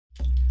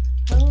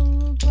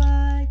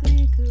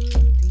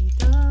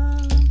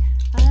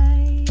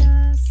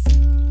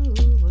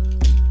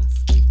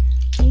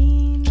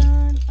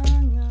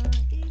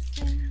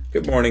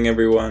morning,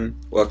 everyone.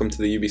 Welcome to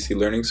the UBC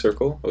Learning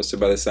Circle, hosted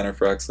by the Center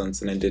for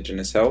Excellence in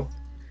Indigenous Health.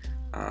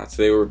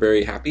 Today we're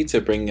very happy to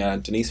bring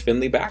Denise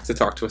Findlay back to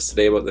talk to us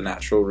today about the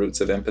natural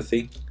roots of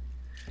empathy.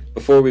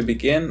 Before we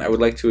begin, I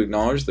would like to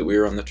acknowledge that we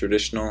are on the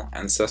traditional,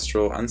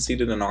 ancestral,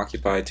 unceded and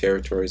occupied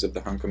territories of the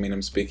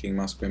Hunkaminam-speaking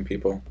Musqueam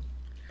people.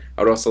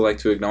 I would also like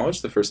to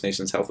acknowledge the First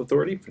Nations Health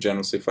Authority for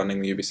generously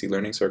funding the UBC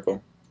Learning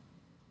Circle.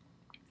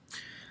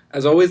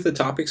 As always, the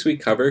topics we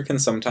cover can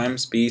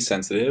sometimes be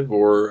sensitive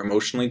or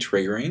emotionally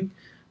triggering.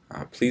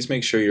 Please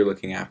make sure you're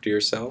looking after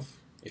yourself.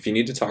 If you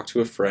need to talk to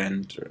a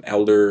friend, or an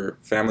elder,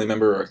 family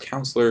member, or a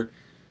counselor,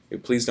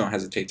 please don't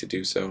hesitate to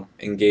do so.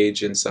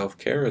 Engage in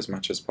self-care as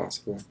much as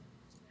possible.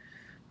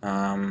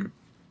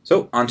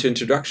 So, on to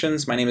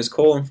introductions. My name is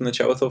Cole. I'm from the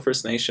Chewethil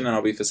First Nation, and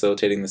I'll be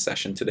facilitating the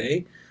session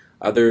today.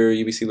 Other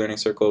UBC Learning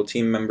Circle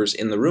team members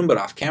in the room but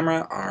off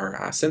camera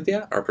are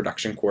Cynthia, our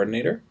production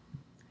coordinator.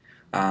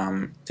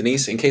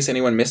 Denise, in case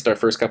anyone missed our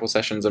first couple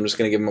sessions, I'm just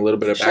going to give them a little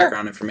bit of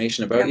background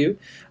information about you.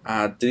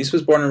 Denise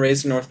was born and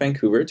raised in North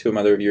Vancouver to a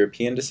mother of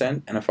European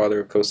descent and a father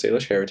of Coast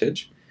Salish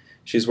heritage.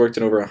 She's worked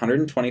in over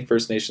 120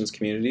 First Nations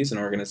communities and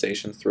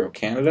organizations throughout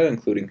Canada,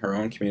 including her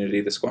own community,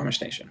 the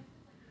Squamish Nation.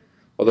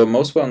 Although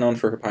most well known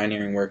for her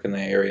pioneering work in the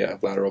area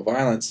of lateral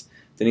violence,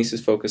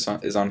 Denise's focus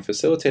is on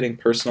facilitating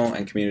personal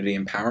and community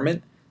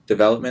empowerment,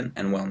 development,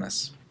 and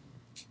wellness.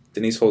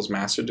 Denise holds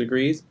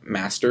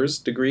master's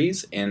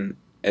degrees in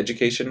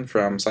education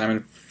from Simon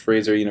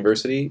Fraser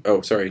University.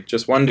 Oh, sorry,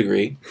 just one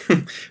degree,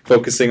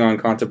 focusing on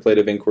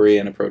contemplative inquiry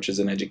and approaches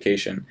in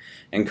education,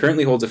 and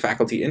currently holds a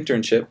faculty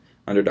internship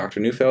under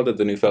Dr. Neufeld at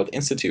the Neufeld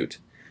Institute.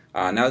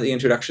 Now that the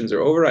introductions are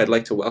over, I'd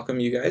like to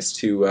welcome you guys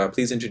to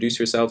please introduce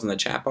yourselves in the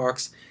chat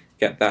box,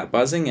 get that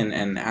buzzing,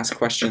 and ask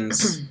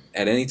questions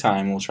at any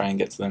time. We'll try and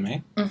get to them, eh?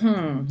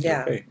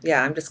 Yeah, Okay.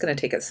 yeah, I'm just going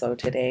to take it slow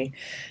today.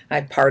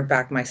 I pared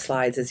back my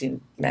slides, as you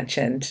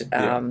mentioned.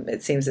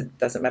 It seems it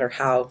doesn't matter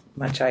how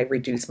much I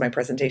reduce my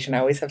presentation, I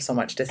always have so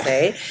much to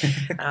say.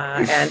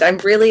 And I'm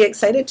really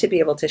excited to be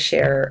able to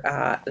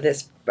share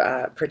this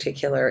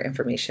particular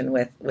information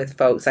with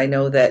folks. I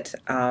know that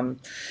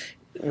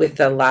with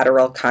the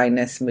lateral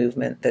kindness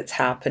movement that's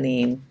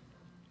happening,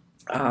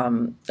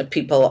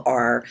 people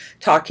are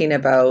talking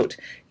about,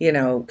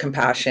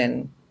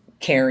 compassion,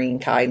 caring,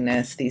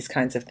 kindness, these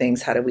kinds of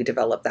things. How do we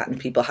develop that in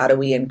people? How do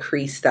we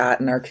increase that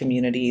in our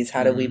communities?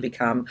 How do we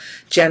become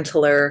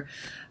gentler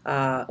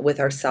with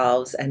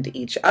ourselves and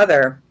each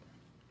other?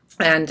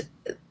 And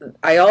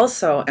I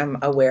also am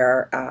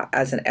aware,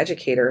 as an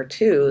educator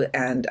too,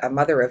 and a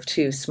mother of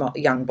two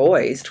young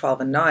boys,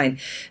 12 and 9,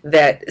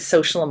 that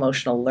social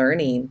emotional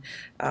learning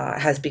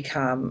has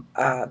become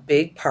a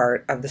big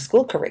part of the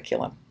school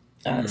curriculum.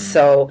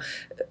 So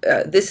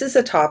this is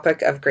a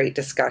topic of great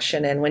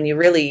discussion, and when you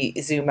really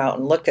zoom out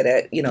and look at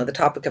it, the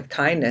topic of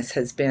kindness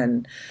has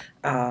been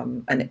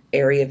an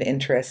area of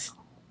interest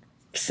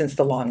since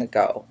the long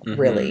ago,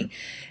 really.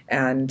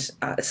 And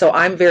so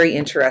I'm very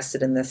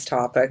interested in this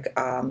topic.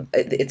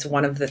 It's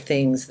one of the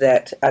things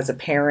that, as a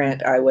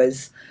parent, I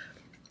was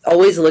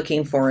always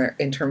looking for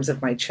in terms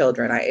of my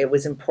children. It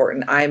was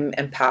important. I'm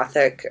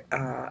empathic,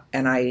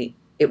 and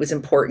it was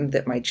important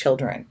that my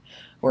children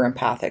were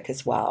empathic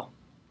as well.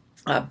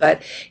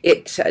 But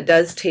it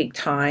does take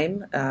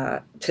time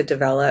to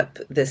develop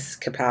this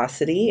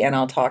capacity, and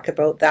I'll talk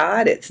about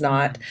that. It's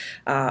not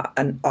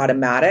an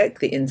automatic.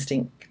 The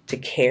instinct to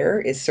care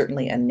is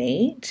certainly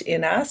innate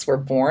in us. We're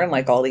born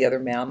like all the other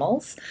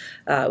mammals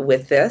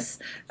with this,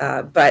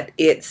 but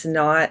it's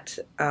not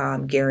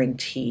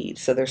guaranteed.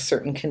 So there's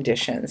certain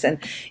conditions, and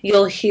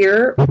you'll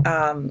hear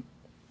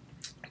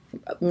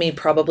me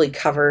probably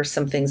cover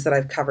some things that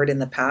I've covered in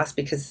the past,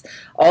 because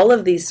all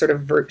of these sort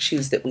of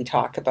virtues that we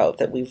talk about,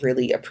 that we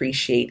really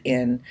appreciate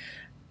in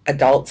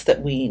adults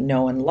that we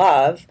know and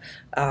love,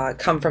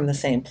 come from the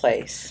same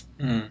place,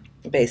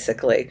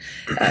 basically.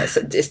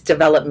 So just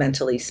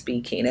developmentally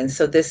speaking. And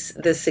so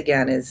this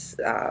again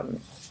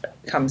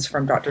comes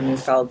from Dr.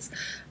 Neufeld's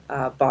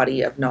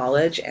body of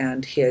knowledge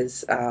and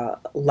his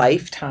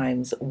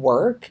lifetime's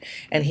work,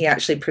 and he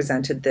actually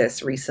presented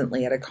this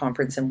recently at a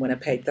conference in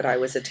Winnipeg that I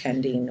was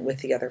attending with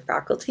the other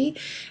faculty,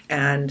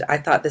 and I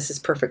thought, this is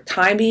perfect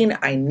timing.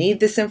 I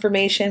need this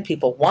information.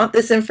 People want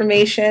this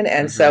information,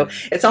 and so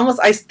it's almost,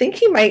 I think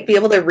he might be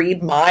able to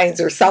read minds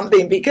or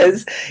something,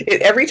 because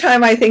every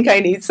time I think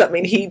I need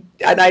something,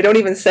 and I don't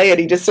even say it,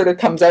 he just sort of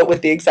comes out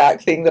with the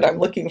exact thing that I'm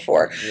looking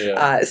for.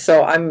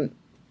 So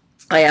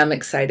I am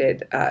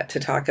excited to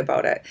talk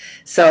about it.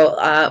 So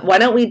why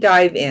don't we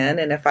dive in,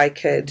 and if I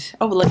could,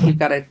 oh, look, you've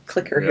got a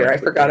clicker here. I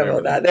forgot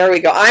about that. There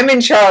we go. I'm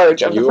in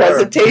charge of the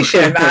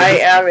presentation. I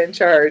am in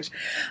charge.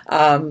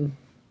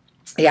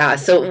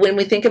 So when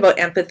we think about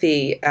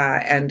empathy,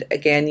 and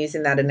again,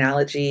 using that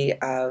analogy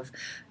of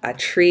a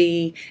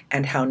tree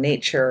and how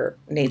nature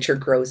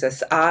grows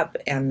us up,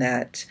 and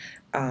that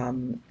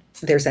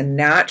there's a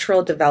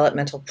natural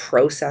developmental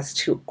process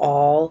to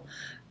all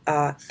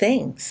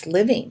things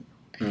living.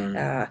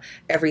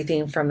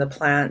 everything from the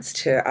plants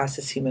to us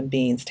as human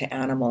beings to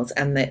animals.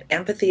 And that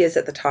empathy is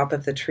at the top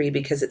of the tree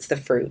because it's the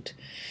fruit.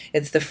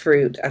 It's the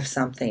fruit of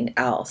something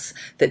else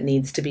that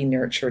needs to be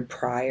nurtured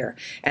prior.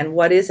 And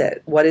what is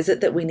it? What is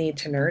it that we need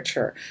to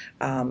nurture?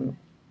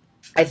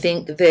 I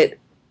think that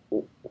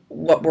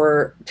what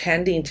we're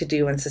tending to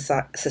do in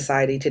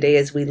society today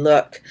is we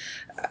look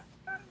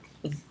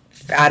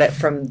at it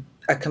from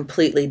a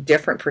completely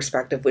different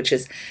perspective, which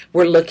is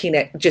we're looking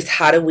at just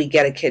how do we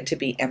get a kid to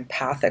be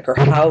empathic, or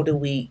how do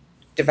we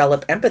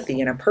develop empathy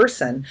in a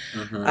person,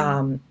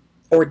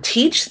 or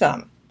teach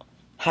them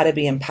how to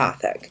be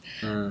empathic.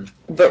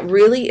 But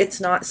really,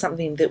 it's not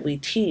something that we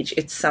teach.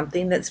 It's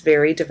something that's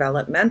very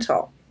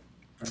developmental.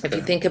 Okay. If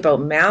you think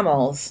about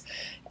mammals,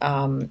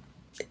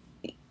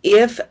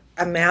 if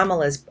a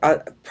mammal is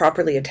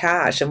properly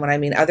attached, and when I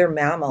mean other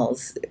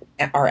mammals,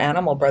 our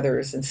animal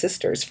brothers and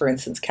sisters, for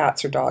instance,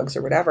 cats or dogs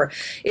or whatever,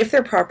 if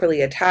they're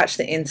properly attached,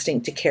 the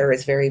instinct to care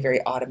is very, very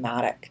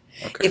automatic.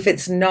 Okay. If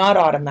it's not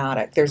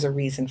automatic, there's a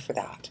reason for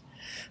that.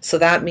 So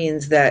that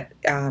means that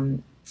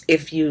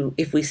if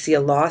we see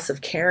a loss of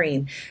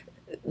caring,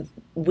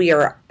 we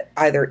are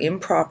either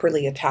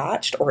improperly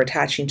attached or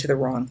attaching to the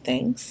wrong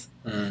things.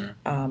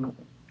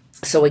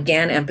 So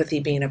again, empathy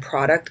being a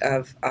product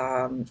of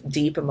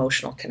deep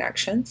emotional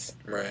connections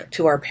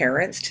to our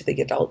parents, to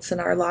the adults in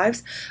our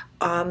lives,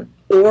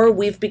 or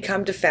we've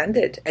become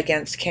defended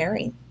against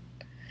caring.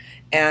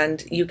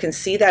 And you can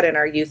see that in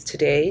our youth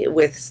today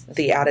with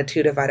the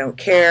attitude of I don't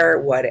care,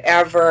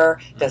 whatever,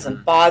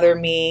 doesn't bother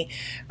me.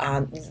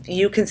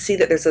 You can see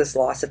that there's this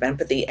loss of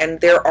empathy.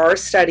 And there are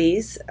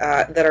studies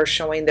that are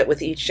showing that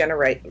with each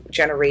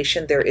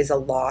generation there is a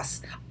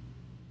loss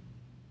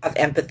of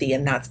empathy,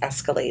 and that's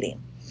escalating.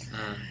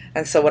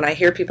 And so when I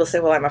hear people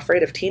say, well, I'm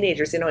afraid of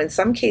teenagers, in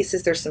some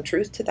cases there's some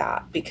truth to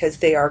that because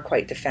they are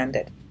quite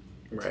defended.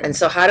 Right. And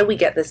so how do we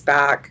get this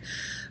back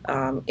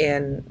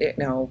in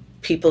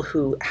people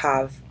who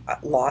have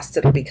lost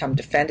it or become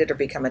defended or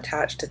become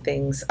attached to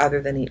things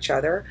other than each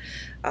other,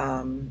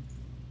 and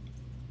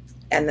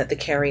that the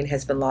caring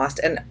has been lost?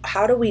 And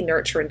how do we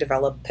nurture and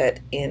develop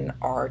it in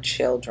our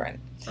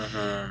children?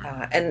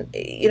 And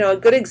a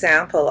good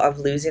example of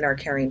losing our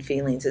caring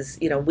feelings is,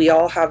 we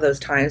all have those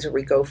times where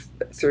we go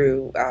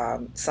through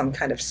some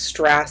kind of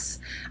stress.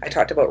 I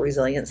talked about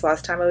resilience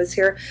last time I was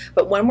here,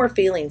 but when we're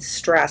feeling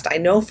stressed, I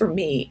know for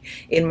me,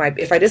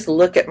 if I just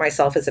look at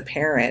myself as a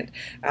parent,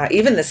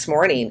 even this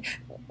morning,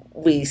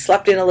 we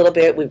slept in a little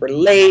bit, we were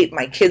late,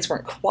 my kids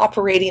weren't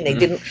cooperating, they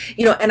didn't,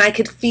 and I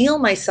could feel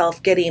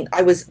myself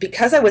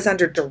because I was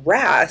under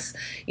duress,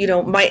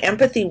 my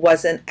empathy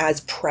wasn't as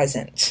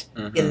present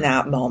in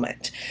that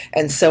moment.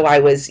 And so I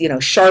was,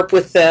 sharp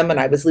with them, and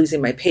I was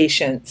losing my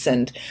patience,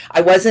 and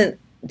I wasn't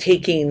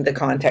taking the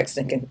context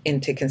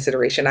into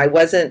consideration. I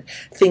wasn't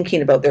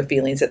thinking about their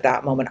feelings at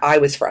that moment. I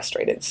was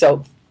frustrated.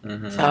 So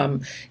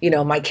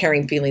my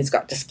caring feelings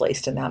got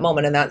displaced in that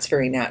moment, and that's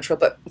very natural.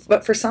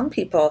 But for some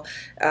people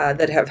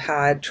that have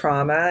had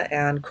trauma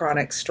and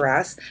chronic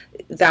stress,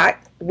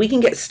 that we can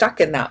get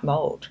stuck in that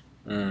mode,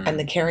 and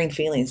the caring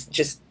feelings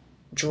just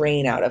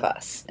drain out of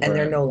us, and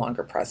they're no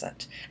longer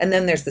present. And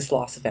then there's this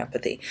loss of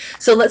empathy.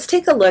 So let's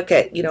take a look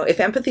at, if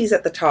empathy is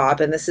at the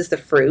top, and this is the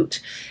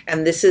fruit,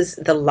 and this is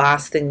the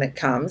last thing that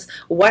comes,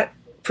 what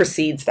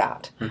precedes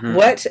that?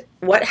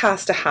 What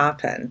has to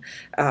happen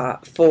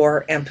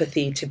for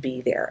empathy to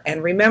be there?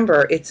 And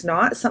remember, it's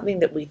not something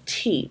that we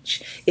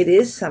teach. It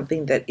is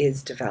something that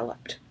is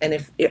developed.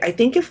 And I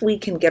think if we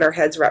can get our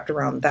heads wrapped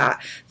around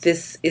that,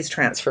 this is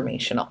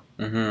transformational.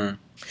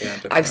 Yeah,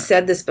 I've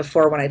said this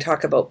before when I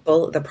talk about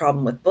the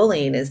problem with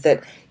bullying is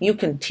that you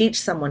can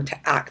teach someone to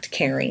act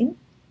caring,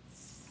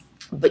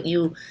 but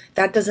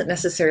that doesn't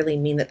necessarily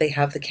mean that they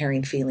have the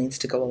caring feelings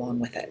to go along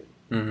with it.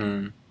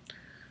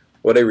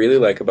 What I really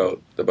like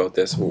about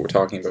this, what we're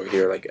talking about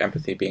here, like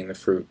empathy being the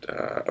fruit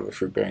of a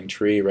fruit-bearing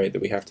tree, right,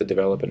 that we have to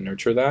develop and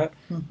nurture that,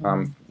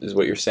 is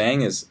what you're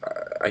saying is,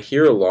 I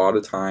hear a lot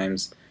of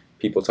times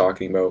people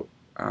talking about,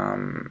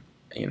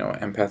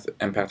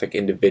 empathic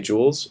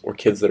individuals or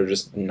kids that are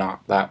just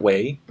not that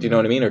way. Do you know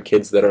what I mean? Or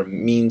kids that are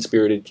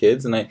mean-spirited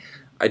kids. And I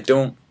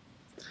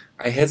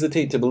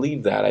hesitate to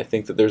believe that. I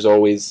think that there's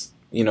always,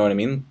 you know what I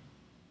mean?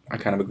 I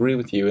kind of agree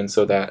with you. And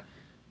so that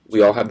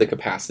we all have the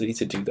capacity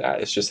to do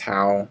that. It's just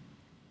how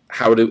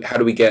do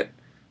we get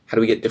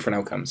different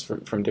outcomes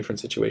from different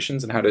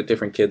situations, and how do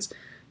different kids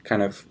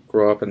kind of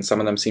grow up, and some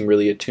of them seem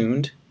really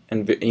attuned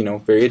and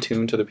very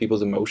attuned to other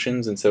people's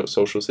emotions and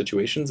social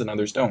situations, and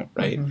others don't,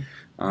 right?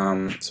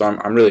 So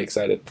I'm really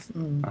excited.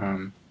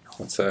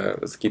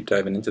 Let's keep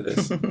diving into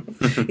this.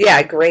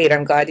 Yeah, great.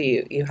 I'm glad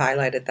you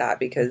highlighted that,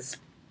 because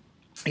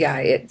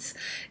it's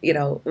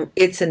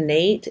it's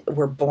innate.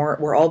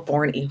 We're all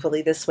born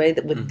equally this way,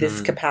 that with this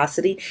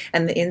capacity,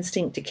 and the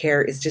instinct to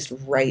care is just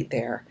right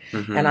there.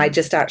 And I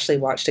just actually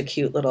watched a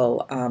cute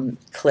little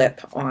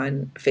clip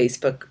on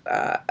Facebook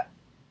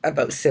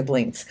about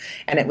siblings,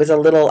 and it was a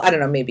little, I don't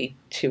know, maybe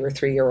 2 or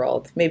 3 year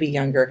old, maybe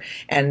younger,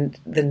 and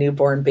the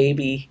newborn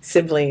baby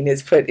sibling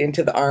is put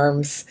into the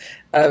arms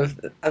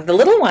of the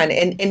little one,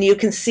 and you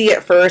can see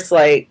at first,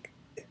 like,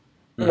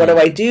 what do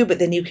I do? But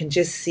then you can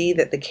just see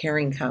that the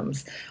caring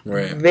comes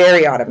Right.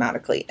 very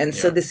automatically. And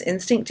so Yeah. this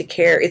instinct to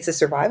care, it's a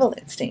survival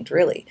instinct,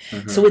 really.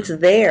 Mm-hmm. So it's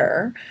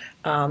there.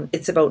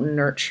 It's about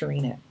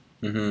nurturing it.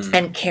 Mm-hmm.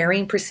 And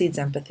caring precedes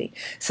empathy.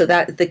 So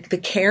that the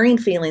caring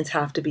feelings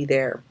have to be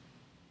there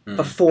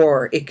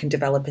before it can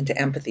develop into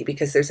empathy,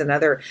 because there's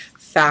another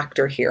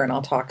factor here, and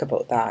I'll talk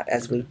about that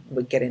as we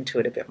get into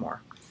it a bit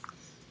more.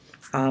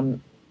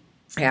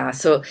 Yeah,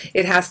 so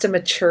it has to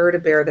mature to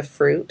bear the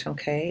fruit,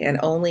 okay? And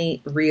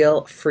only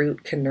real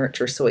fruit can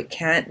nurture. So it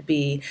can't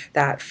be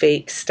that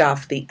fake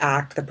stuff, the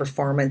act, the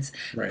performance,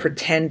 Right.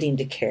 pretending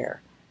to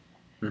care.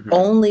 Mm-hmm.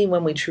 Only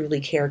when we truly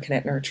care can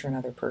it nurture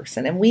another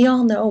person. And we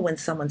all know when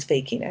someone's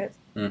faking it.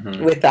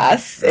 Mm-hmm. With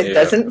us, it Yeah.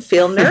 doesn't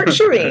feel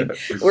nurturing.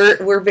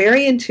 We're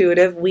very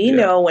intuitive. We Yeah.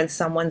 know when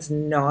someone's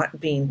not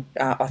being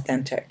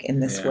authentic in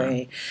this Yeah.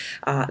 way.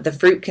 The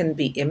fruit can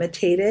be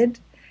imitated.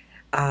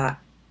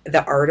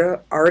 The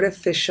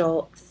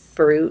artificial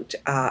fruit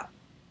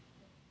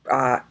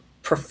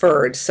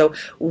preferred. So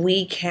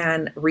we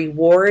can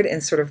reward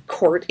and sort of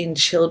court in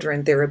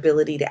children their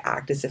ability to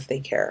act as if they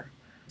care.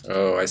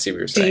 Oh, I see what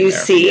you're saying. Do you there.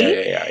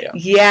 see? Yeah.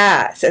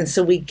 Yes. And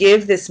so we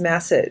give this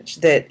message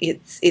that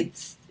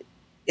it's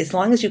as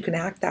long as you can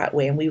act that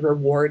way, and we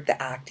reward the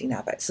acting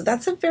of it. So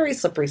that's a very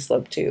slippery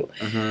slope too.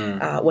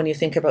 Mm-hmm. When you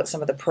think about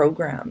some of the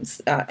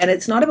programs. And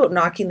it's not about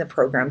knocking the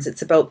programs.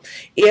 It's about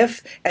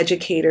if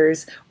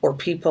educators or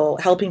people,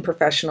 helping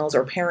professionals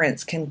or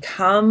parents can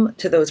come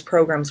to those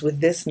programs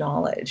with this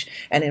knowledge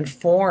and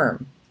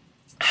inform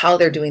how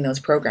they're doing those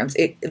programs,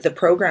 the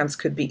programs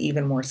could be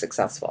even more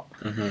successful.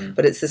 Mm-hmm.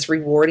 But it's this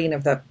rewarding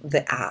of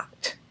the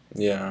act.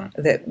 Yeah.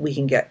 That we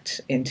can get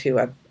into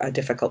a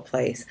difficult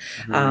place.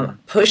 Mm-hmm.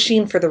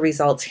 Pushing for the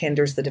results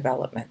hinders the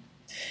development.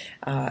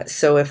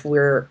 So if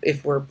we're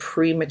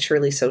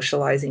prematurely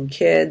socializing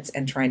kids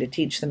and trying to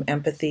teach them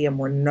empathy, and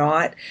we're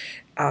not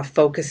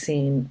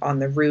focusing on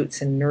the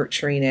roots and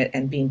nurturing it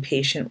and being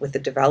patient with the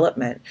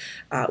development,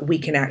 we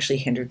can actually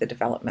hinder the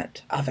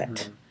development of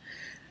it.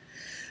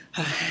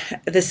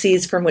 Mm-hmm. The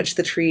seeds from which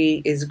the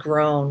tree is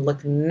grown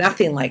look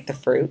nothing like the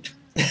fruit.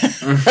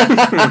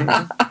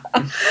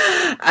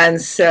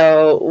 And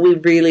so we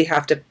really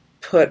have to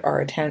put our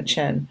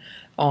attention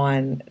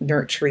on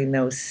nurturing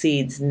those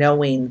seeds,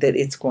 knowing that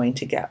it's going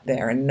to get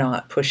there, and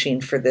not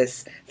pushing for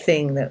this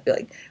thing that,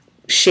 like,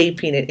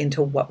 shaping it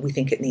into what we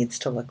think it needs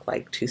to look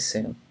like too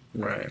soon.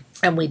 Right.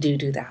 And we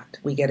do that.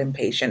 We get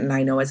impatient. And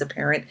I know as a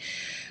parent,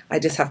 I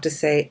just have to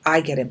say, I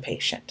get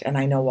impatient, and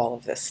I know all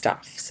of this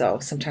stuff. So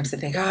sometimes I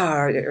think,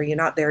 are you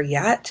not there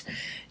yet?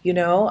 You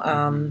know,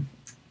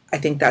 I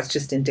think that's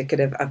just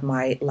indicative of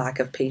my lack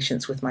of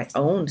patience with my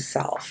own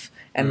self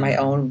and my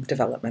own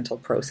developmental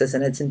process.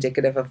 And it's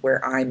indicative of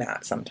where I'm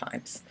at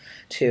sometimes,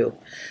 too.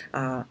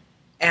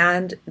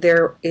 And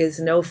there is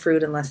no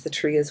fruit unless the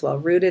tree is well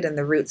rooted, and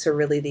the roots are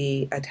really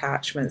the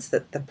attachments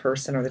that the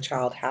person or the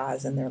child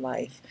has in their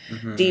life.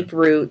 Mm-hmm. Deep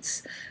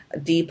roots,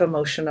 deep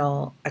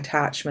emotional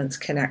attachments,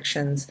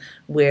 connections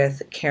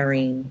with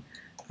caring,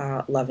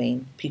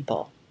 loving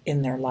people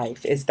in their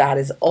life is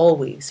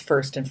always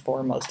first and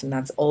foremost. And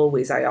that's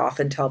always, I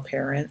often tell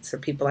parents or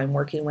people I'm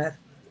working with,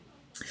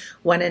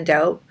 when in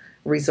doubt,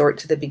 resort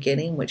to the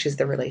beginning, which is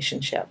the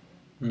relationship.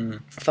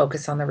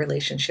 Focus on the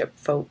relationship,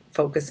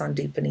 focus on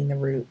deepening the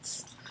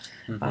roots,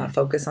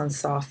 focus on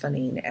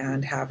softening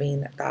and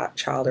having that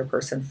child or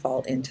person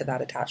fall into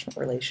that attachment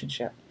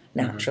relationship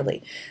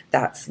naturally.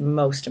 That's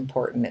most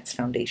important. It's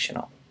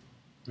foundational.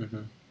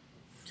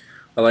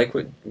 I like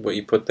what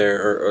you put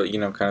there, or you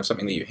know, kind of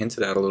something that you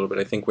hinted at a little bit.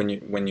 I think when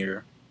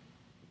you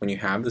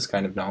have this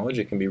kind of knowledge,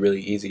 it can be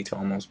really easy to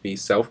almost be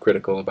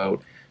self-critical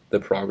about the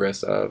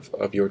progress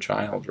of your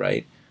child,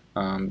 right?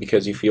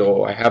 Because you feel,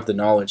 oh, I have the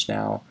knowledge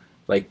now,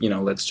 like, you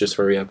know, let's just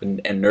hurry up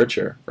and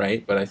nurture,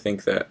 right? But I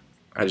think that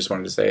I just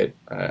wanted to say it.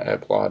 I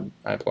applaud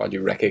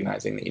you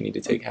recognizing that you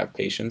need to have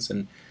patience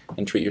and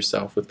treat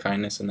yourself with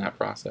kindness in that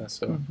process.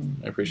 So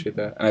I appreciate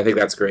that, and I think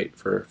that's great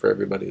for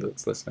everybody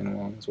that's listening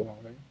along as well,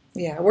 right?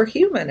 Yeah, we're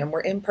human and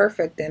we're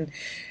imperfect, and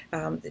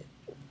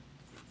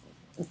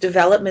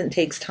development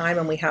takes time,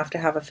 and we have to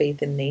have a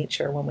faith in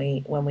nature when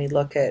we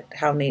look at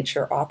how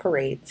nature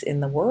operates in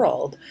the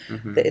world.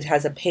 That it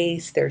has a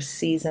pace. There's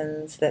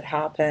seasons that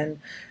happen.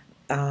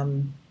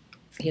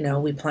 You know,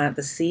 we plant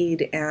the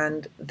seed,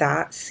 and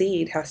that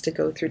seed has to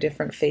go through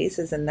different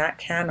phases, and that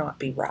cannot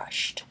be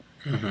rushed.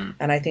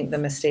 And I think the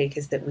mistake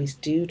is that we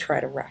do try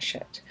to rush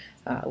it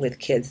with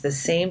kids. The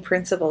same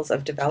principles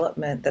of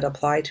development that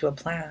apply to a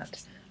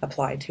plant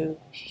apply to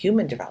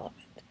human development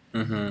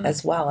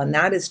as well, and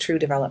that is true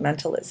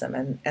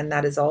developmentalism, and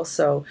that is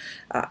also,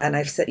 and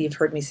you've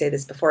heard me say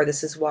this before.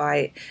 This is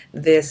why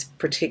this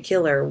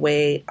particular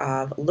way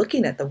of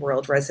looking at the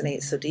world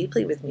resonates so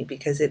deeply with me,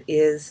 because it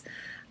is,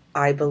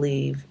 I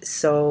believe,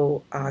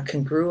 so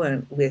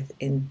congruent with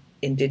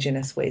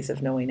Indigenous ways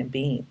of knowing and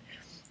being,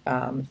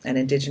 and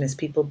Indigenous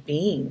people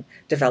being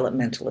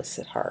developmentalists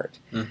at heart.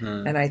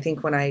 And I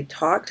think when I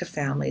talk to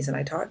families and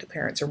I talk to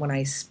parents, or when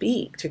I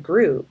speak to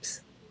groups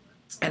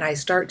and I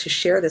start to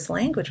share this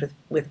language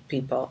with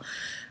people,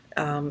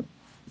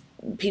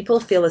 people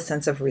feel a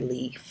sense of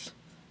relief.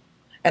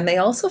 And they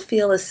also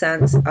feel a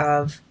sense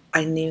of,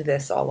 I knew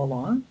this all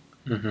along.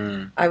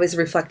 Mm-hmm. I was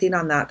reflecting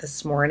on that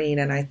this morning,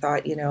 and I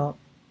thought,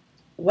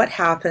 what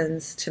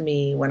happens to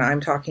me when I'm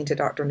talking to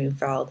Dr.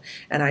 Neufeld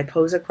and I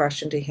pose a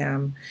question to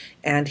him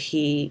and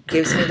he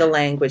gives me the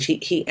language.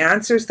 He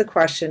answers the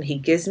question, he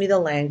gives me the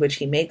language,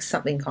 he makes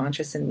something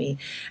conscious in me.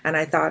 And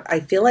I thought,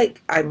 I feel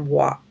like I'm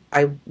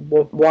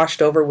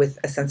washed over with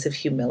a sense of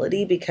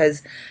humility,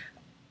 because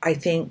I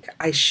think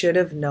I should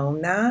have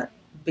known that,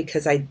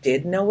 because I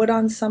did know it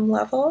on some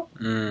level,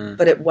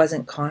 but it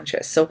wasn't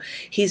conscious. So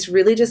he's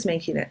really just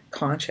making it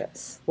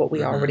conscious, what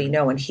we already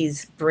know, and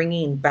he's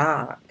bringing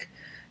back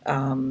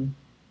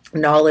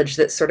knowledge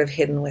that's sort of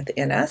hidden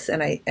within us,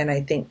 and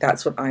I think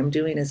that's what I'm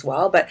doing as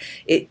well. But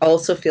it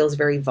also feels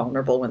very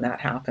vulnerable when that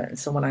happens.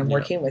 So when I'm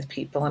working with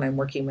people and I'm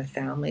working with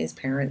families,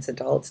 parents,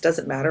 adults,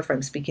 doesn't matter if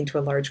I'm speaking to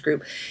a large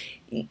group,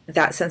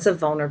 that sense of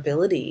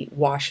vulnerability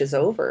washes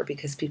over,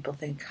 because people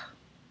think,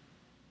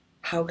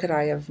 how could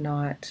I have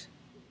not?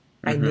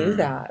 I knew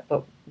that,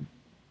 but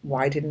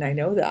why didn't I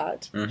know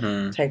that?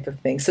 Type of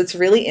thing. So it's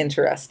really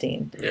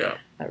interesting. Yeah.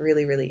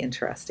 Really, really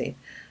interesting.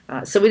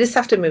 So we just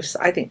have to move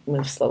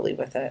slowly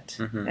with it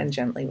and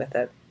gently with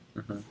it.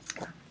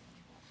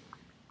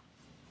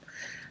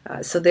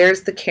 So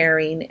there's the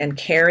caring, and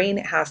caring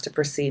has to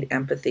precede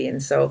empathy.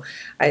 And so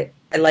I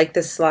like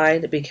this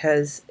slide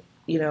because,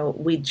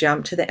 we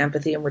jump to the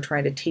empathy and we're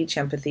trying to teach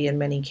empathy in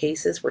many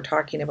cases. We're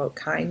talking about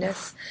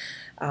kindness.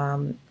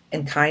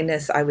 And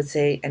kindness, I would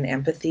say, and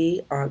empathy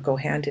go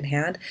hand in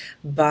hand,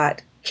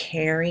 but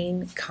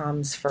caring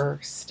comes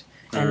first.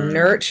 And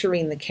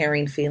nurturing the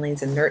caring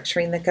feelings and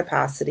nurturing the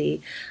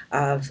capacity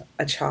of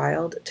a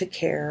child to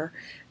care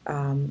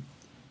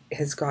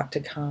has got to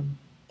come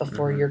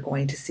before you're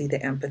going to see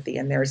the empathy.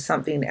 And there's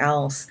something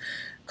else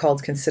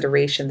called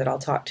consideration that I'll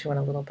talk to in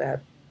a little bit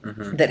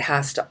that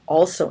has to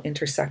also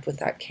intersect with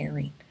that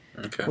caring,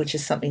 which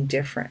is something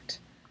different.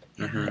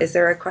 Is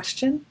there a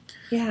question?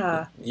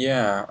 Yeah.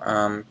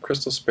 Yeah.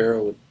 Crystal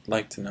Sparrow would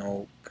like to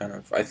know, kind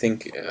of, I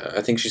think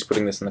she's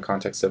putting this in the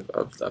context of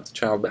the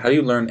child, but how do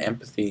you learn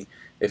empathy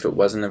if it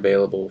wasn't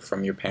available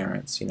from your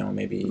parents?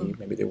 Maybe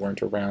they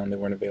weren't around, they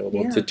weren't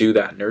available to do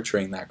that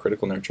nurturing, that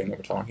critical nurturing that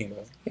we're talking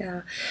about.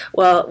 Yeah.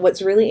 Well,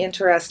 what's really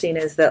interesting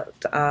is that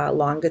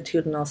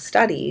longitudinal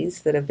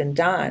studies that have been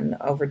done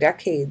over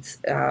decades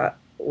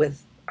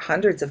with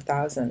hundreds of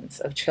thousands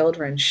of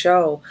children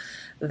show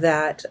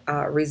that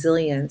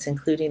resilience,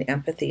 including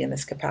empathy and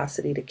this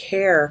capacity to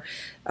care,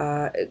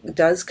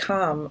 does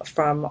come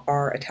from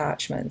our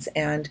attachments,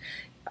 and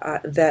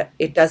that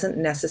it doesn't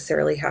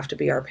necessarily have to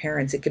be our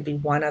parents. It could be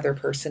one other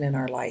person in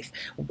our life.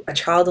 A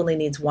child only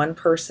needs one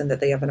person that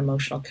they have an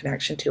emotional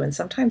connection to, and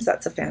sometimes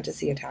that's a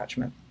fantasy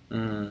attachment.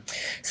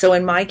 So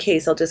in my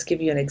case, I'll just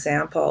give you an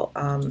example.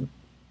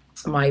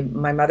 My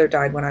mother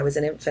died when I was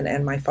an infant,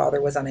 and my father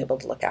was unable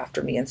to look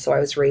after me, and so I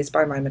was raised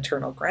by my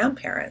maternal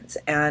grandparents,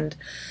 and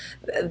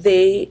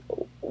they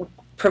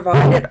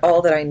provided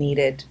all that I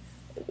needed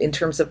in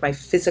terms of my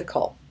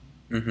physical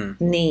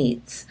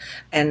needs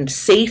and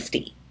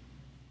safety,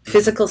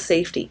 physical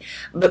safety.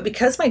 But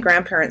because my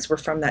grandparents were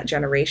from that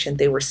generation,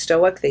 they were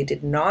stoic. They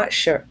did not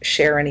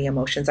share any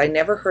emotions. I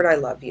never heard I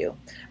love you.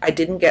 I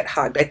didn't get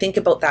hugged. I think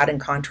about that in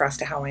contrast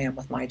to how I am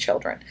with my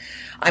children.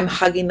 I'm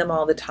hugging them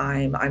all the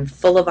time. I'm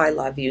full of I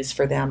love yous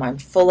for them. I'm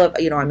full of,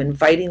 I'm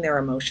inviting their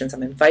emotions.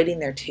 I'm inviting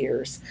their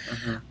tears.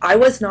 I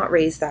was not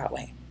raised that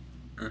way.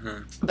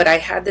 But I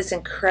had this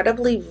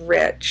incredibly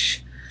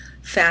rich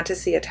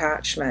fantasy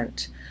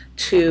attachment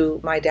to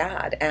my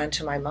dad and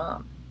to my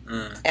mom.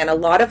 And a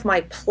lot of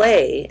my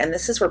play, and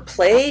this is where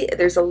play,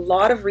 there's a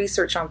lot of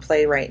research on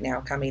play right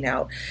now coming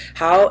out,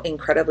 how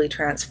incredibly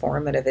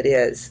transformative it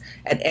is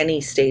at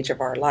any stage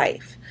of our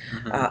life.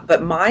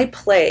 But my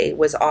play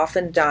was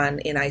often done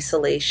in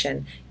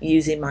isolation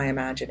using my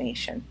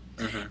imagination.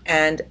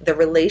 And the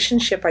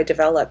relationship I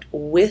developed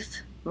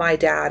with my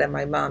dad and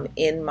my mom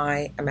in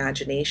my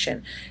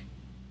imagination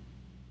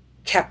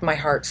kept my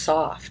heart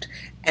soft.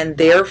 And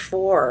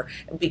therefore,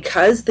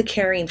 because the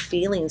caring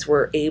feelings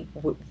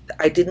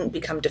I didn't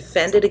become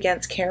defended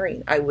against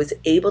caring. I was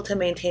able to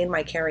maintain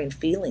my caring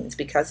feelings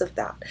because of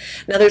that.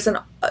 Now, there's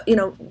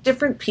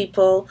different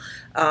people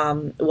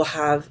will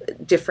have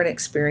different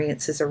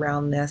experiences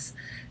around this.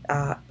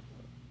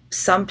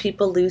 Some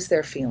people lose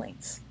their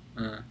feelings.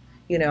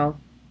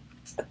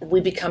 We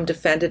become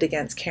defended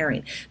against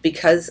caring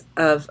because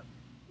of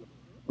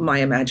my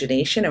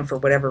imagination, and for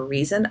whatever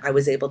reason, I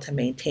was able to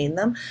maintain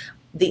them.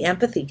 The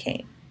empathy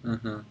came.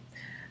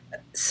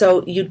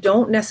 So you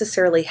don't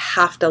necessarily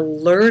have to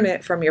learn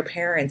it from your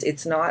parents.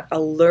 It's not a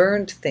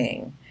learned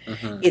thing.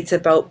 It's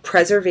about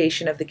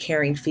preservation of the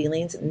caring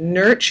feelings,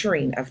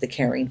 nurturing of the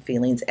caring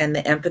feelings, and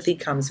the empathy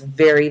comes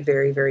very,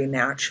 very, very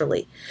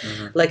naturally.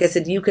 Like I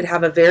said, you could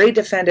have a very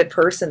defended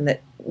person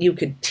that you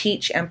could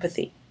teach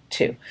empathy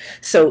to.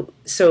 So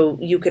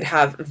you could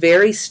have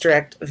very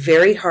strict,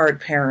 very hard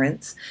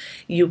parents.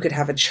 You could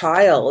have a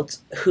child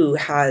who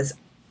has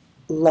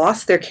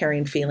lost their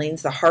caring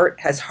feelings. The heart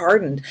has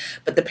hardened,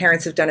 but the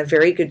parents have done a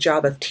very good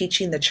job of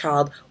teaching the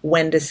child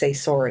when to say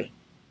sorry,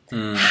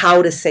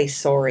 how to say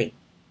sorry,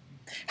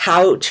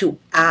 how to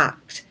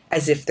act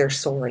as if they're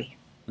sorry.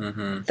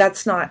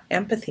 That's not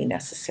empathy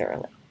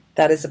necessarily.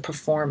 That is a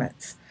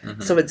performance.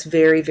 So it's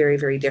very, very,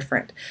 very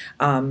different.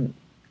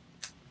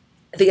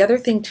 The other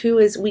thing, too,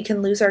 is we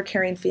can lose our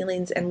caring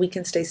feelings and we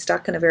can stay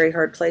stuck in a very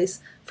hard place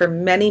for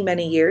many,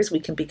 many years.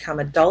 We can become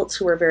adults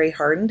who are very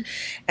hardened,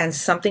 and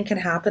something can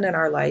happen in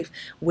our life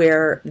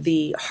where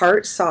the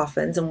heart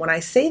softens. And when I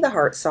say the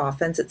heart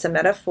softens, it's a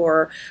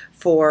metaphor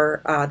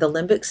for the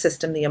limbic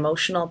system, the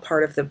emotional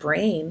part of the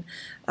brain.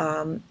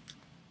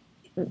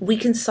 We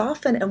can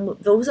soften, and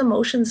those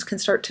emotions can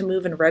start to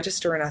move and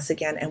register in us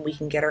again, and we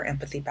can get our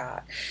empathy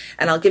back.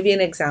 And I'll give you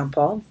an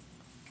example.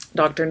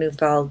 Dr.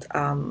 Neufeld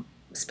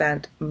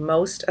spent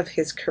most of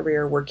his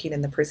career working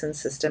in the prison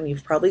system.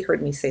 You've probably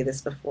heard me say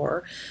this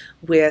before,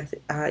 with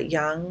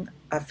young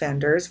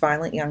offenders,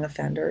 violent young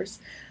offenders,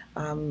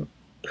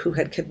 who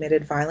had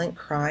committed violent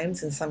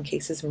crimes, in some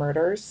cases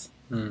murders.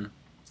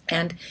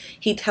 And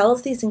he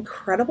tells these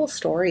incredible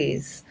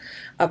stories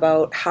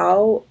about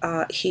how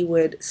he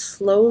would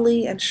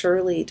slowly and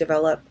surely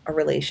develop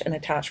an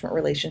attachment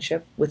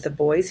relationship with the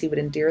boys. He would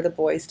endear the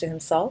boys to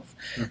himself.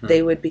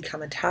 They would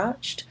become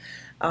attached.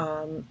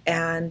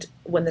 And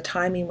when the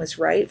timing was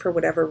right, for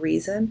whatever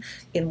reason,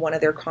 in one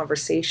of their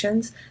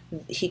conversations,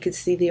 he could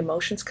see the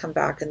emotions come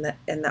back and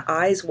the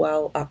eyes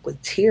well up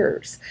with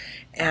tears.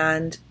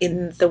 And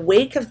in the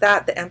wake of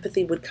that, the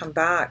empathy would come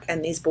back,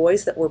 and these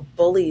boys that were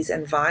bullies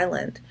and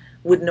violent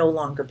would no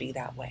longer be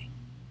that way.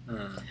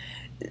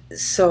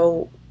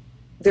 So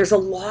there's a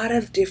lot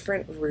of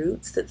different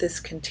routes that this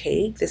can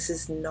take. This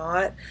is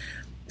not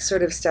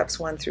sort of steps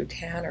 1 through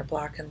 10 or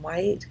black and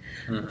white,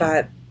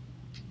 but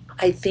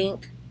I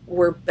think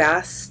we're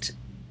best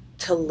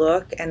to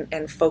look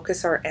and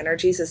focus our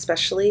energies,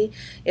 especially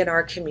in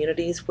our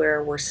communities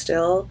where we're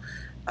still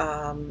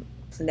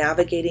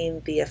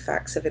navigating the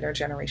effects of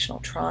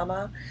intergenerational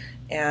trauma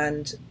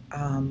and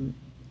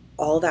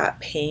all that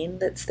pain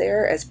that's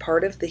there, as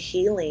part of the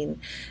healing,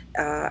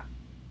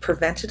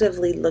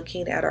 preventatively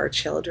looking at our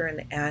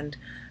children and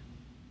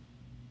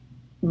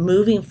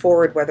moving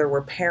forward, whether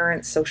we're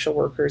parents, social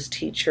workers,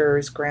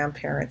 teachers,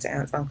 grandparents,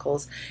 aunts,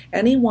 uncles,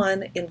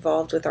 anyone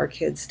involved with our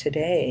kids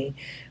today,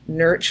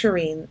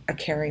 nurturing a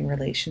caring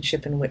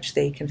relationship in which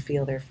they can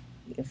feel their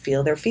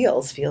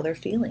feels, feel their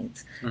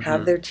feelings,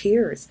 have their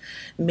tears,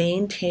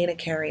 maintain a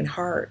caring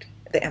heart.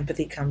 The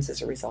empathy comes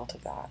as a result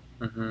of that.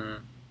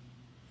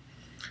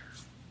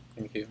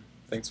 Thank you.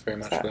 Thanks very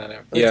much for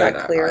that. Was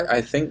that clear?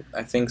 I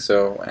think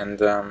so, and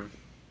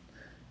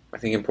I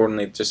think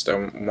importantly, just I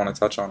want to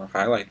touch on or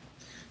highlight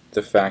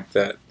the fact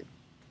that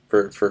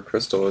for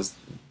Crystal is,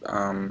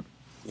 like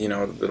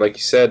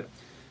you said,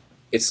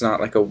 it's not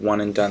like a one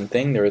and done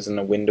thing. There isn't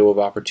a window of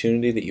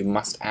opportunity that you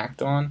must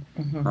act on,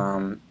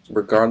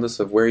 regardless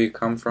of where you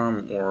come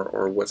from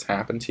or what's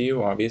happened to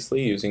you.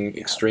 Obviously, using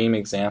extreme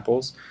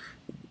examples,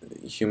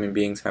 human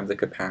beings have the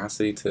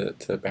capacity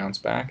to bounce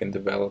back and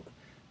develop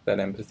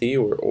that empathy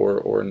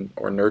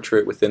or nurture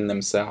it within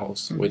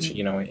themselves. Which,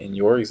 in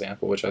your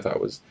example, which I thought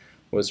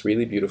was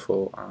really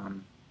beautiful.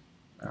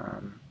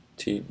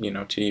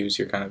 To use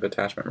your kind of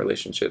attachment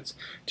relationships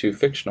to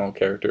fictional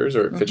characters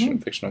or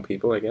fictional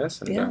people, I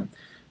guess. And,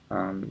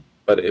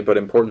 but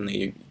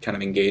importantly, kind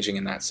of engaging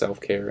in that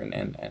self-care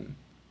and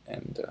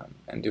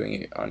doing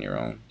it on your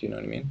own. Do you know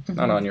what I mean?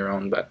 Not on your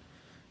own, but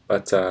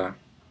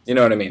you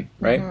know what I mean,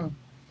 right?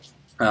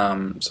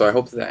 So I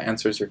hope that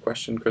answers your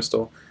question,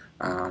 Crystal.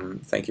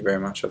 Thank you very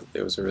much.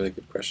 It was a really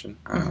good question.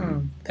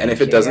 And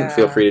if it doesn't,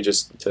 feel free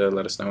to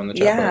let us know in the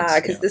chat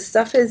box. Because this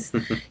stuff is,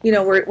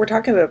 we're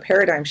talking about a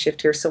paradigm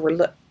shift here. So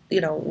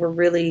we're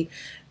really,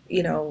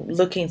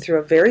 looking through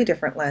a very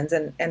different lens,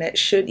 and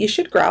you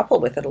should grapple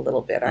with it a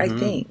little bit. I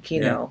think,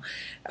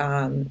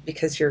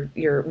 because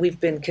we've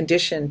been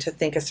conditioned to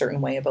think a certain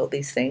way about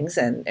these things,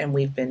 and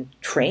we've been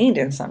trained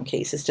in some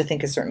cases to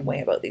think a certain way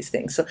about these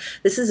things. So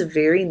this is a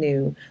very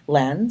new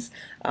lens,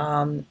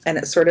 and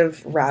it sort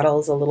of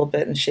rattles a little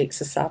bit and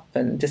shakes us up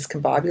and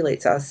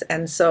discombobulates us,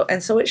 and so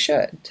it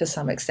should, to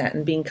some extent.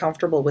 And being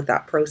comfortable with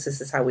that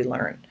process is how we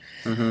learn.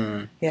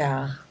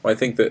 Yeah. Well, I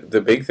think that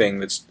the big thing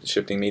that's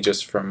shifting me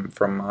just from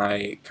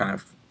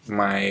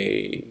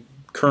my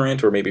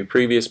current or maybe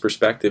previous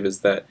perspective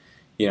is that,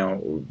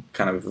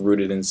 kind of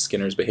rooted in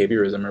Skinner's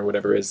behaviorism or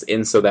whatever, is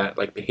in so that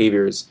like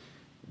behaviors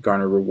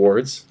garner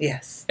rewards.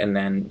 Yes. And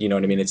then, you know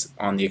what I mean? It's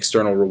on the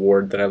external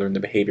reward that I learned the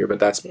behavior, but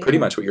that's pretty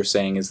much what you're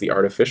saying is the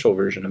artificial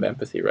version of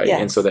empathy, right?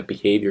 Yes. And so that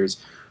behaviors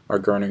are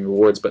garnering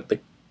rewards, but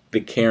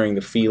the caring,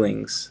 the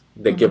feelings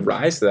that give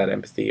rise to that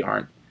empathy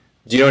aren't.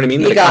 Do you know what I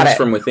mean? That it comes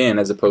from within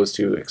as opposed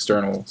to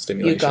external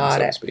stimulation, so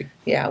to speak.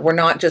 Yeah, we're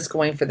not just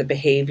going for the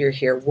behavior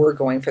here. We're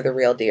going for the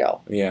real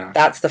deal. Yeah.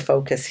 That's the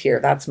focus here.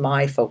 That's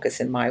my focus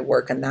in my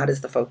work, and that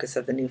is the focus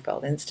of the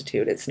Neufeld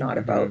Institute. It's not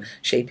about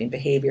shaping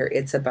behavior.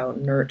 It's about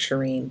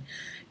nurturing,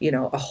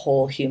 a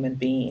whole human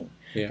being.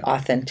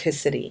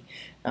 Authenticity,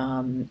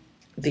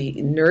 the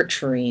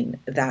nurturing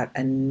that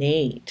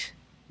innate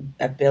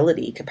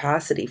ability,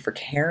 capacity for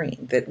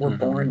caring that we're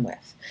born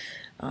with.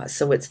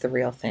 So it's the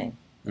real thing.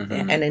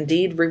 And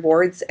indeed,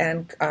 rewards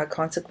and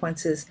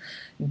consequences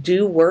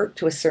do work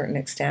to a certain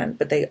extent,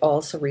 but they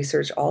also,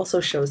 research also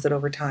shows that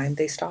over time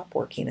they stop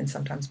working and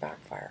sometimes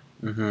backfire.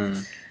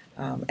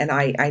 And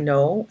I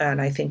know,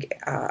 and I think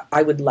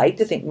I would like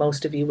to think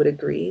most of you would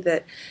agree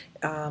that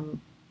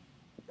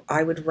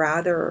I would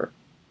rather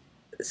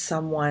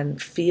someone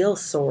feel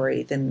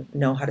sorry than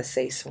know how to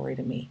say sorry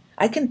to me.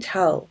 I can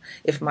tell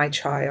if my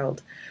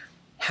child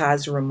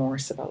has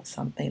remorse about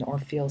something or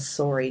feels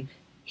sorry.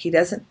 He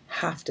doesn't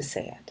have to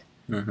say it.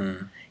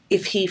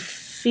 If he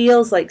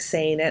feels like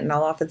saying it, and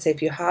I'll often say,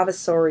 if you have a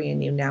sorry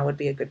in you, now would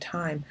be a good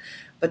time.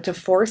 But to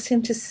force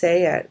him to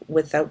say it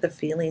without the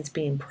feelings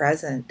being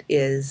present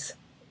is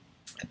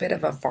a bit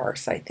of a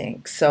farce, I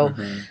think. So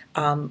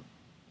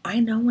I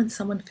know when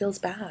someone feels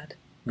bad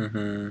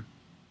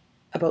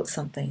about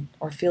something,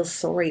 or feels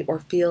sorry, or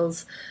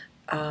feels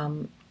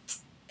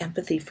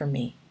empathy for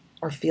me,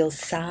 or feels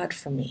sad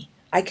for me.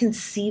 I can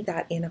see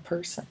that in a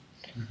person.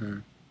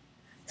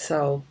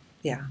 So,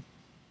 yeah.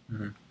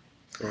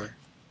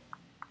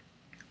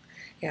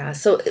 Yeah,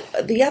 so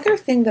the other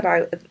thing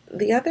that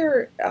the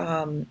other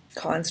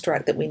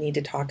construct that we need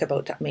to talk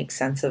about to make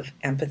sense of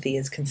empathy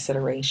is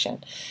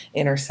consideration,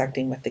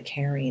 intersecting with the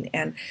caring.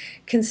 And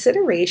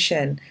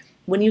consideration,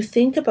 when you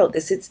think about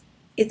this,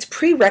 it's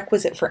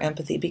prerequisite for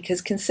empathy,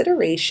 because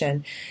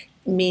consideration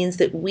means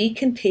that we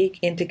can take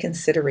into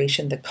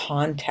consideration the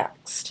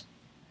context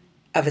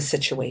of a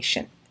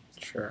situation.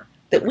 Sure.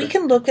 That we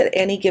can look at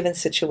any given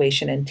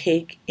situation and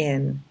take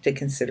into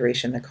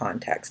consideration the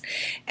context.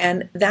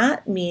 And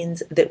that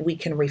means that we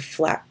can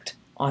reflect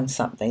on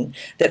something,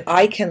 that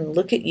I can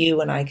look at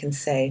you and I can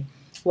say,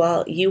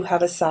 well, you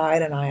have a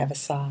side and I have a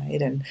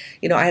side. And,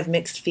 I have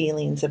mixed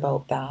feelings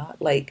about that.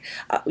 Like,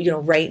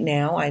 right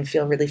now I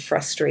feel really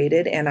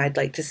frustrated and I'd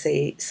like to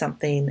say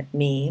something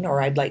mean,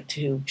 or I'd like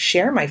to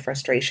share my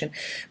frustration.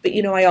 But,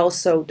 I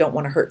also don't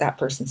want to hurt that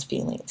person's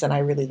feelings, and I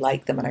really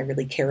like them and I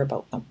really care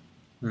about them.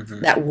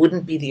 That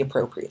wouldn't be the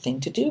appropriate thing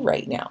to do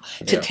right now,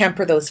 to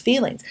temper those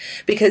feelings.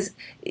 Because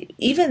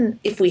even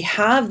if we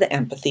have the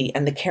empathy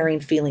and the caring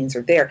feelings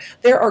are there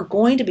are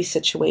going to be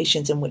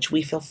situations in which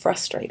we feel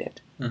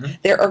frustrated.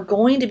 There are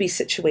going to be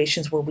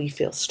situations where we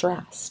feel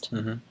stressed.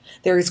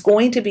 There is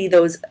going to be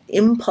those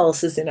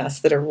impulses in us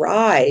that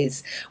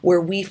arise where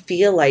we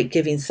feel like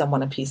giving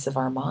someone a piece of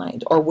our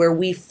mind, or where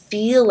we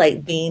feel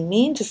like being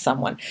mean to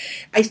someone.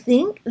 I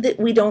think that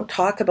we don't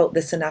talk about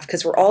this enough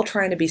because we're all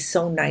trying to be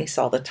so nice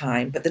all the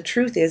time. But the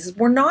truth is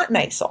we're not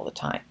nice all the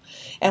time.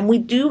 And we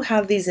do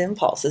have these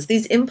impulses.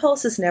 These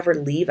impulses never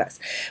leave us.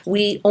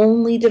 We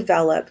only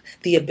develop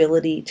the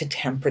ability to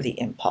temper the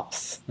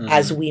impulse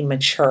as we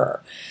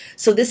mature.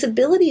 So this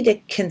ability to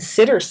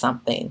consider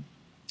something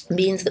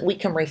means that we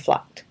can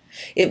reflect.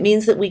 It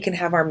means that we can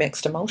have our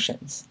mixed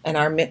emotions and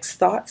our mixed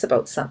thoughts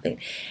about something.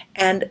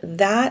 And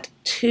that,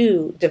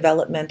 too,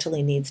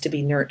 developmentally needs to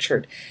be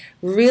nurtured.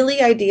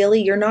 Really,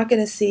 ideally, you're not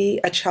going to see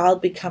a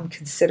child become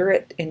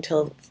considerate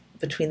until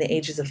between the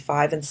ages of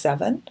 5 and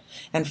 7,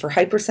 and for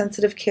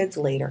hypersensitive kids,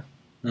 later.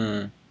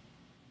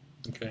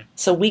 Okay.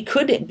 So we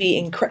could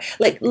be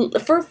like,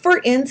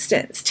 for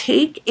instance,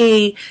 take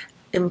a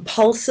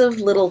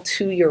impulsive little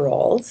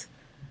 2-year-old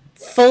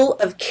full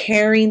of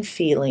caring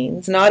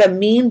feelings, not a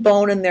mean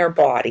bone in their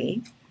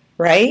body,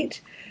 right?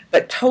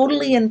 But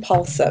totally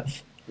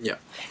impulsive. Yeah.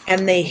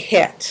 And they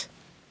hit.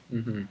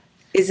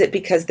 Is it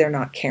because they're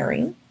not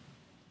caring?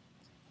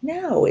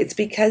 No, it's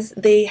because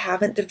they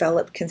haven't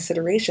developed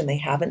consideration. They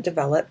haven't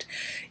developed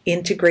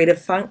integrative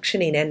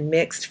functioning and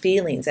mixed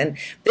feelings. And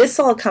this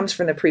all comes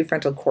from the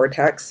prefrontal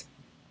cortex.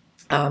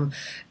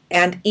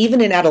 And even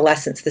in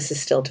adolescence, this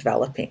is still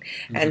developing.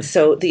 And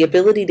so the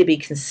ability to be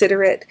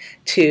considerate,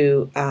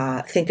 to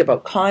think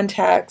about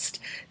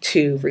context,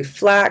 to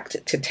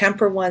reflect, to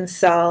temper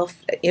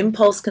oneself,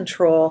 impulse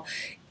control,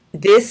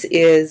 this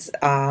is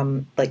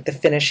like the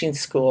finishing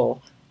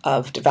school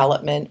of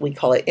development. We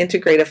call it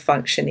integrative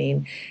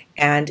functioning.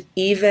 And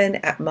even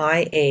at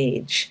my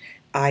age,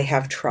 I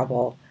have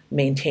trouble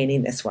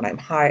maintaining this when I'm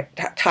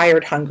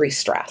tired, hungry,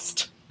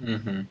 stressed.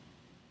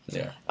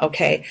 Yeah.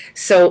 Okay,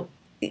 so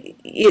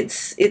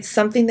it's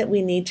something that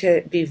we need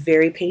to be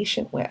very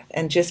patient with.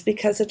 And just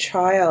because a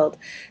child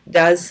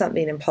does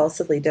something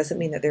impulsively doesn't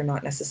mean that they're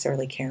not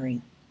necessarily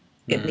caring.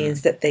 It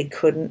means that they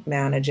couldn't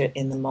manage it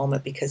in the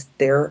moment because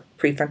their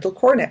prefrontal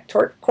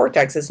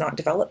cortex is not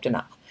developed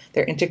enough.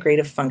 Their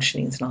integrative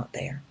functioning is not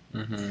there.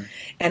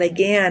 And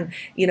again,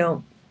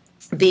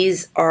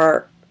 these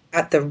are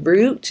at the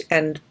root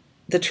and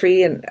the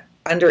tree and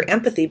under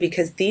empathy,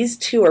 because these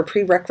two are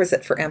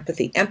prerequisite for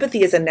empathy.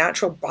 Empathy is a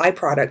natural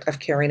byproduct of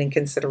caring and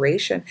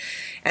consideration.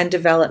 And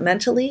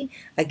developmentally,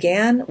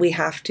 again, we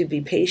have to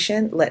be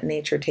patient, let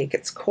nature take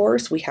its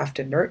course. We have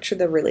to nurture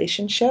the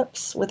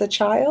relationships with a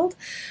child.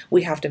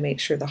 We have to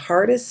make sure the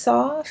heart is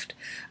soft,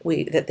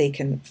 that they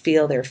can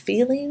feel their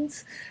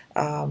feelings.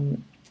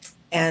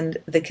 and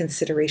the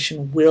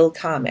consideration will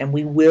come, and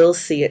we will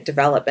see it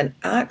develop. And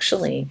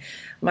actually,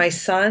 my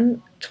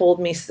son told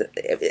me,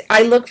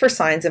 I look for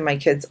signs in my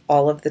kids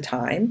all of the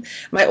time.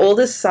 My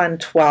oldest son,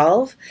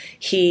 12,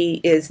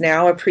 he is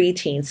now a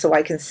preteen, so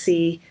I can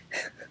see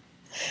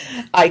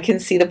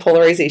the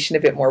polarization a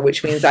bit more,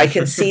 which means I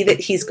can see that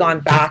he's gone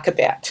back a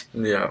bit.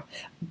 Yeah.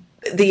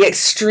 The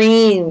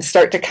extremes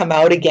start to come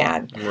out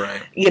again.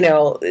 Right.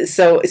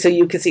 So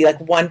you can see, like,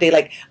 one day,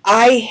 like,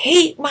 I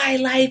hate my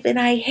life and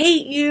I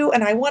hate you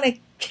and I want to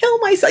kill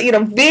myself,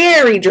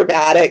 very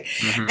dramatic.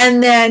 Mm-hmm.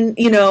 And then,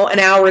 an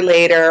hour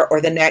later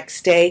or the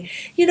next day,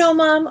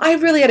 Mom, I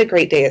really had a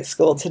great day at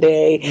school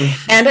today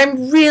and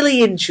I'm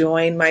really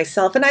enjoying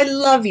myself and I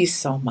love you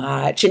so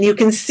much. And you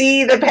can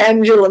see the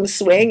pendulum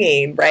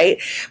swinging,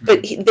 right?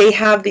 But they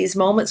have these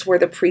moments where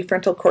the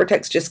prefrontal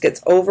cortex just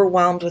gets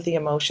overwhelmed with the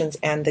emotions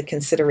and the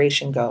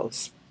consideration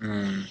goes.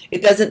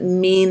 It doesn't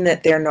mean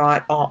that they're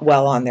not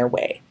well on their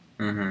way,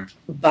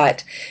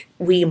 but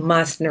we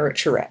must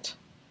nurture it.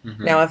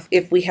 Now,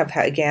 if we have,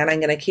 again, I'm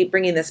going to keep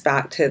bringing this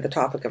back to the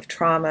topic of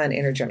trauma and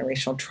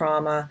intergenerational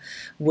trauma,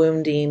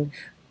 wounding.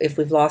 If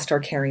we've lost our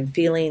caring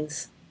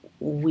feelings,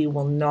 we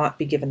will not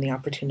be given the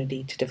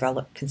opportunity to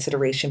develop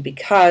consideration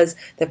because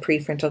the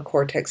prefrontal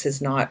cortex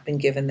has not been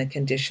given the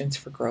conditions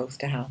for growth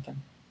to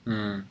happen.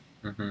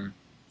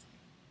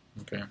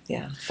 Okay.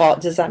 Yeah.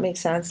 Does that make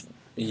sense?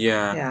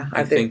 Yeah. Yeah.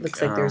 I think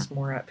looks like there's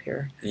more up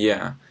here.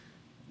 Yeah.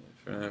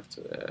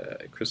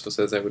 Crystal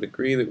says, I would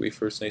agree that we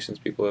First Nations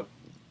people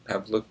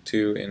have looked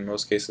to, in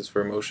most cases,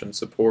 for emotion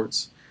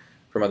supports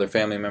from other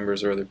family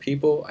members or other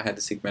people. I had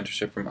to seek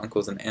mentorship from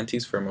uncles and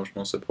aunties for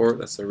emotional support.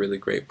 That's a really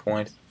great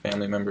point.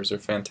 Family members are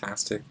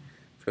fantastic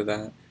for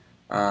that.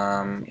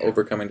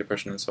 Overcoming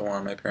depression and so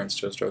on. My parents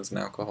chose drugs and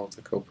alcohol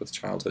to cope with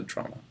childhood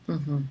trauma.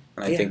 And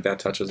I think that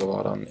touches a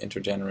lot on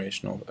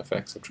intergenerational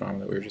effects of trauma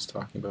that we were just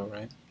talking about,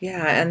 right?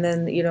 Yeah, and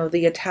then,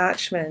 the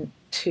attachment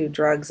to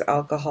drugs,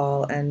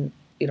 alcohol, and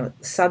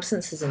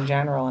substances in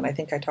general, and I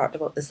think I talked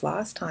about this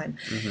last time,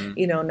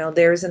 now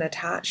there's an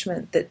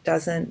attachment that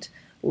doesn't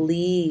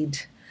lead,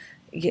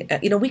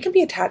 we can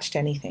be attached to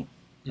anything.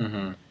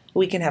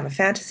 We can have a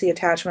fantasy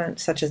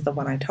attachment, such as the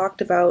one I talked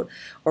about,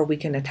 or we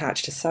can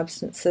attach to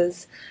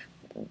substances.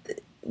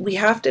 We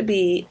have to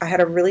be, I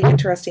had a really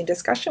interesting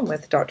discussion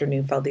with Dr.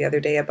 Neufeld the other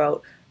day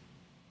about,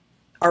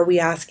 are we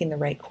asking the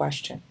right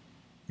question?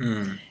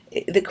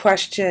 The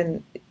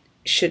question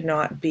should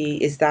not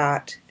be,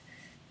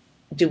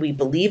 do we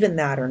believe in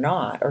that or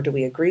not? Or do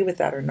we agree with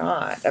that or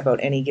not about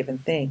any given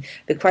thing?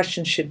 The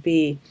question should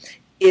be,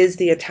 is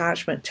the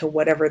attachment to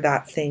whatever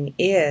that thing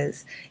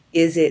is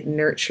it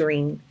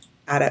nurturing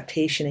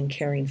adaptation and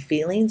caring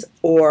feelings,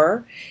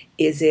 or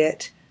is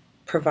it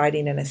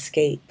providing an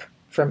escape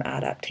from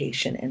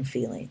adaptation and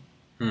feeling?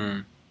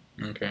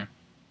 Okay.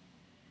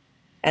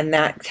 And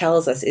that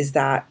tells us, is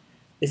that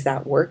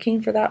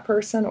working for that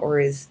person, or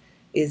is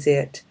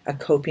it a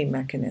coping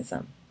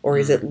mechanism, or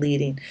is it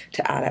leading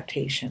to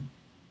adaptation?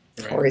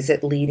 Right. Or is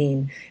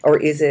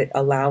it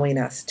allowing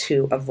us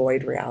to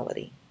avoid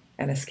reality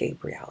and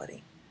escape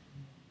reality?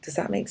 Does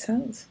that make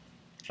sense?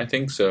 I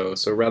think so.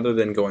 So rather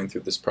than going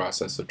through this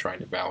process of trying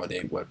to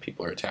validate what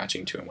people are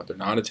attaching to and what they're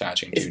not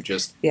attaching to,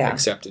 just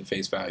accept at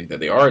face value that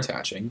they are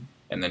attaching,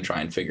 and then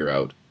try and figure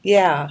out,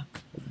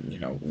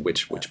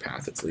 which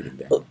path it's leading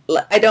down.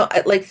 I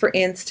don't like, for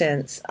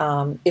instance,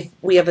 if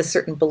we have a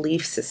certain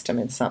belief system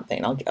in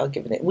something, I'll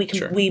give it.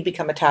 We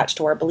become attached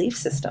to our belief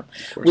system.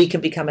 We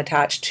can become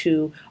attached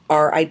to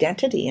our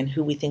identity and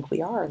who we think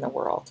we are in the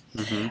world.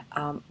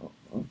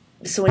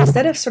 So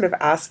instead of sort of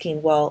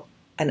asking,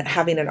 and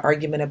having an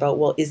argument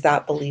about, is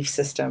that belief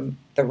system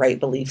the right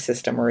belief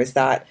system, or is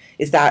that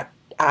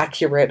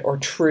accurate or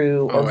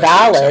true or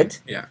valid?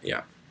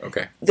 Yeah.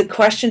 Okay. The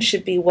question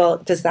should be,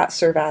 does that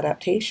serve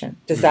adaptation?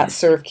 Does that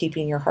serve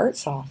keeping your heart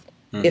soft?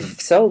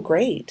 If so,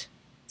 great.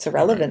 It's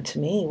irrelevant to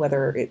me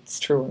whether it's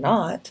true or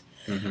not.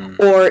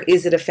 Or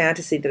is it a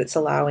fantasy that it's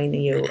allowing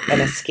you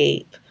an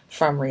escape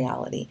from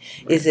reality?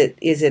 Right.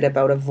 Is it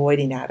about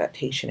avoiding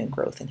adaptation and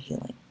growth and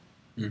healing?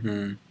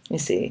 You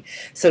see?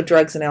 So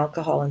drugs and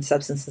alcohol and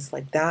substances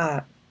like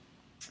that,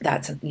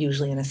 that's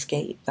usually an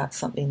escape. That's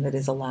something that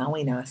is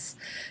allowing us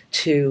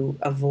to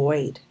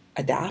avoid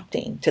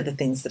adapting to the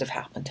things that have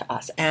happened to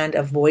us and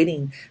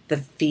avoiding the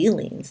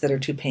feelings that are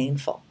too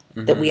painful,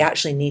 that we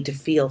actually need to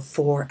feel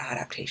for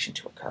adaptation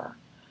to occur.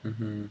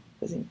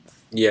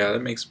 Yeah,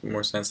 that makes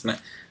more sense. And I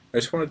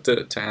just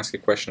wanted to ask a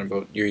question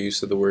about your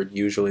use of the word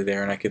usually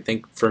there. And I could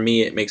think, for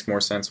me, it makes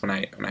more sense when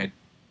I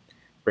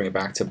bring it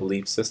back to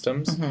belief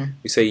systems.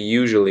 We say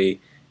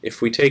usually,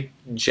 if we take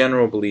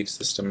general belief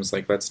systems,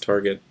 like let's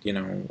target,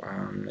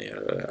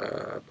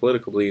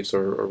 political beliefs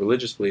or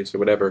religious beliefs or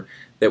whatever,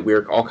 that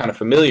we're all kind of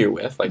familiar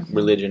with, like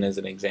religion as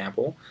an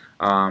example,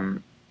 what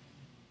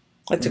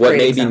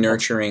may be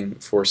nurturing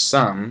for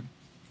some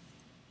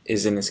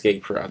is an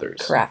escape for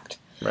others. Correct.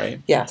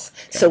 Right? Yes.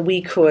 Okay. So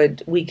we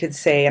could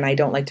say, and I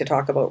don't like to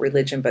talk about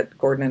religion, but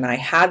Gordon and I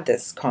had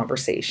this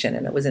conversation,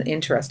 and it was an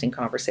interesting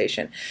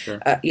conversation. Sure.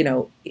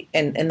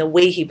 And the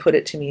way he put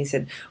it to me, he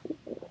said,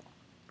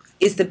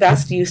 is the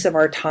best use of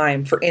our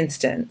time. For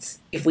instance,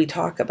 if we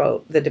talk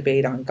about the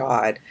debate on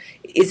God,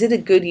 is it a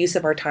good use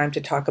of our time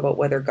to talk about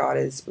whether God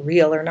is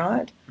real or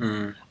not?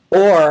 Mm.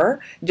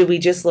 Or do we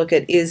just look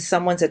at, is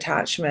someone's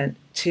attachment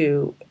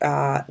to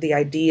the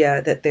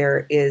idea that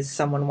there is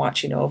someone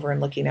watching over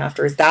and looking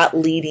after, is that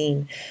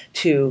leading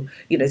to,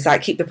 does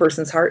that keep the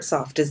person's heart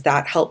soft? Does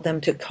that help them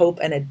to cope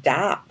and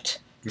adapt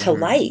to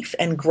life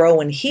and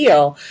grow and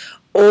heal?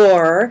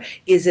 Or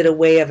is it a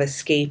way of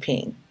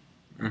escaping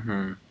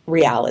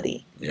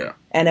reality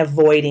and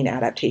avoiding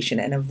adaptation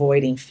and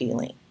avoiding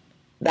feeling?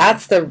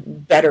 That's the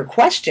better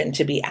question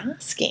to be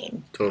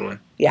asking. Totally.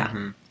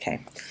 Yeah.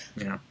 Okay.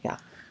 Yeah.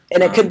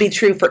 And it could be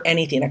true for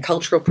anything, a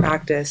cultural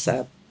practice,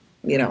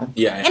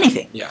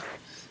 anything. Yeah.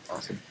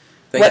 Awesome.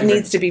 What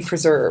needs to be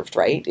preserved,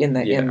 right, in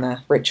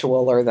the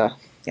ritual or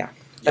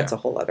that's a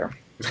whole other.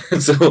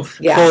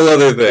 Whole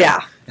other thing.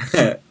 Yeah.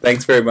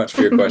 Thanks very much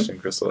for your question,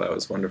 Crystal. That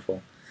was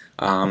wonderful.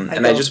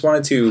 I just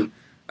wanted to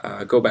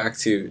go back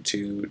to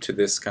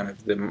this kind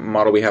of the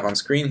model we have on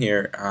screen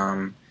here.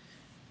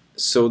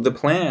 So the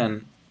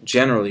plan,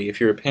 generally,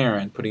 if you're a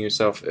parent, putting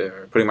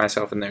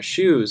myself in their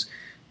shoes,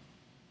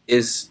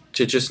 is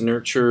to just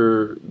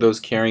nurture those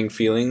caring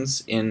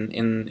feelings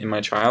in my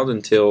child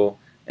until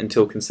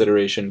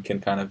consideration can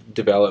kind of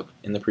develop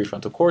in the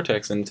prefrontal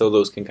cortex, until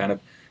those can kind of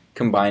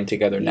combine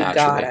together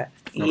naturally. You got it.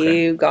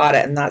 Okay. You got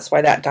it. And that's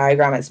why that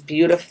diagram is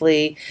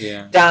beautifully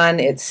done.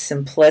 It's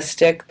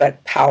simplistic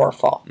but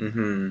powerful.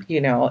 And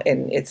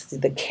it's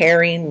the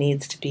caring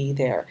needs to be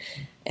there,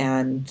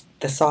 and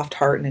the soft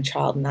heart in a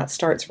child, and that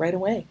starts right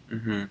away.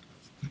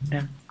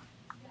 Yeah.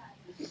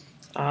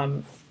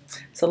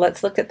 So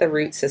let's look at the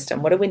root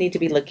system. What do we need to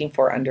be looking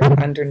for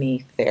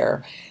underneath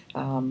there?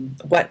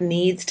 What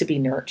needs to be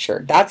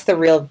nurtured? That's the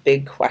real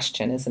big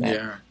question, isn't it?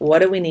 Yeah. What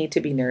do we need to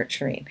be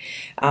nurturing?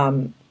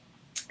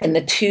 And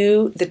the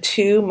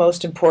two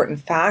most important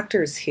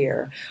factors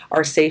here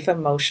are safe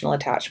emotional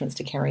attachments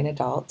to caring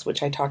adults,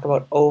 which I talk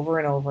about over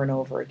and over and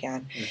over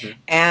again,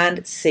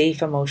 and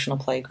safe emotional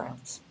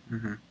playgrounds.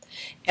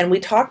 And we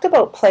talked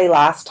about play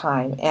last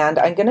time, and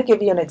I'm going to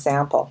give you an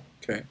example.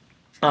 Okay.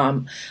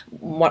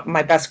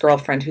 My best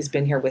girlfriend, who's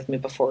been here with me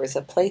before, is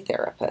a play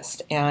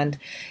therapist, and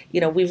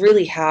we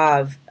really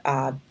have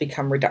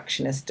become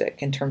reductionistic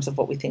in terms of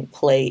what we think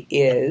play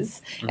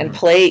is, and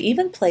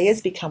play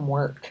has become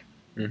work.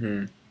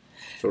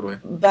 Totally.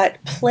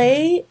 But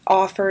play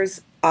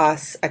offers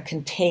us a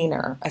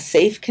container, a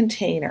safe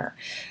container.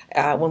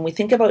 When we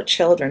think about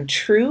children,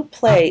 true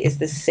play is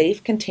the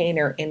safe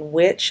container in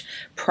which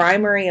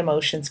primary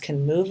emotions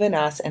can move in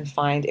us and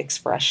find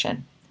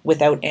expression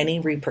without any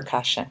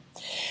repercussion.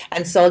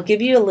 And so I'll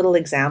give you a little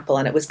example,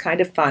 and it was kind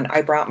of fun.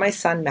 I brought my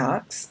son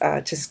Max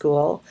to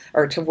school,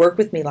 or to work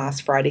with me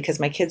last Friday, because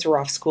my kids were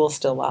off school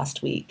still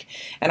last week,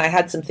 and I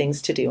had some things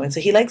to do. And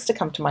so he likes to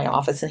come to my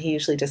office, and he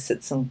usually just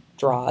sits and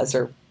draws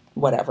or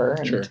whatever,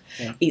 and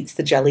eats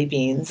the jelly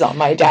beans on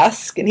my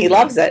desk, and he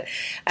loves it.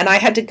 And I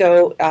had to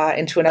go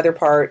into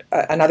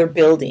another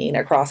building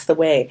across the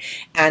way.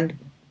 And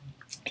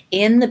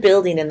in the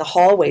building, in the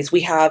hallways,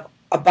 we have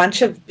a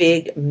bunch of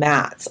big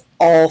mats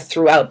all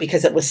throughout,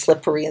 because it was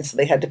slippery, and so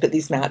they had to put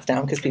these mats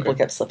down because people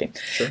kept slipping.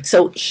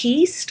 So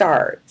he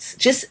starts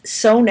just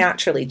so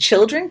naturally.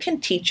 Children can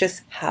teach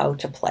us how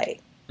to play.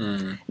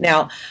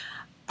 Now,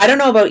 I don't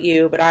know about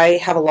you, but I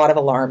have a lot of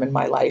alarm in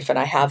my life, and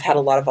I have had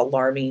a lot of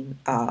alarming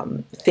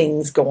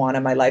things go on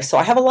in my life. So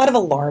I have a lot of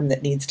alarm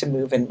that needs to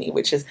move in me,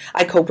 which is,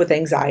 I cope with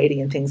anxiety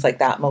and things like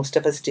that. Most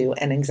of us do,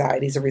 and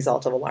anxiety is a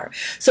result of alarm.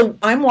 So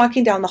I'm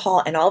walking down the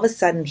hall, and all of a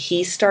sudden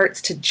he starts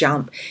to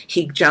jump.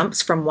 He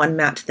jumps from one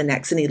mat to the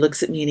next, and he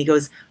looks at me and he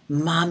goes,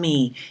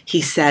 "Mommy,"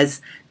 he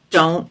says,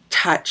 "don't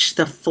touch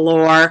the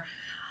floor.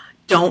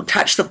 Don't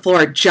touch the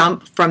floor.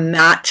 Jump from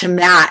mat to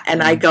mat."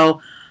 And I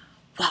go,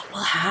 "What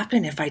will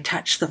happen if I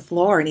touch the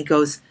floor?" And he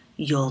goes,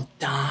 "You'll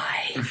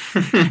die."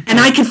 And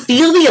I could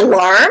feel the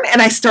alarm,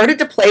 and I started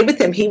to play with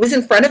him. He was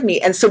in front of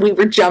me, and so we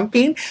were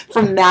jumping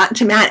from mat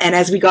to mat. And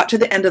as we got to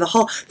the end of the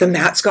hall, the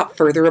mats got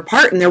further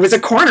apart, and there was a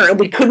corner, and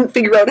we couldn't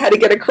figure out how to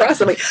get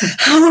across. I'm like,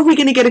 "How are we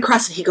going to get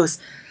across?" And he goes,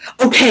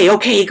 okay.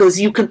 He goes,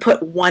 "You can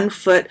put one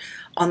foot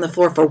on the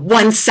floor for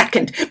 1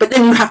 second, but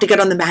then you have to get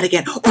on the mat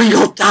again or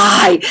you'll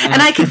die."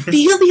 And I could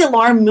feel the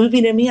alarm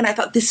moving in me, and I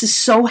thought, this is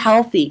so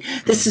healthy.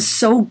 This is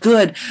so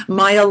good.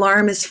 My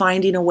alarm is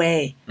finding a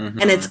way,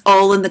 and it's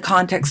all in the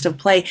context of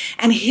play,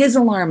 and his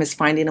alarm is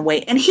finding a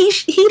way. And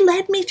he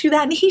led me through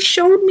that, and he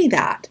showed me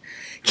that.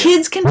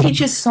 Kids can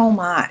teach us so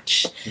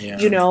much.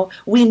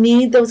 We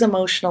need those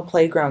emotional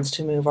playgrounds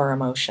to move our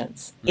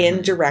emotions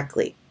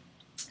indirectly.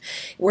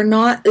 We're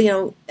not,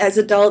 as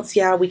adults,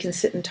 we can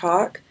sit and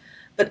talk,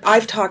 but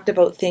I've talked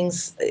about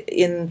things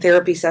in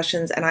therapy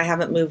sessions, and I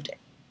haven't moved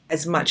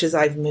as much as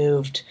I've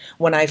moved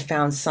when I've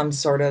found some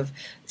sort of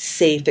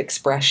safe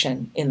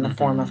expression in the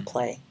form of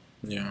play.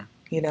 Yeah.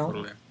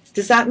 Totally.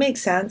 Does that make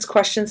sense?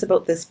 Questions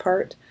about this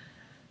part,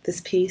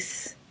 this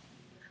piece?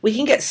 We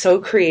can get so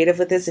creative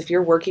with this. If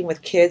you're working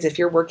with kids, if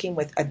you're working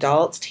with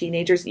adults,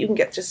 teenagers, you can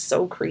get just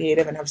so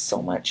creative and have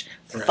so much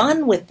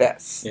fun with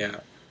this.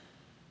 Yeah.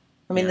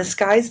 I mean, the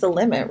sky's the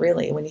limit,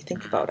 really, when you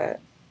think about it.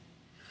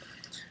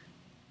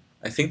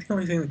 I think the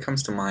only thing that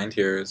comes to mind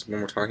here is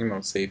when we're talking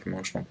about safe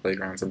emotional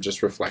playgrounds, I'm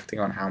just reflecting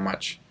on how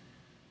much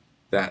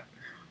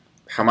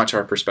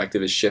our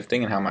perspective is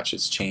shifting and how much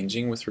it's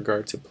changing with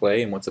regard to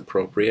play and what's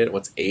appropriate,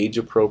 what's age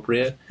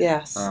appropriate.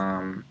 Yes.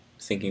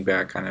 Thinking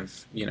back kind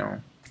of,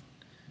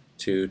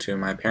 to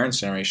my parents'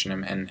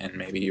 generation and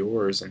maybe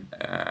yours, and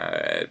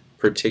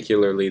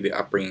particularly the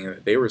upbringing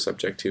that they were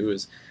subject to,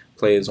 is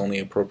play is only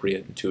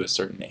appropriate to a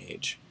certain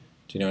age.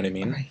 Do you know what I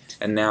mean? Right.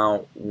 And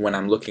now when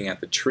I'm looking at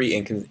the tree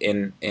in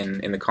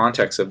the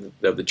context of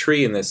the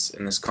tree in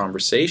this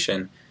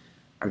conversation,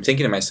 I'm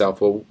thinking to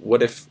myself, well,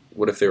 what if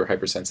they were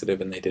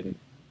hypersensitive and they didn't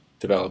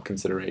develop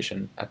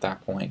consideration at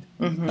that point?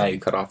 Mm-hmm. Now you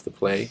cut off the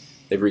play.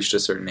 They've reached a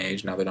certain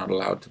age. Now they're not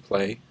allowed to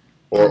play.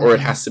 Or it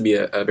has to be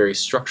a very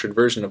structured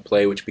version of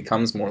play, which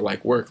becomes more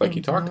like work, like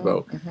you talked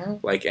about.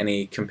 Like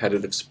any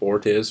competitive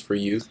sport is for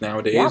youth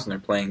nowadays, and they're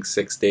playing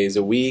 6 days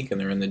a week, and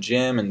they're in the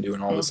gym and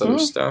doing all this other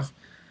stuff.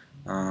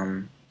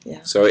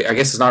 So I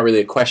guess it's not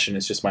really a question,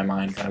 it's just my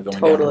mind kind of going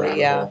down a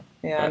rabbit hole.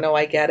 Yeah, no,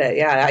 I get it.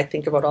 Yeah, I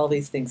think about all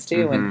these things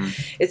too. And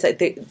it's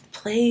like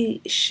play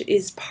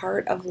is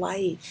part of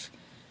life.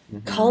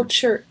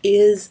 Culture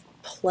is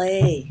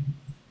play.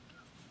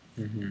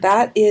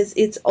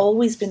 It's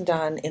always been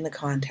done in the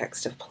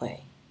context of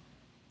play.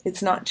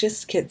 It's not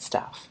just kid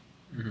stuff.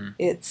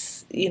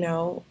 It's,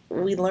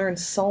 we learn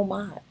so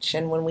much.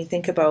 And when we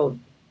think about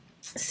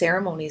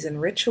ceremonies and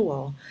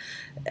ritual,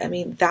 I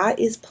mean, that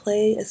is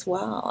play as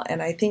well.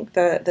 And I think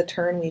the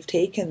turn we've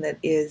taken that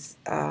is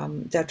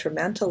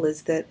detrimental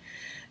is that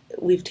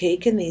we've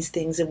taken these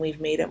things and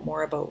we've made it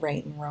more about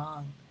right and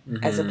wrong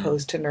as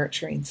opposed to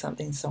nurturing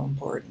something so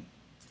important.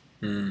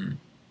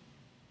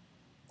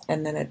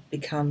 And then it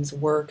becomes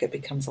work, it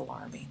becomes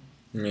alarming.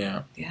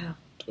 Yeah. Yeah.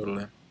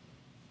 Totally.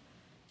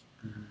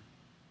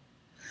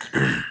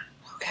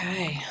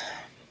 Okay.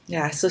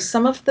 Yeah, so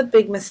some of the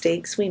big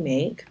mistakes we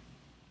make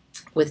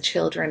with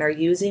children are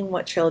using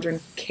what children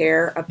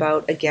care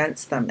about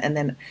against them and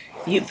then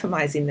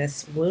euphemizing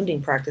this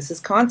wounding practice as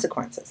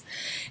consequences.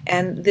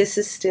 And this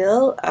is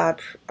still a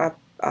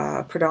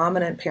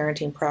predominant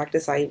parenting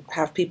practice. I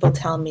have people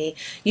tell me,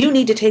 you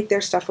need to take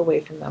their stuff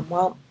away from them.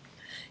 Well,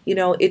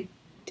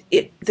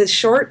 the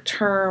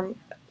short-term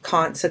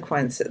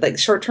consequences, like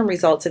short-term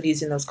results of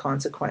using those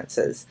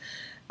consequences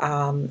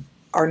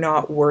are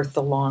not worth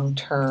the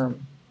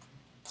long-term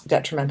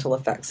detrimental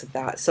effects of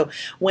that. So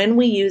when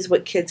we use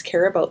what kids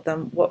care about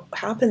them, what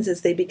happens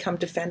is they become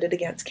defended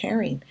against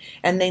caring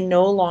and they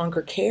no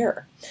longer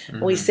care.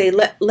 We say,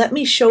 let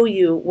me show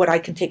you what I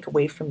can take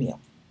away from you.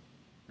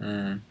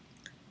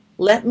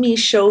 Let me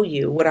show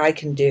you what I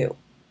can do.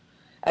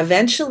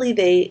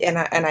 Eventually and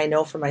I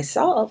know for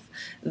myself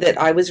that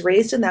I was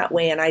raised in that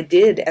way, and I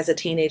did as a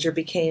teenager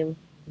became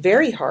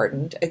very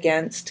hardened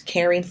against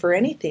caring for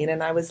anything,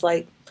 and I was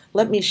like,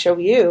 let me show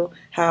you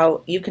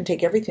how you can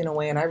take everything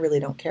away and I really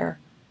don't care.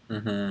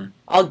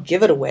 I'll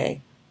give it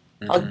away.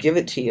 I'll give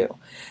it to you.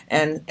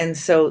 And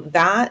so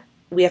that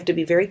we have to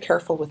be very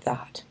careful with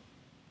that.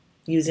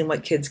 Using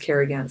what kids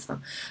care against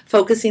them.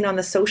 Focusing on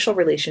the social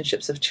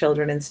relationships of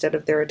children instead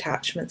of their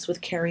attachments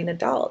with caring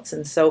adults.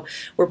 And so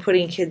we're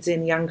putting kids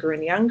in younger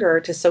and younger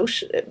to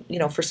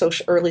for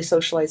early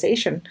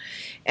socialization.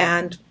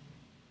 And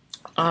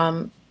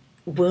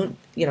the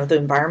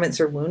environments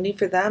are wounding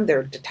for them.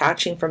 They're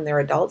detaching from their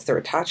adults. They're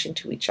attaching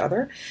to each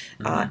other.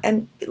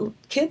 And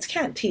kids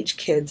can't teach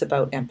kids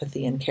about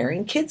empathy and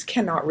caring. Kids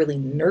cannot really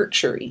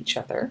nurture each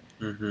other.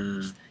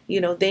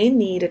 They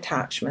need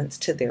attachments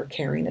to their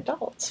caring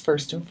adults,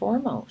 first and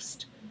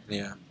foremost.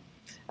 Yeah.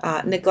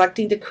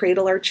 Neglecting to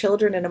cradle our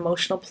children in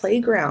emotional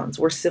playgrounds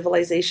where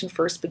civilization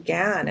first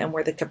began and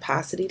where the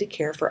capacity to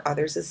care for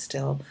others is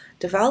still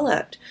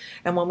developed.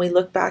 And when we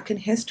look back in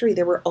history,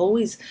 there were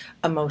always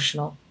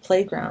emotional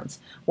playgrounds.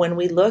 When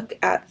we look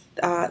at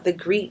the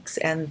Greeks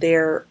and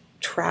their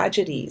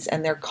tragedies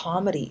and their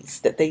comedies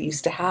that they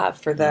used to have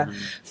for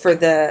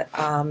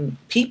the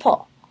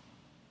people,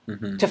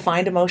 to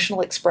find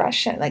emotional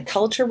expression. Like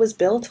culture was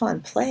built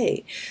on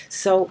play.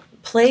 So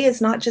play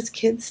is not just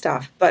kid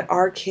stuff, but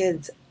our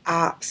kids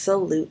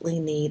absolutely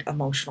need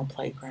emotional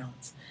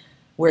playgrounds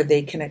where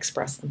they can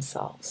express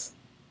themselves.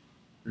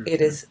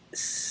 It is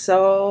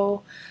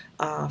so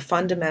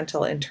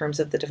fundamental in terms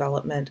of the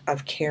development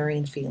of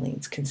caring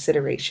feelings,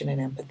 consideration, and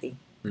empathy.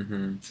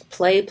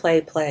 Play, play,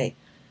 play.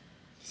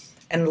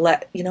 And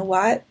you know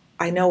what?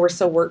 I know we're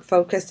so work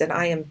focused and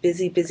I am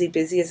busy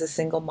as a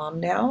single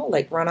mom now,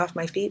 like run off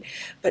my feet.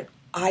 But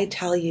I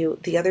tell you,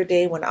 the other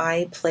day when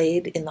I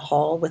played in the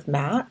hall with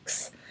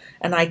Max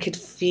and I could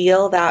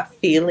feel that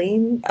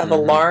feeling of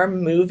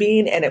alarm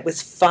moving and it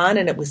was fun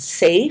and it was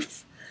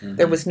safe.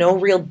 There was no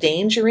real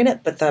danger in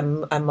it, but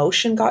the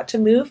emotion got to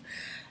move.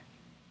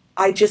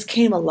 I just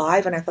came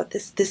alive and I thought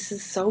this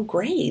is so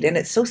great and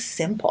it's so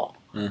simple.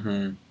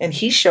 And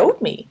he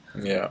showed me.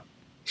 Yeah.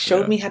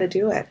 showed me how to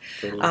do it.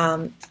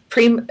 Totally.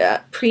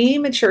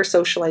 Premature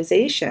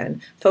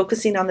socialization,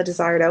 focusing on the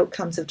desired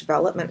outcomes of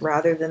development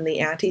rather than the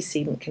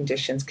antecedent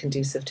conditions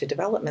conducive to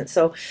development.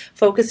 So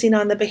focusing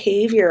on the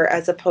behavior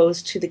as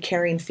opposed to the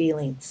caring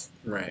feelings,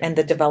 Right. and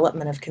the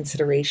development of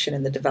consideration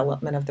and the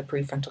development of the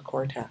prefrontal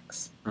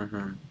cortex.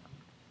 Mm-hmm.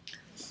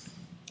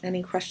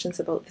 Any questions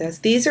about this?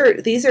 These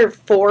are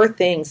 4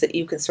 things that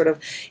you can sort of,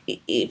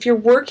 if you're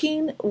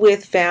working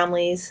with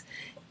families,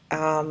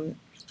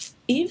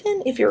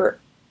 even if you're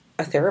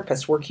a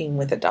therapist working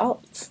with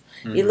adults,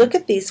 you look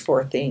at these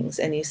 4 things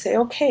and you say,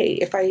 okay,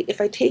 if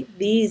I take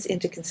these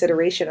into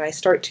consideration and I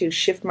start to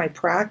shift my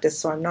practice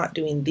so I'm not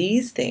doing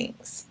these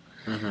things,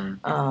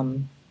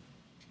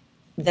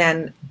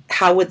 then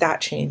how would that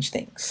change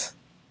things?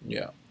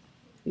 Yeah.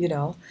 You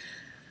know?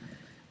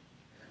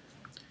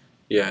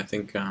 Yeah, I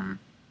think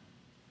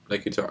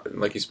like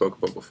you spoke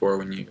about before,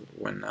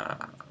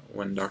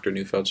 when Dr.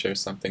 Neufeld shares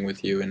something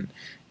with you and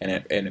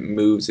it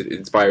moves, it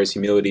inspires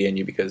humility in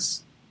you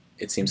because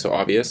it seems so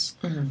obvious.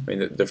 I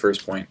mean, the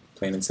first point,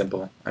 plain and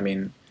simple. I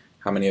mean,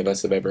 how many of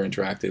us have ever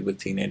interacted with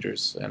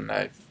teenagers? And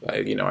I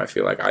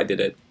feel like I did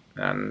it,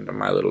 and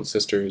my little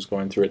sister who's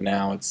going through it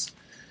now.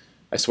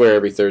 I swear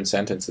every third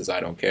sentence is "I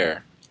don't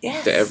care"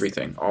 to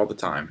everything all the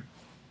time.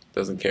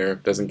 Doesn't care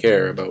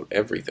about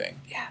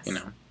everything. Yes.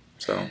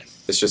 So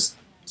it's just.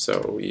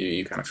 So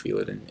you kind of feel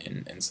it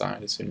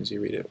inside as soon as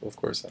you read it. Well, of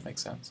course, that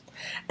makes sense.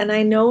 And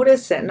I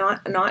notice that,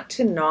 not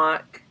to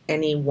knock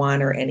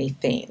anyone or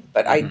anything,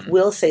 but I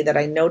will say that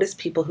I notice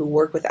people who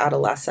work with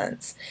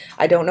adolescents.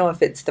 I don't know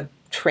if it's the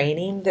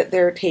training that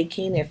they're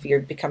taking, if you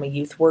become a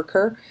youth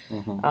worker,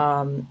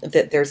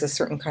 that there's a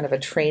certain kind of a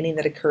training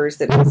that occurs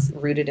that is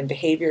rooted in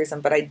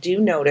behaviorism. But I do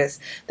notice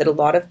that a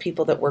lot of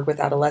people that work with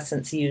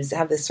adolescents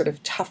have this sort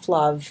of tough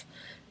love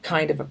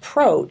kind of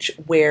approach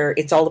where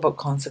it's all about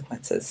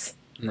consequences.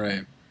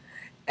 Right.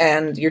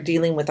 And you're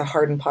dealing with a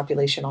hardened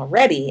population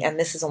already, and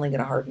this is only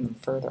going to harden them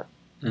further.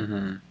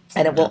 And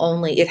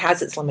it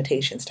has its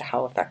limitations to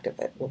how effective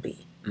it will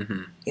be.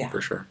 Yeah.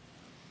 For sure.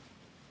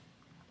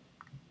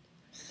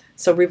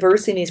 So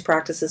reversing these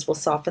practices will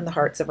soften the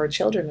hearts of our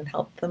children and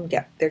help them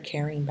get their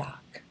caring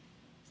back.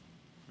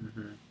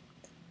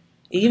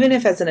 Even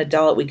if as an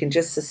adult we can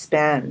just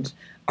suspend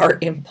our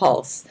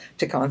impulse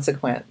to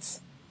consequence.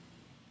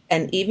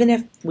 And even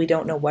if we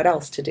don't know what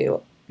else to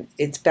do,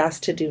 it's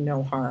best to do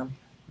no harm.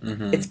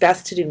 It's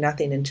best to do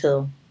nothing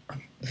until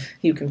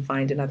you can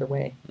find another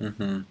way.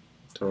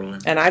 Totally.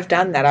 And I've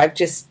done that. I've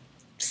just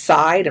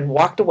sighed and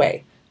walked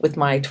away with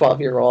my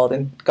 12-year-old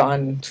and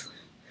gone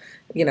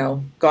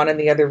in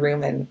the other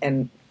room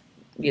and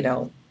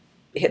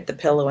hit the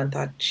pillow and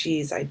thought,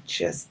 geez, I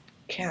just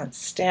can't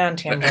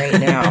stand him right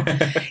now.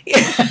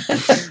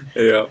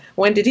 Yeah.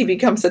 When did he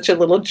become such a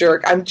little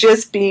jerk? I'm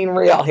just being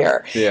real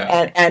here.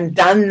 Yeah. And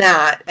done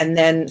that, and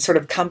then sort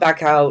of come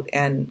back out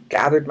and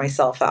gathered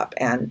myself up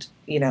and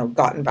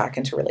gotten back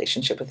into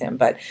relationship with him.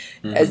 But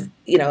as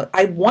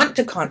I want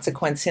to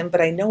consequence him, but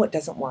I know it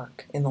doesn't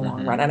work in the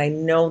long run, and I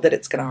know that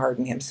it's going to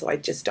harden him. So I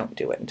just don't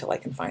do it until I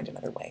can find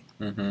another way.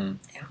 Yeah.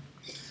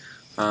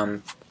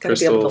 Gotta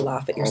be able to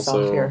laugh at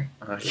yourself here.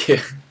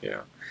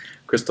 Yeah.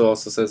 Crystal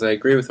also says, I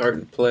agree with art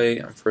and play.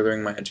 I'm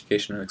furthering my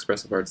education in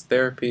expressive arts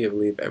therapy. I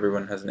believe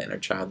everyone has an inner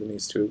child that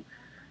needs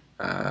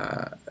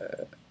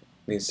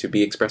to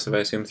be expressive, I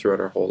assume,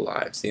 throughout our whole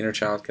lives. The inner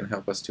child can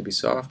help us to be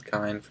soft,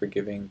 kind,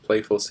 forgiving,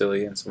 playful,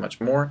 silly, and so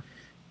much more.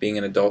 Being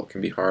an adult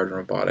can be hard and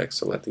robotic,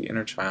 so let the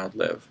inner child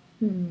live.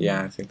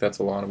 Yeah, I think that's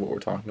a lot of what we're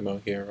talking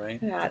about here, right?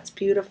 Yeah, it's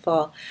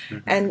beautiful.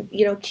 And,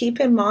 keep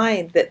in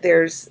mind that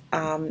there's,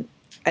 and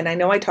I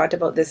know I talked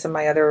about this in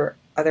my other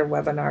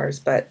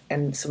webinars,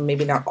 and so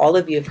maybe not all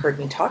of you have heard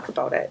me talk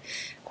about it,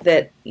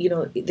 that,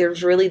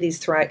 there's really these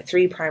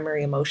 3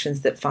 primary emotions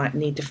that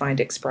need to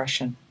find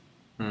expression,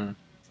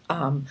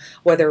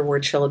 whether we're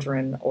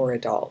children or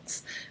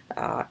adults.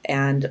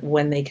 And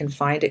when they can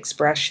find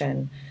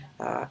expression,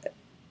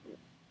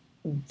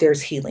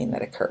 there's healing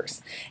that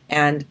occurs.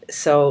 And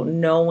so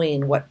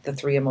knowing what the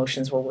 3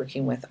 emotions we're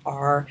working with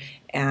are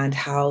and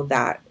how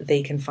that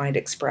they can find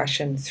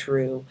expression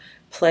through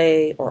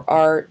play or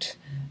art,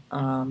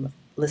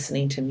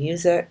 listening to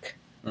music.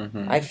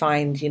 I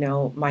find,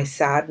 my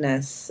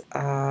sadness,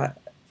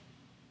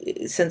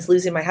 since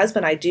losing my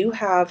husband, I do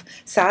have,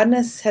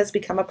 sadness has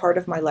become a part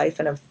of my life,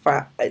 and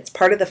it's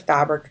part of the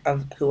fabric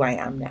of who I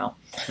am now.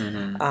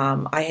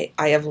 I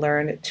have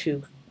learned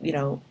to,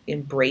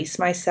 embrace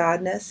my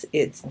sadness.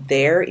 It's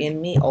there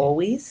in me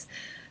always.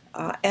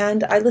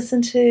 And I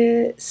listen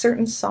to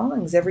certain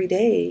songs every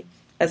day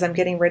as I'm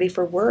getting ready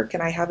for work,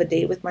 and I have a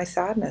date with my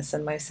sadness,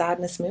 and my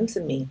sadness moves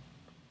in me.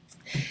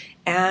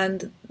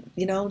 And,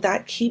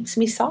 that keeps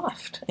me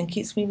soft and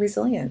keeps me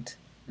resilient.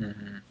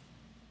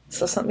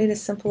 So something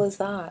as simple as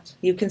that.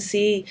 You can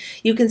see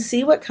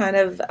what kind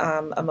of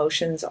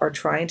emotions are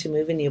trying to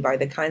move in you by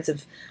the kinds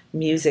of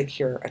music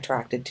you're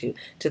attracted to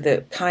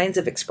the kinds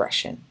of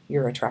expression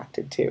you're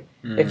attracted to.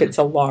 If it's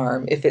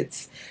alarm, if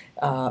it's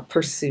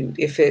pursuit,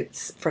 if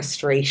it's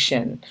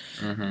frustration,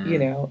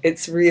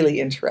 it's really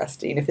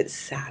interesting. If it's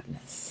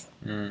sadness.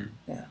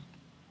 Yeah.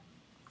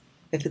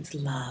 if it's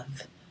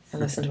love. I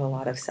listen to a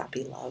lot of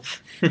sappy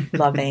love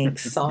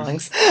angst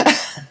songs.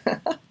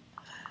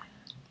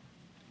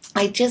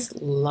 I just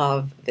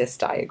love this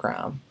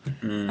diagram.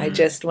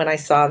 When I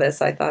saw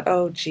this, I thought,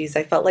 oh, geez,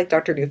 I felt like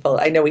Dr. Neufeld.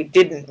 I know he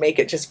didn't make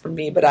it just for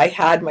me, but I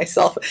had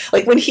myself,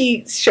 like when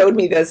he showed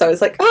me this, I was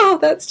like, oh,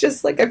 that's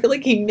just like, I feel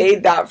like he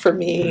made that for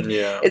me.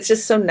 Yeah. It's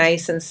just so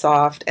nice and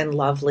soft and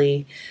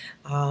lovely.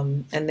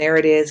 And there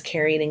it is,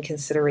 caring and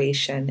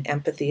consideration,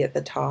 empathy at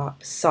the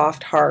top,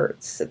 soft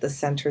hearts at the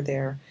center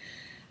there.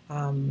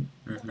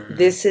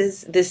 This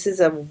is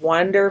a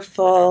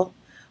wonderful,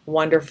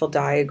 wonderful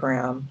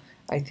diagram,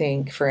 I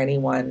think, for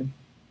anyone.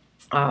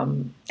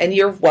 And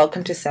you're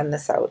welcome to send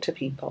this out to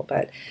people,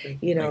 but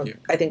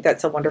I think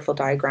that's a wonderful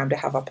diagram to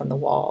have up on the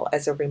wall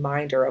as a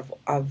reminder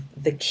of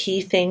the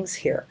key things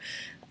here.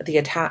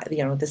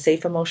 The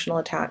safe emotional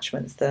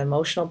attachments, the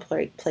emotional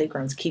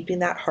playgrounds, keeping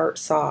that heart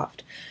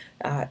soft,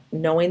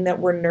 knowing that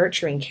we're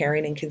nurturing,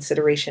 caring, and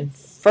consideration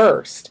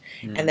first,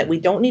 and that we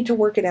don't need to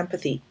work at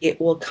empathy. It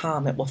will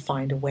come. It will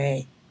find a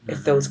way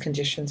if those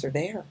conditions are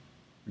there.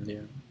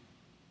 Yeah,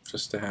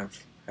 just to have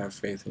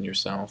faith in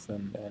yourself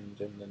and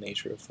in the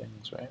nature of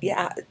things, right?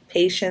 Yeah,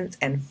 patience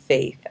and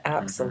faith,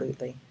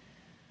 absolutely.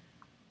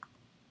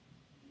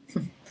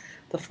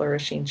 The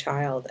flourishing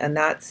child. And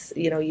that's,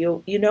 you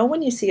know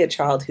when you see a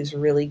child who's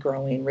really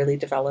growing, really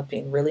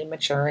developing, really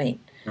maturing,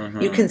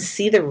 you can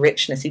see the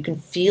richness, you can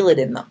feel it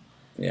in them.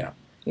 Yeah.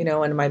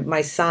 And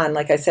my son,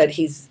 like I said,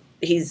 he's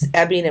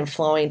ebbing and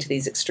flowing to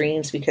these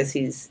extremes because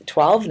he's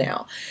 12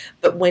 now.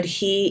 But when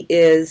he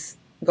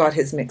got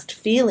his mixed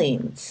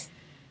feelings,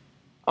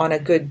 on a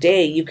good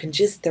day, you can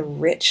just, the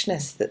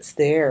richness that's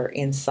there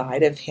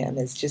inside of him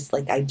is just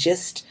like,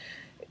 it's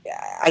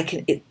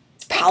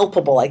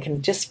palpable. I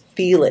can just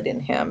feel it in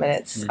him.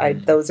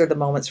 And those are the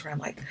moments where I'm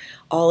like,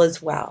 all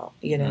is well,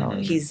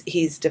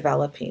 he's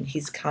developing,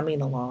 he's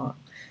coming along.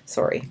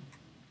 Sorry.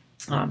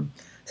 So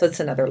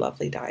it's another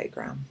lovely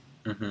diagram.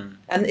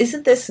 And is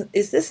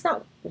this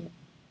not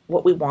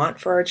what we want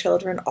for our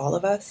children, all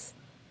of us?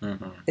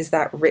 Is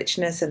that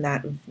richness and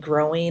that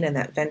growing and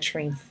that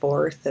venturing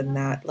forth and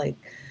that, like,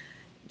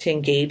 to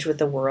engage with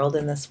the world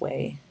in this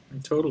way.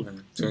 Totally.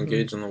 To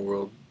engage in the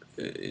world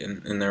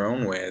in their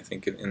own way, I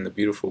think, in the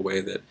beautiful way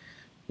that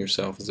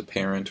yourself as a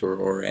parent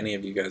or any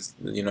of you guys,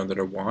 that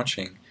are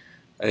watching,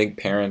 I think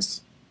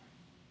parents,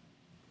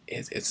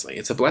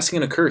 it's a blessing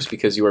and a curse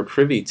because you are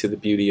privy to the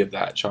beauty of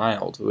that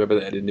child, whoever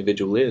that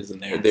individual is,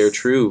 and their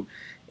true,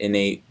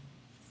 innate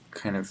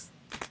kind of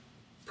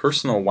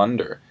personal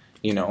wonder.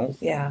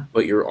 Yeah.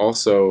 But you're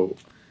also,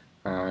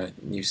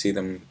 you see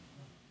them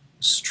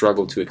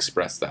struggle to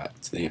express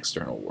that to the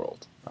external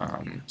world.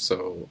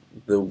 So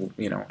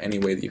any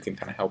way that you can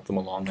kind of help them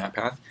along that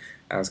path,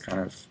 as kind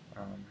of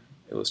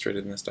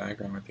illustrated in this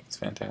diagram, I think it's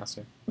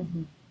fantastic.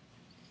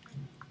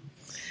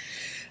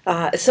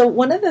 So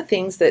one of the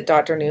things that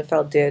Dr.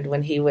 Neufeld did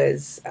when he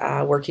was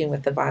working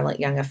with the violent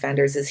young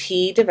offenders is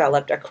he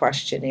developed a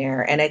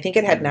questionnaire, and I think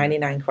it had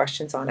 99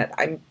 questions on it.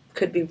 I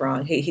could be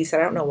wrong. He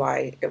said, I don't know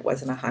why it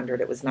wasn't 100,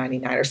 it was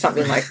 99 or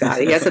something like that.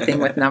 He has a thing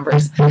with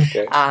numbers.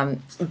 Okay.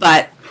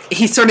 But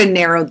he sort of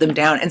narrowed them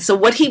down. And so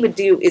what he would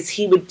do is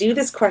he would do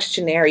this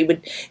questionnaire.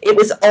 It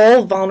was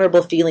all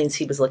vulnerable feelings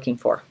he was looking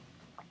for.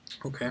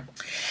 Okay.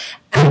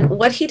 And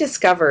what he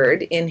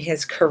discovered in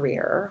his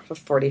career of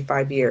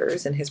 45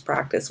 years in his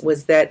practice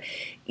was that,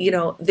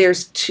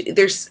 there's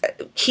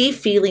key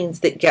feelings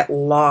that get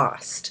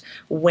lost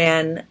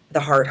when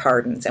the heart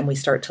hardens and we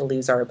start to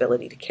lose our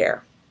ability to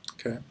care.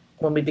 Okay.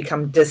 When we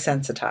become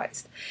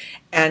desensitized.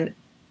 And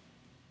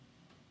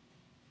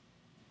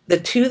the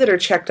two that are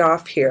checked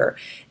off here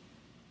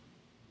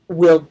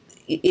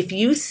if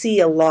you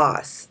see a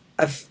loss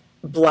of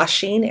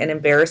blushing and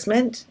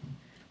embarrassment,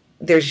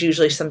 there's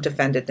usually some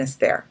defendedness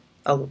there.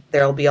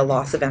 There'll be a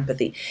loss of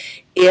empathy.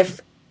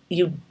 If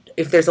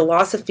there's a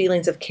loss of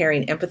feelings of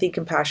caring, empathy,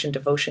 compassion,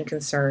 devotion,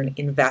 concern,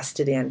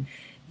 invested in,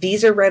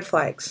 these are red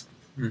flags.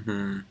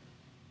 And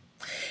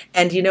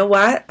you know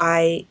what?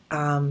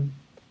 I'm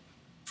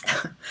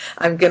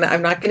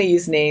not gonna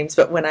use names,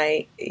 but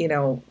when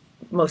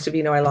most of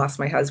I lost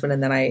my husband,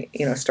 and then I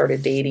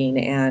started dating,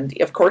 and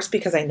of course,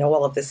 because I know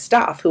all of this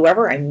stuff,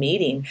 whoever I'm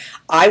meeting,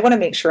 I want to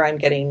make sure I'm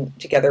getting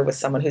together with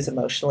someone who's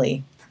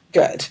emotionally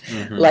good,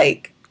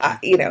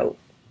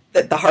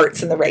 that the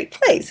heart's in the right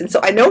place. And so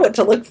I know what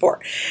to look for.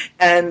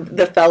 And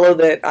the fellow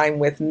that I'm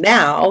with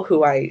now,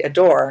 who I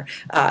adore,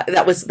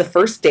 that was the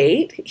first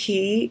date.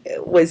 He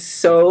was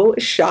so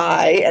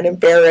shy and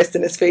embarrassed,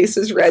 and his face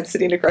was red,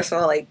 sitting across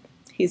from me, like,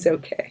 he's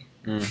okay.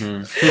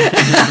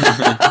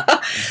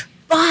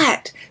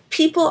 But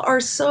people are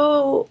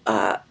so,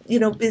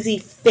 busy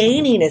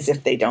feigning as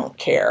if they don't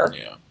care.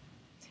 Yeah.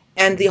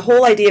 And the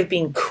whole idea of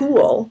being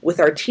cool with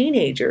our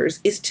teenagers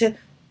is to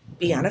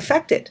be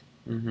unaffected.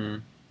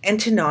 And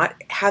to not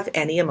have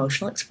any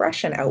emotional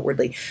expression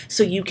outwardly.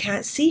 So you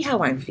can't see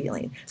how I'm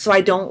feeling. So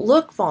I don't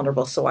look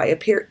vulnerable. So I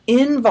appear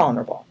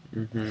invulnerable.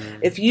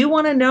 If you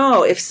want to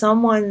know if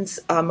someone's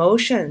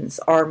emotions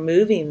are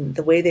moving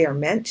the way they are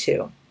meant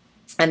to,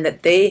 and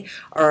that they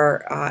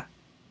are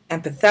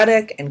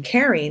empathetic and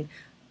caring,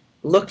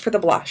 look for the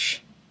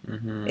blush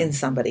Mm-hmm. in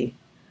somebody.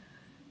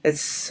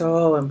 It's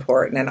so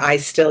important. And I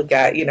still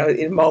get,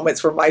 in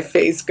moments where my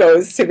face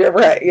goes to,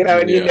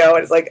 and Yeah.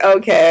 it's like,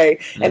 okay.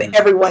 And Mm-hmm.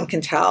 everyone can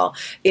tell.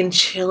 In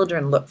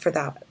children, look for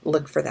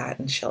that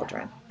in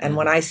children. And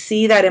when Mm-hmm. I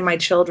see that in my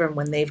children,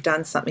 when they've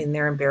done something,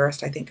 they're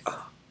embarrassed, I think,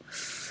 oh,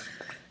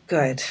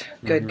 good.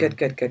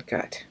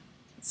 Mm-hmm.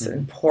 It's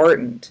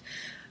important.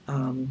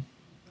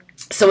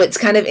 So it's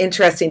kind of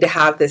interesting to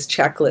have this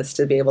checklist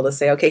to be able to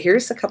say, okay,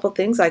 here's a couple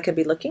things I could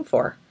be looking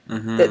for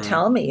that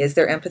tell me, is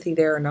there empathy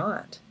there or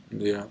not?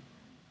 Yeah.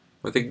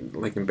 I think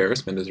like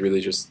embarrassment is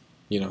really just,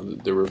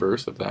 the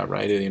reverse of that,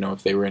 right?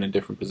 If they were in a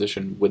different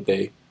position,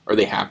 are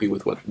they happy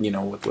with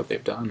with what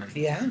they've done?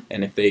 Yeah.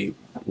 And if they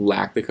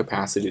lack the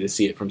capacity to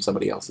see it from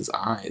somebody else's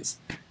eyes,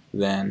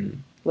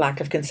 then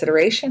Lack of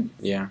consideration.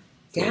 yeah.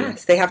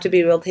 Yes, they have to be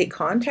able to take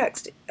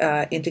context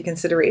into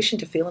consideration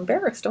to feel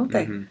embarrassed, don't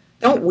they? Mm-hmm.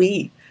 Don't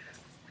we?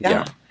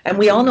 Yeah. And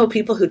we all know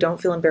people who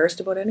don't feel embarrassed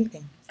about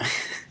anything.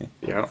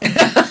 Yeah.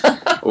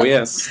 Oh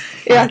yes.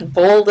 Yeah,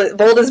 bold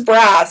as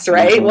brass,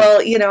 right? Mm-hmm.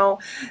 Well,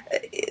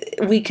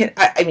 we can.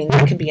 I mean,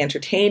 that can be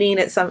entertaining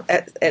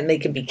and they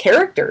can be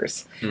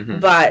characters, Mm-hmm.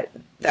 but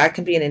that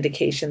can be an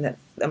indication that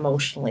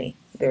emotionally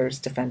there's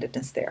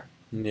defendedness there,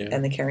 Yeah.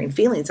 and the caring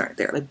feelings aren't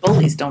there. Like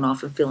bullies don't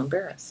often feel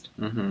embarrassed.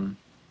 Mm-hmm.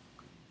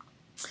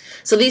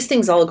 So these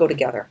things all go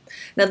together.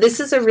 Now, this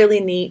is a really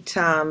neat.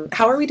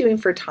 How are we doing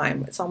for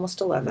time? It's almost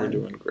 11. We're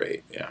doing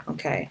great. Yeah.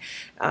 Okay.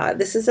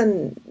 This is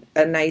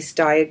a nice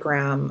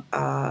diagram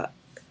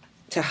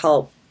to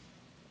help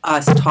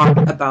us talk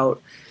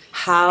about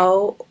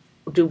how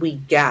do we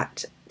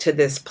get to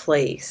this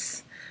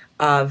place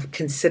of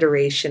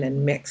consideration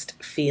and mixed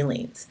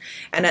feelings.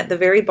 And at the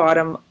very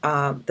bottom,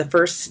 the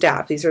first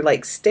step, these are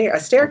like a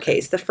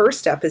staircase. The first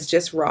step is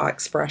just raw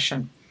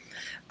expression.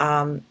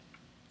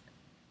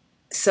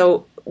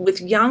 So with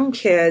young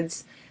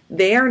kids,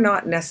 they are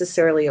not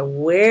necessarily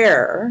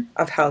aware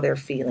of how they're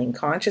feeling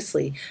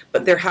consciously,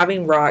 but they're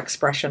having raw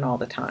expression all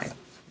the time.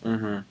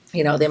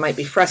 Mm-hmm. They might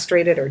be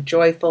frustrated or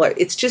joyful, or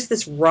it's just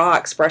this raw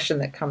expression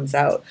that comes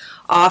out,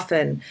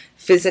 often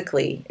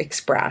physically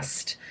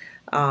expressed.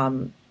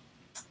 And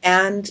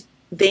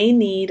they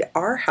need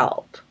our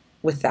help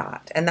with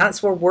that. And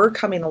that's where we're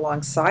coming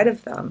alongside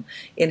of them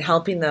in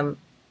helping them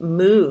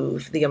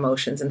move the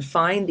emotions and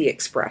find the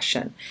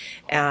expression,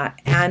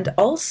 and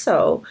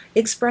also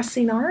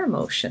expressing our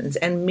emotions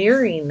and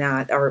mirroring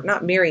that, or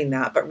not mirroring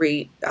that, but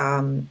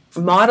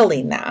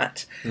modeling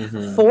that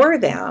Mm-hmm. for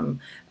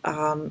them,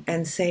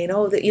 and saying,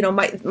 oh, that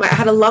I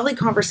had a lovely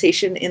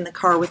conversation in the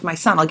car with my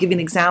son. I'll give you an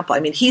example.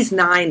 I mean, he's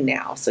 9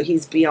 now, so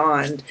he's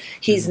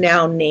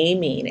now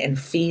naming and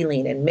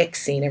feeling and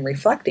mixing and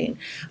reflecting.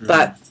 Mm-hmm.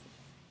 But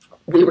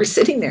we were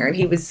sitting there, and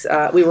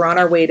we were on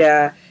our way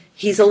to.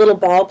 He's a little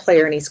ball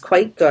player, and he's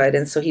quite good,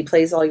 and so he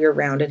plays all year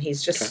round, and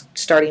he's just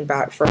starting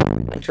back for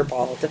winter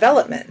ball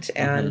development.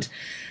 And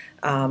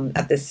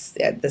at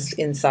this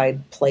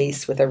inside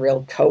place with a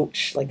real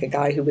coach, like a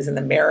guy who was in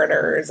the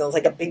Mariners. It was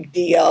like a big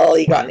deal.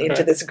 He got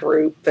into this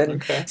group,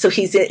 and so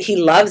he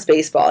loves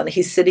baseball, and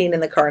he's sitting in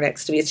the car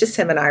next to me. It's just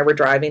him and I were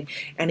driving,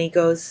 and he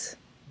goes,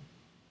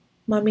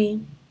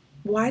 "Mommy,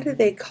 why do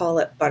they call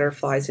it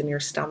butterflies in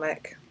your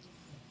stomach?"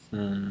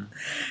 Mm.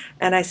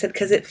 And I said,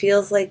 because it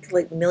feels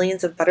like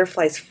millions of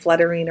butterflies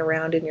fluttering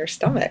around in your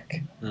stomach.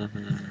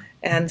 Mm-hmm.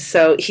 And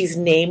so he's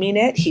naming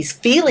it, he's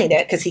feeling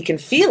it, because he can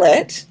feel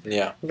it,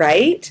 Yeah.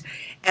 right?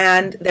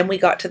 And then we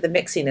got to the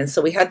mixing. And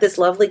so we had this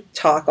lovely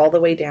talk all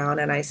the way down.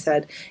 And I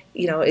said,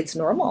 it's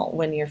normal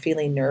when you're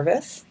feeling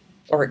nervous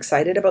or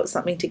excited about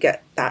something to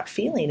get that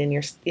feeling in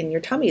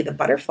your tummy, the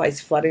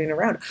butterflies fluttering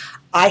around.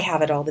 I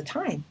have it all the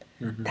time.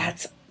 Mm-hmm.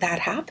 That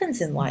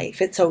happens in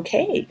life. It's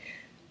okay.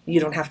 You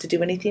don't have to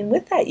do anything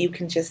with that. You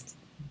can just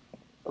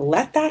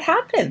let that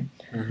happen.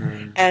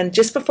 Mm-hmm. And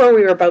just before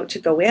we were about to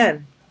go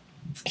in,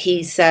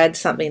 he said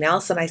something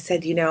else. And I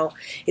said,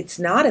 it's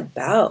not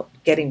about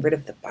getting rid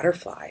of the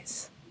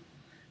butterflies.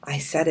 I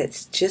said,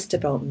 it's just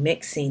about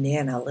mixing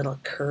in a little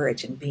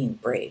courage and being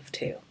brave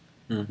too.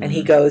 Mm-hmm. And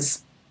he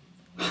goes,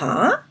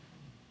 huh?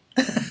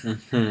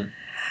 Mm-hmm.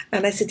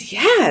 And I said,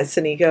 yes.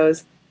 And he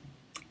goes,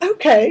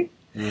 okay.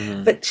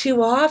 Mm-hmm. But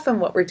too often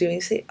what we're doing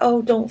is say,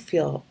 oh, don't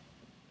feel.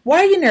 Why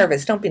are you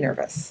nervous? Don't be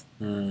nervous.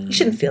 Mm-hmm. You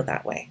shouldn't feel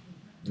that way.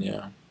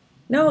 Yeah.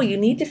 No, you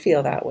need to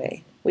feel that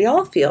way. We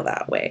all feel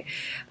that way.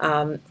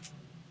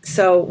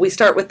 So we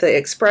start with the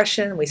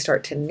expression. We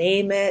start to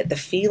name it. The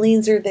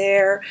feelings are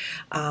there.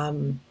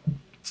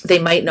 They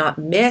might not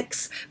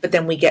mix, but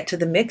then we get to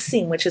the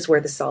mixing, which is where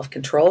the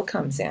self-control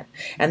comes in.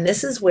 And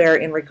this is where,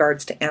 in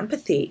regards to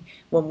empathy,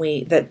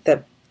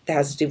 that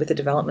has to do with the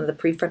development of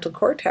the prefrontal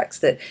cortex,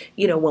 that,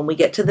 when we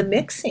get to the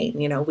mixing,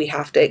 we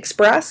have to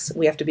express,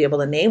 we have to be able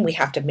to name, we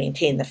have to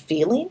maintain the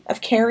feeling of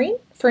caring,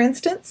 for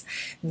instance,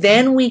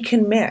 then we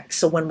can mix.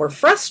 So when we're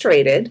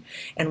frustrated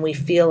and we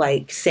feel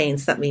like saying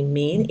something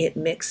mean, it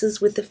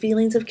mixes with the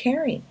feelings of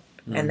caring.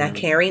 And that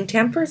caring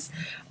tempers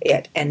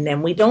it. And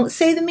then we don't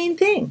say the mean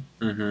thing.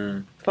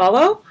 Mm-hmm.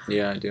 Follow?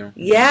 Yeah, I do.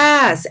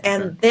 Yes.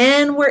 And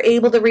then we're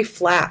able to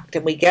reflect,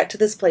 and we get to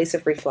this place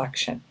of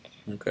reflection.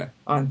 Okay.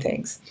 On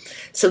things.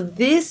 So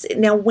this,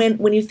 now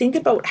when you think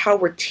about how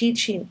we're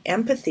teaching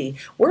empathy,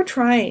 we're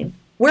trying,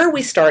 where are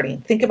we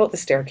starting? Think about the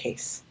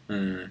staircase.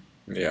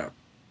 Yeah.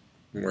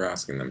 We're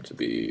asking them to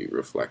be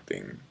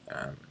reflecting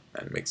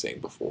and mixing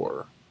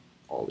before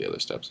all the other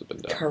steps have been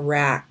done.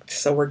 Correct.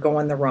 So we're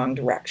going the wrong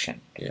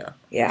direction. Yeah.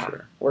 Yeah.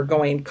 Sure. We're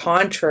going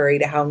contrary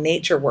to how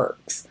nature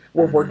works.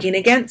 We're working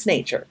against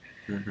nature.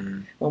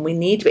 When we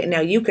need to.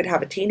 Now, you could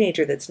have a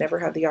teenager that's never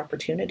had the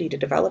opportunity to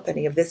develop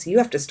any of this. You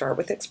have to start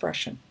with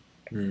expression.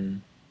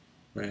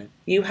 Right.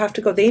 You have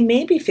to go. They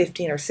may be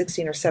 15 or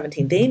 16 or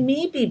 17. They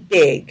may be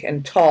big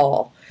and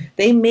tall.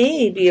 They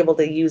may be able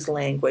to use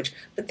language,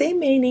 but they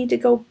may need to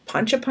go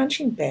punch a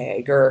punching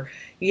bag or,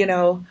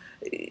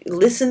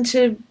 listen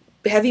to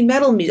heavy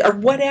metal music or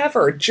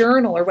whatever,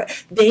 journal or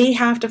what. They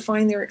have to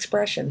find their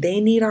expression. They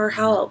need our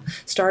help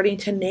starting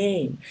to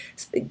name,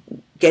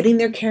 getting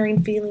their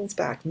caring feelings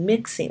back,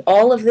 mixing.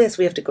 All of this,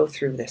 we have to go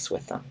through this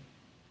with them.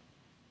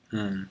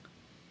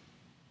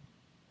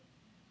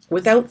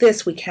 Without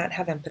this, we can't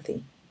have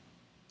empathy.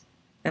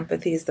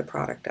 Empathy is the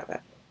product of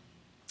it.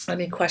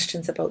 Any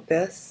questions about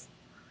this?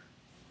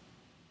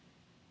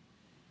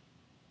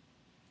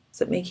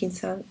 Is it making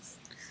sense?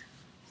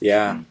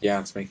 Yeah,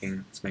 it's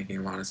making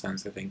a lot of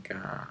sense. I think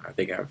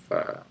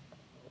I've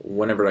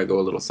whenever I go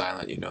a little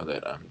silent, you know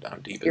that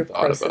I'm deep in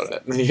thought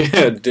about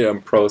it. Yeah,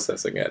 I'm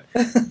processing it,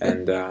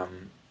 and I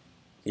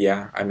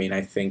mean,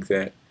 I think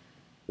that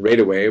right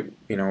away,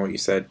 what you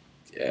said,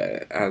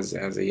 as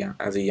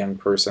a young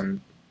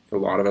person, a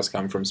lot of us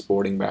come from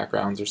sporting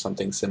backgrounds or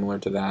something similar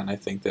to that, and I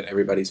think that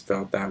everybody's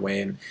felt that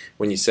way. And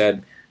when you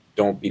said,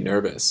 "Don't be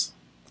nervous,"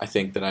 I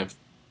think that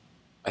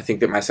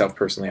myself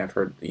personally, I've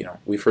heard,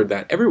 we've heard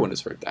that. Everyone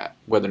has heard that,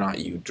 whether or not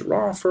you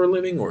draw for a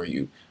living or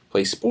you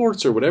play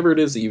sports or whatever it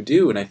is that you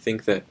do. And I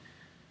think that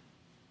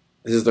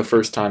this is the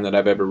first time that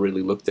I've ever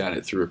really looked at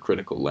it through a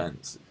critical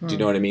lens. Do you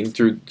know what I mean?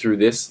 Through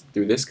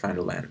this kind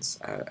of lens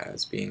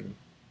as being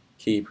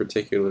key,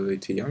 particularly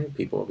to young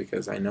people,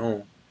 because I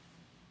know,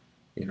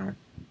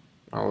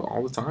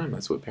 all the time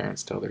that's what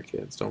parents tell their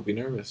kids: don't be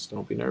nervous,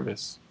 don't be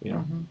nervous.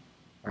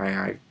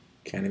 I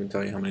can't even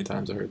tell you how many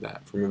times I heard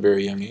that from a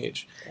very young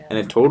age, and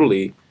it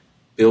totally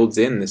builds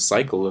in this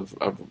cycle of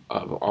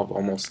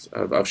almost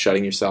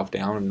shutting yourself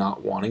down and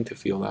not wanting to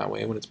feel that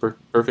way when it's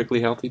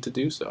perfectly healthy to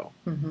do so.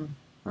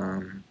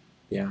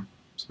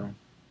 So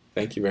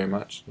thank you very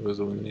much. It was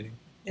illuminating.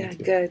 Yeah,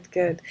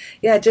 good.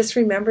 Yeah, just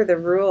remember the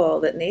rule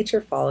that nature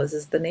follows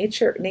is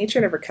nature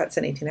never cuts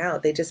anything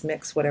out. They just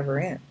mix whatever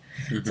in.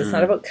 So it's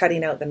not about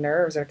cutting out the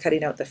nerves or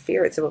cutting out the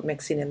fear. It's about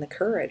mixing in the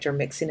courage or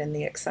mixing in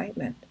the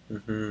excitement.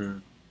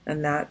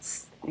 And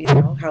that's,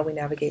 how we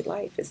navigate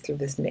life is through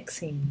this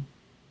mixing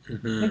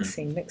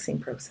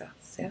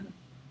process. Yeah.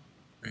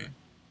 Right.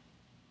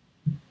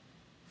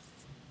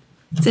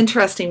 It's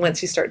interesting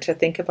once you start to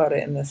think about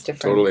it in this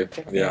different.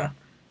 Yeah.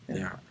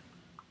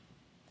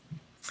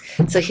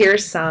 So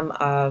here's some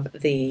of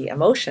the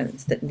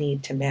emotions that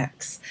need to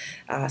mix.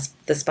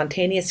 The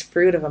spontaneous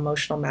fruit of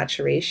emotional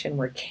maturation,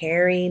 where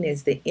caring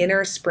is the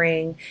inner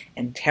spring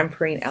and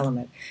tempering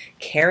element.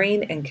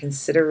 Caring and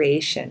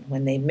consideration,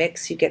 when they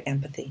mix, you get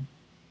empathy.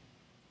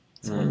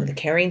 So when the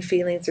caring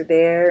feelings are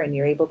there and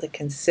you're able to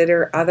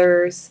consider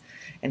others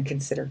and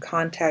consider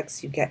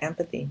context, you get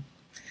empathy.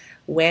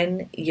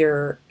 When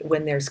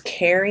there's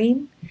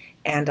caring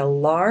and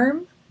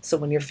alarm, so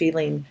when you're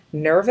feeling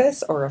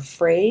nervous or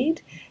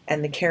afraid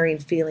and the caring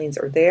feelings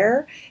are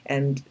there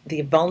and the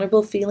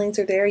vulnerable feelings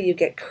are there, you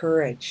get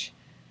courage.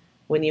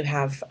 When you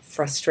have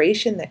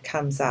frustration that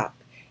comes up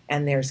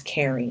and there's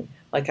caring,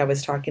 like I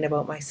was talking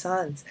about my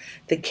sons,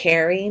 the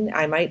caring,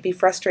 I might be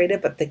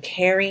frustrated, but the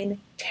caring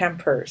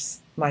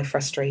tempers my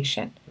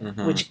frustration,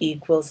 which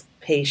equals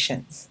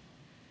patience.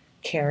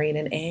 Caring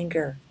and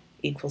anger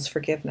equals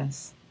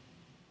forgiveness.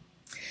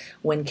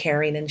 When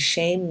caring and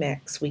shame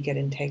mix, we get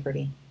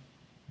integrity.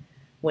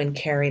 When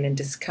caring and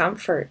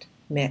discomfort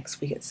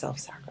mix, we get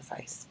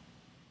self-sacrifice.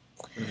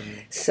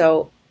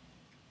 So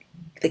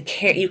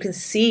you can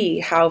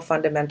see how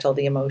fundamental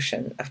the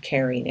emotion of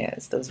caring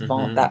is.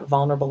 That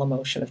vulnerable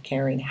emotion of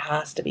caring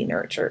has to be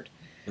nurtured.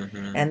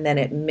 And then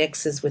it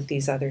mixes with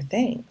these other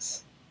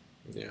things.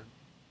 Yeah.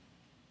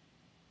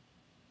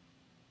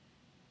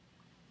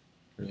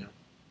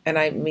 And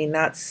I mean,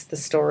 that's the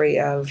story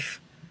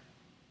of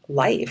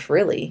life,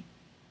 really.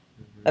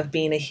 Of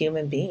being a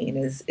human being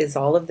is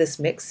all of this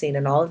mixing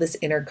and all of this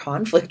inner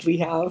conflict we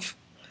have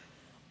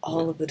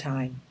all of the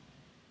time.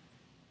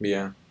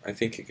 Yeah, I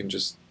think it can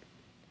the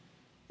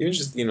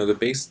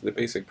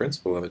basic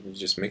principle of it,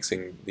 just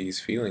mixing these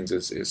feelings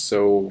is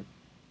so,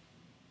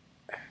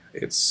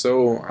 it's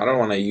so, I don't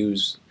want to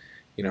use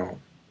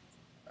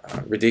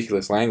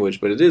ridiculous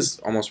language, but it is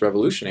almost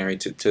revolutionary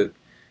to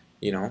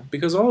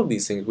because all of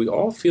these things, we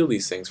all feel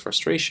these things: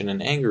 frustration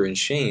and anger and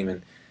shame,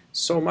 and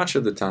so much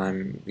of the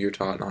time you're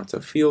taught not to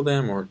feel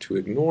them or to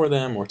ignore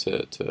them or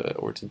to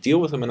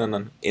deal with them in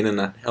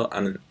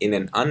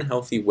an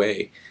unhealthy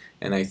way.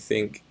 And I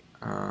think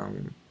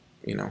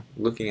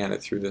looking at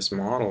it through this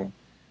model,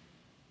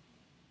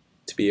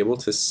 to be able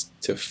to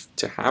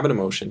have an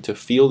emotion, to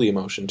feel the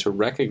emotion, to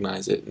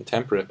recognize it and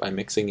temper it by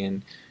mixing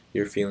in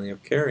your feeling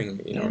of caring,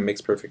 it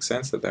makes perfect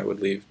sense that would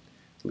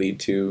lead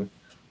to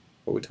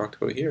what we talked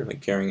about here,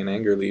 like caring and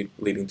anger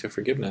leading to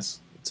forgiveness.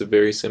 It's a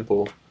very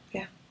simple,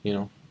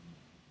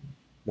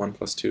 1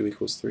 + 2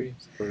 = 3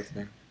 sort of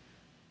thing.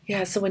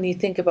 Yeah, so when you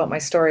think about my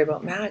story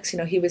about Max,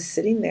 he was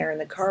sitting there in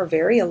the car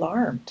very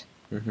alarmed,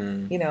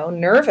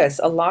 nervous,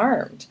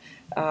 alarmed,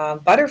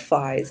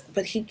 butterflies,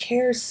 but he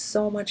cares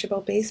so much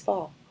about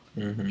baseball.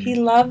 He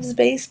loves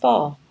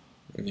baseball.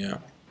 Yeah.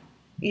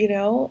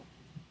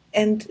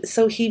 And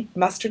so he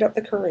mustered up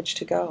the courage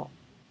to go.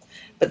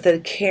 But the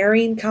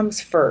caring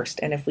comes first,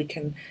 and if we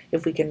can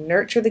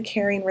nurture the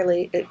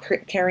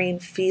caring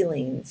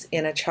feelings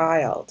in a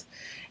child,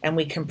 and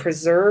we can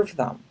preserve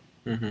them,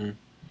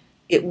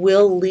 it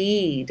will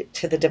lead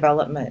to the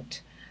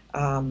development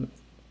of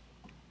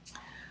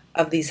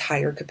these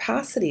higher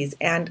capacities.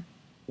 And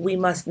we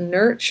must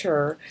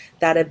nurture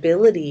that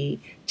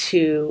ability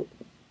to,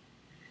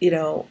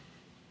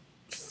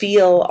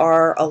 feel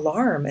our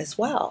alarm as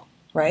well,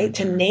 right?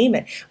 To name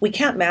it. We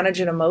can't manage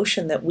an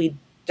emotion that we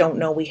don't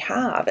know we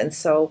have. And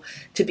so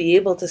to be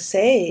able to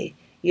say,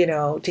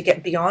 to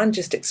get beyond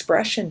just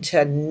expression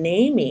to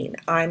naming,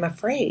 I'm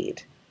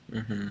afraid,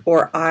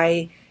 or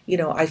I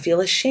feel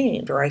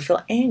ashamed, or I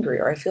feel angry,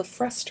 or I feel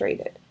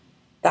frustrated.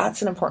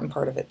 That's an important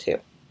part of it too.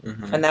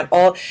 And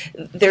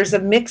there's a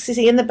mix. You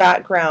see in the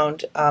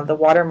background, the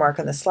watermark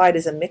on the slide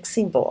is a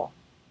mixing bowl.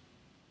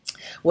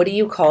 What do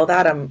you call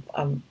that?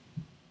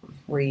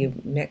 Where you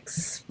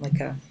mix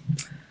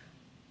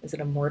is it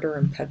a mortar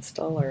and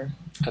pestle, or?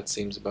 That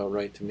seems about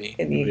right to me.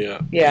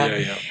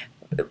 Yeah.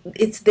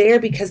 It's there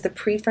because the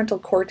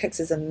prefrontal cortex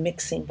is a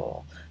mixing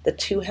bowl. The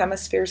two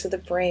hemispheres of the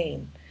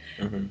brain,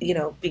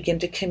 begin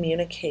to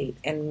communicate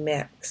and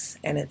mix,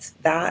 and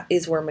that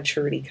is where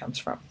maturity comes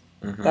from.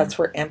 That's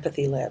where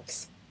empathy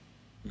lives.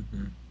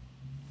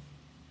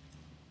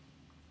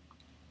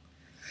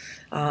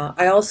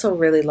 I also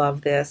really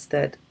love this,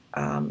 that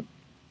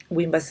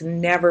we must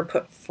never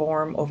put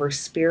form over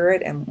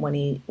spirit. And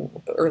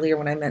earlier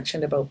when I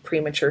mentioned about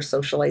premature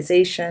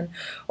socialization,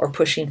 or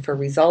pushing for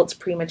results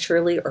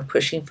prematurely, or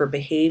pushing for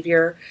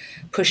behavior,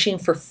 pushing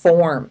for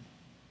form,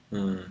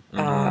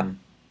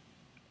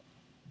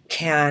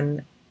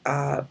 can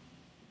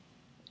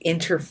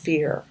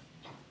interfere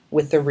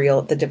with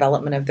the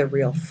development of the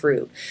real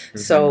fruit.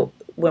 So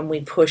when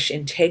we push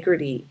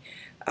integrity,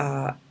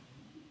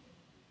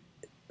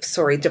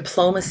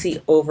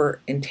 diplomacy over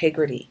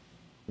integrity,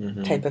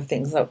 type of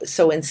things.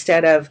 So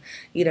instead of,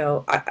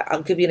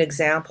 I'll give you an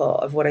example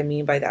of what I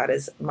mean by that.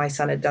 Is my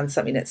son had done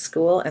something at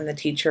school, and the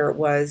teacher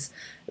was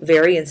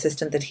very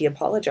insistent that he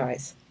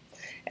apologize.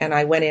 And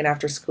I went in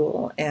after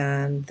school,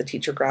 and the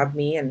teacher grabbed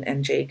me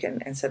and Jake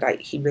and said,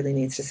 he really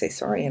needs to say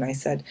sorry. And I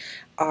said,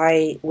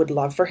 I would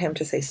love for him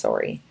to say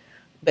sorry,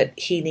 but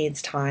he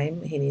needs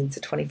time. He needs a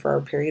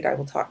 24-hour period. I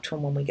will talk to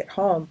him when we get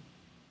home.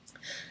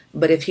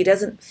 But if he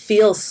doesn't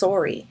feel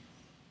sorry,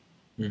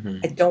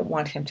 I don't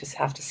want him to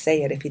have to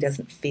say it if he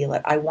doesn't feel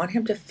it. I want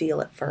him to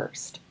feel it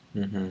first.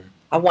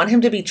 I want him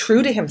to be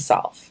true to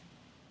himself.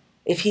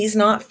 If he's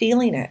not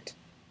feeling it,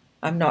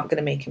 I'm not going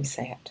to make him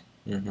say it.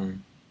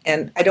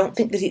 And I don't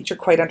think the teacher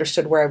quite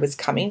understood where I was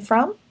coming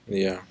from.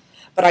 Yeah.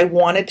 But I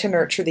wanted to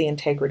nurture the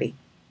integrity.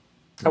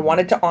 I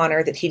wanted to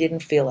honor that he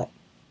didn't feel it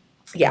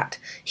yet.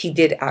 He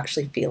did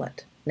actually feel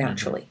it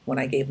naturally when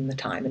I gave him the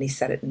time, and he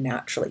said it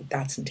naturally.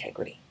 That's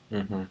integrity.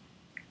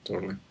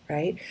 Totally.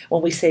 Right?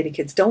 When we say to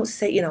kids, don't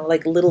say,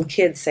 like little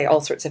kids say all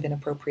sorts of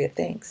inappropriate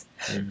things.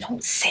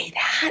 Don't say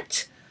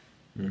that.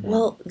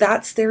 Well,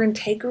 that's their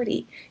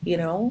integrity,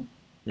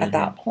 at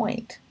that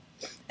point.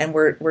 And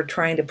we're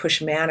trying to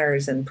push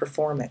manners and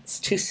performance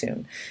too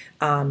soon.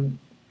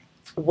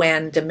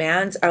 When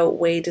demands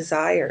outweigh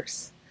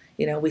desires,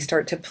 we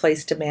start to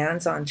place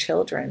demands on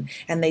children,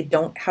 and they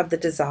don't have the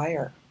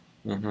desire.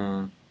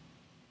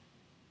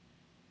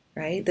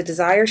 Right? The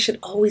desire should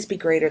always be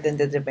greater than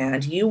the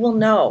demand. You will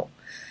know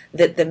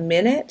that the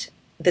minute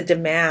the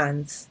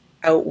demands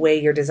outweigh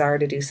your desire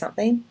to do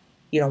something,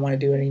 you don't want to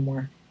do it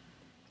anymore.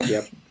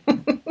 Yep.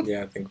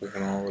 Yeah, I think we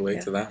can all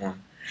relate to that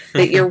one.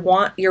 That your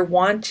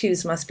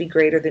want-tos must be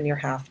greater than your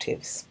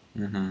have-tos.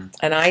 And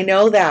I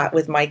know that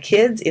with my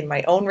kids in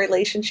my own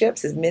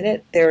relationships, the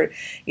minute they're,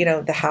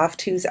 the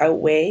have-tos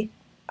outweigh,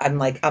 I'm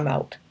like, I'm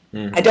out.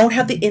 I don't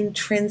have the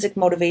intrinsic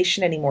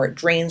motivation anymore. It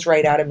drains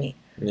right out of me.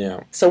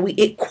 Yeah. So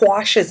it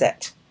quashes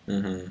it.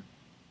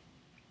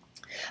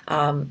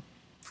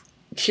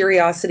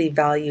 Curiosity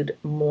valued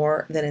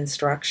more than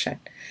instruction.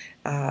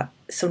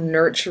 So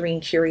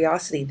nurturing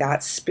curiosity,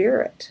 that's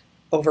spirit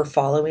over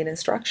following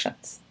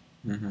instructions.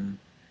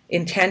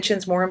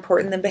 Intention's more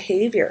important than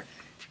behavior.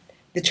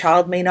 The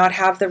child may not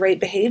have the right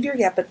behavior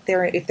yet, but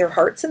if their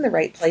heart's in the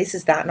right place,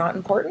 is that not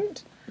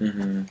important?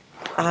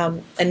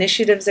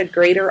 Initiatives a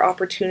greater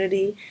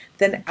opportunity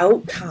than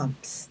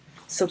outcomes.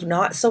 So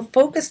not so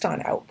focused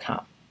on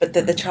outcome, but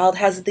that the child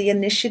has the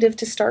initiative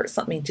to start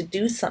something, to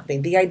do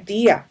something, the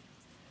idea.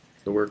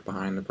 The work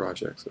behind the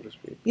project, so to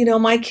speak. You know,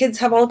 my kids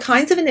have all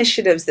kinds of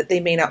initiatives that they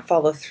may not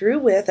follow through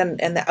with, and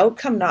the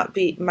outcome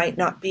might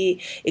not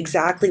be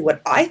exactly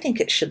what I think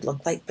it should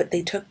look like, but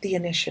they took the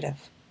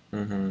initiative.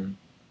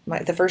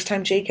 The first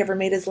time Jake ever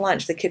made his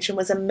lunch, the kitchen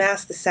was a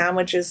mess. The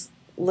sandwiches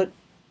looked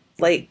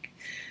like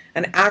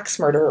an axe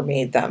murderer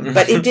made them,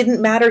 but it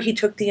didn't matter. He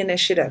took the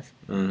initiative.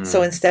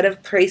 So instead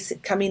of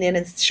coming in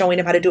and showing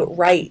him how to do it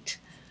right,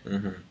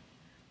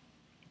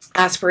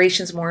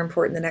 aspirations more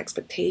important than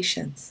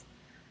expectations.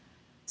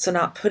 So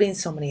not putting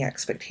so many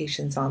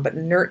expectations on, but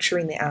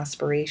nurturing the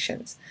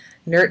aspirations,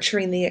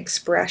 nurturing the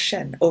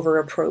expression over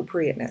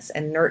appropriateness,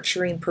 and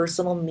nurturing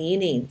personal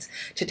meanings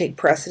to take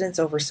precedence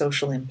over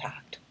social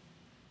impact.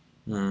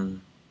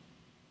 You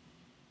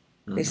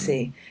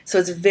see? So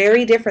it's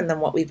very different than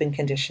what we've been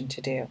conditioned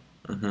to do.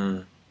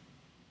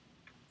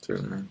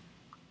 Certainly.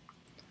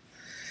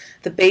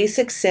 The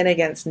basic sin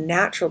against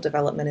natural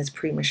development is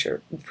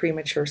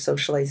premature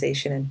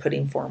socialization and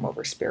putting form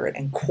over spirit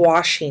and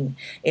quashing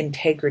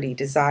integrity,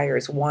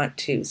 desires,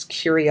 want-tos,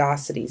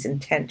 curiosities,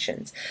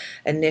 intentions,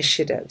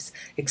 initiatives,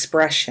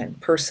 expression,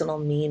 personal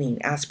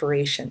meaning,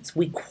 aspirations.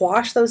 We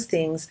quash those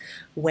things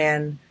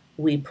when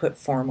we put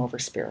form over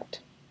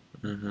spirit.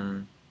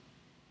 And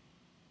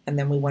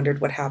then we wondered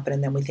what happened,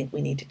 and then we think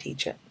we need to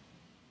teach it.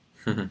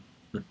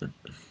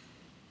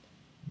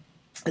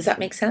 Does that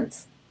make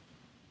sense?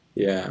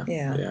 Yeah,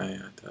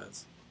 it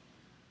does.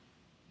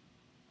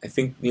 I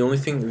think the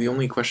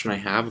only question I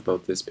have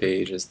about this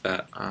page is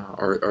that,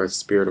 or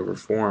spirit over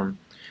form.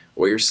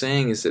 What you're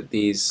saying is that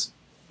let's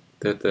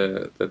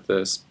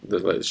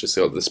just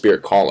say the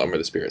spirit column or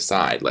the spirit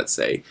side, let's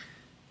say,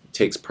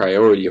 takes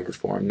priority over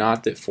form.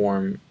 Not that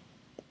form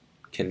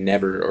can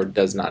never or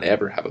does not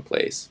ever have a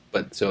place,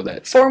 but so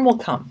that form will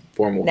come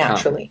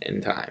naturally come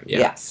in time. Yeah.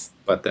 Yes,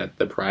 but that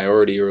the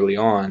priority early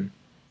on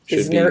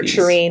is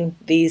nurturing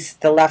the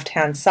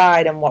left-hand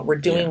side, and what we're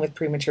doing with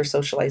premature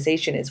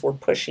socialization is we're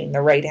pushing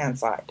the right-hand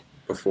side.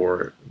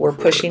 We're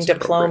pushing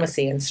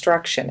diplomacy,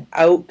 instruction,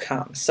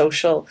 outcome,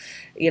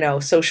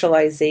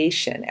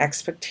 socialization,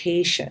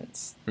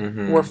 expectations.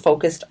 We're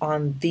focused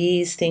on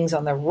these things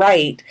on the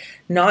right,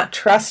 not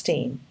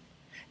trusting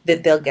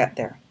that they'll get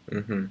there.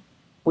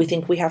 We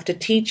think we have to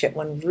teach it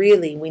when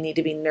really we need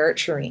to be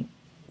nurturing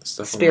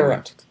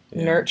spirit.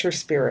 Nurture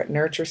spirit,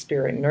 nurture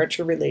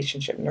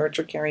relationship,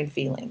 nurture caring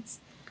feelings.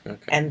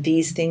 And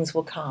these things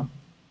will come.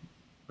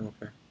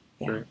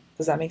 Yeah. Great.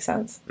 Does that make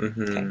sense?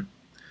 Okay.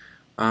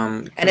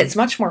 And it's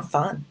much more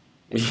fun.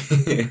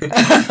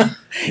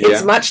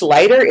 It's much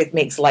lighter. It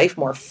makes life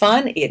more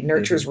fun. It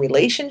nurtures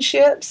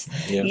relationships.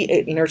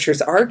 It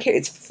nurtures our care.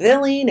 It's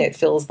filling. It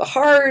fills the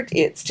heart.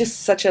 It's just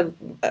such a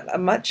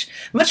much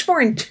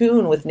more in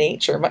tune with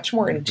nature, much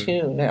more in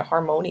tune,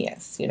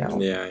 harmonious,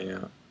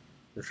 Yeah,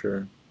 for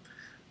sure.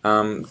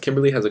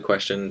 Kimberly has a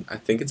question. I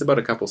think it's about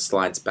a couple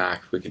slides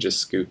back. If we could just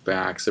scoot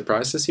back.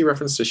 Surprised to see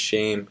reference to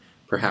shame,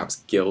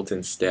 perhaps guilt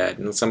instead.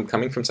 And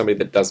coming from somebody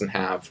that doesn't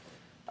have,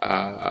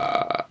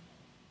 I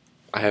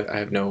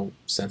have no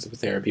sense of a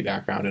therapy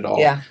background at all.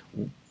 Yeah.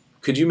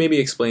 Could you maybe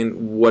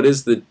explain what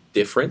is the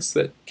difference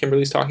that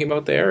Kimberly's talking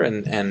about there?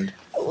 And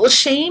well,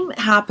 shame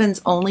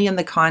happens only in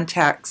the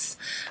context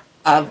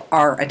of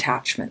our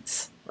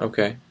attachments.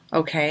 Okay.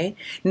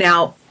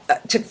 Now,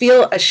 to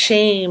feel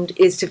ashamed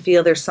is to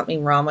feel there's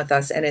something wrong with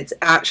us, and it's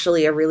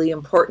actually a really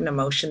important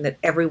emotion that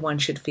everyone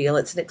should feel.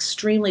 It's an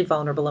extremely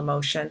vulnerable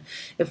emotion.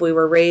 If we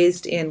were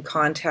raised in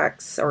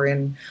contexts or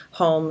in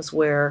homes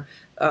where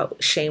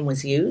shame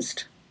was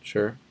used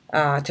to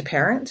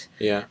parent,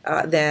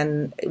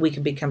 then we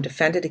can become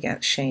defended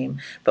against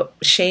shame. But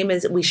shame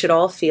is, we should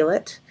all feel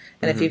it.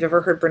 And if you've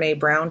ever heard Brene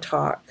Brown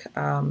talk,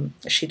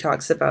 she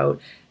talks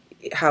about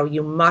how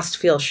you must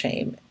feel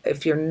shame.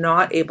 If you're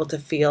not able to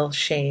feel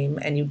shame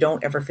and you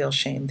don't ever feel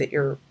shame, that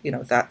you're,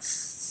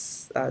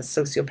 that's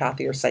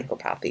sociopathy or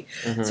psychopathy.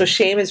 So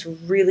shame is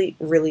really,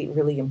 really,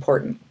 really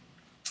important.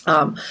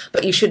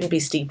 But you shouldn't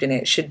be steeped in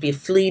it. It should be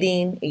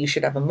fleeting. You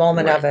should have a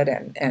moment of it,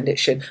 and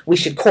we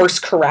should course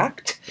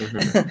correct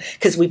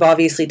because we've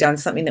obviously done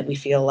something that we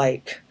feel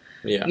like,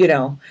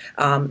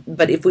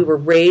 but if we were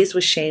raised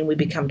with shame, we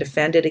become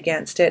defended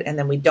against it, and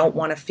then we don't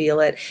want to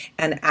feel it.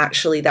 And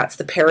actually, that's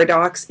the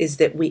paradox, is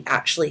that we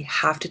actually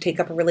have to take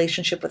up a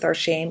relationship with our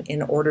shame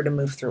in order to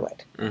move through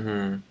it.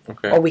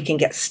 Or we can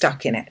get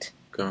stuck in it.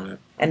 Got it.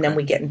 And then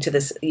we get into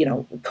this,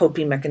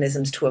 coping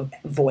mechanisms to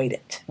avoid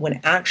it, when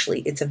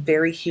actually it's a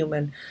very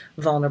human,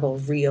 vulnerable,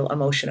 real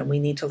emotion, and we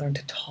need to learn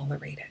to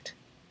tolerate it.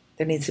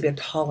 There needs to be a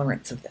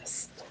tolerance of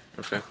this.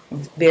 Okay.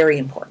 It's very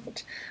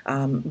important.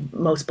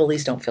 Most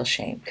bullies don't feel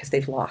shame because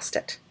they've lost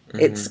it.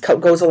 It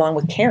goes along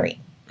with caring.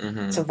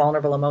 It's a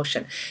vulnerable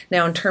emotion.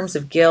 Now, in terms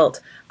of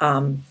guilt,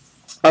 I'll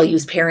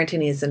use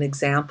parenting as an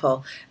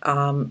example.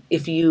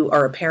 If you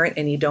are a parent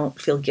and you don't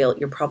feel guilt,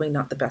 you're probably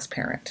not the best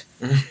parent.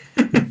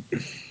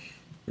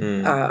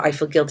 I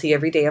feel guilty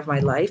every day of my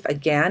life.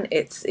 Again,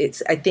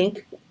 it's. I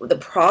think the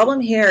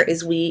problem here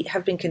is we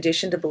have been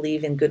conditioned to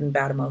believe in good and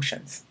bad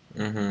emotions.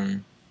 Mm-hmm.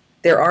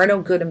 There are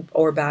no good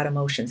or bad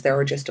emotions. There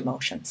are just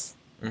emotions.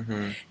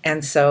 Mm-hmm.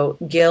 And so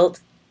guilt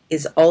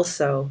is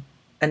also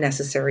a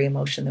necessary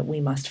emotion that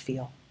we must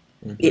feel.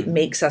 Mm-hmm. It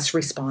makes us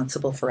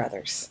responsible for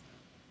others.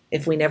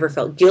 If we never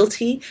felt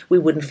guilty, we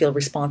wouldn't feel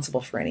responsible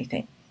for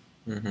anything.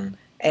 Mm-hmm.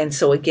 And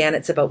so again,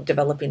 it's about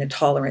developing a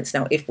tolerance.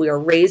 Now, if we are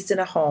raised in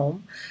a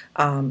home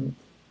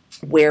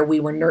where we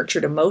were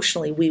nurtured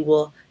emotionally, we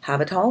will have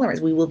a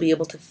tolerance. We will be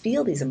able to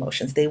feel these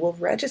emotions. They will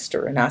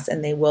register in us,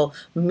 and they will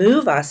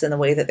move us in the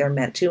way that they're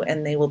meant to,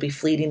 and they will be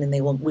fleeting, and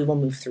we will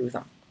move through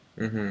them.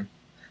 Mm-hmm.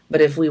 But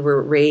if we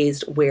were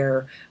raised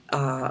where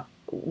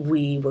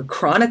we were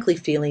chronically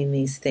feeling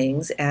these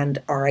things,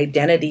 and our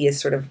identity is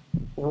sort of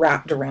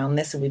wrapped around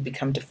this, and we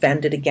become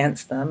defended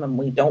against them, and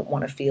we don't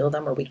want to feel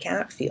them, or we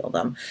can't feel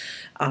them,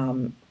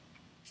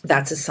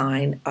 that's a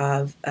sign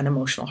of an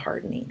emotional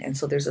hardening. And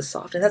so there's a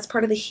softening. That's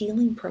part of the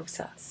healing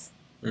process.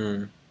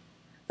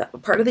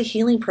 Part of the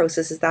healing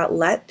process is that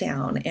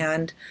letdown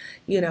and,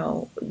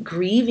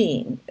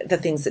 grieving the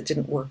things that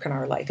didn't work in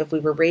our life. If we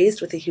were raised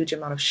with a huge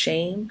amount of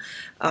shame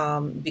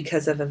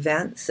because of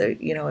events,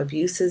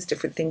 abuses,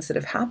 different things that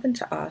have happened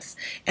to us,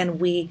 and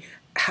we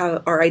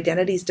have our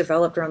identities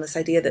developed around this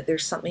idea that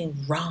there's something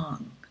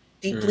wrong,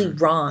 deeply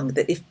wrong,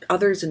 that if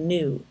others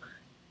knew,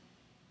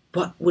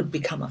 what would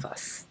become of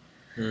us?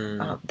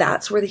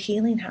 That's where the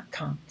healing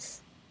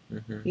comes.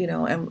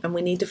 Mm-hmm. And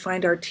we need to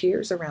find our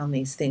tears around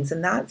these things.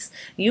 And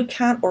you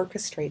can't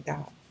orchestrate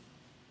that.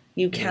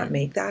 You can't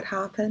make that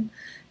happen.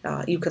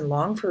 You can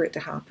long for it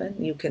to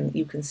happen. You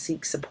can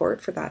seek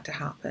support for that to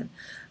happen.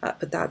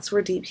 But that's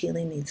where deep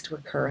healing needs to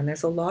occur. And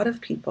there's a lot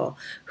of people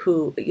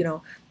who,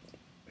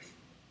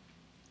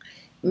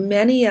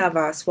 many of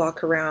us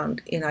walk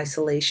around in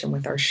isolation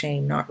with our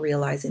shame, not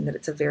realizing that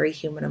it's a very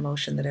human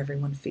emotion that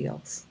everyone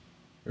feels.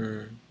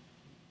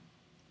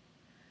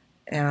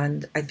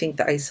 And I think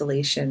the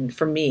isolation,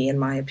 for me, in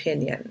my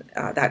opinion,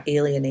 that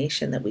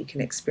alienation that we can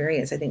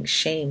experience, I think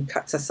shame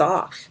cuts us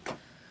off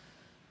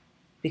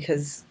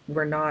because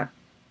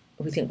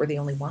we think we're the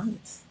only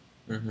ones.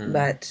 Mm-hmm.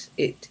 But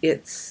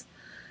it's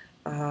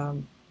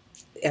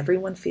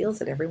everyone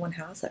feels it, everyone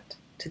has it.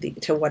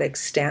 To what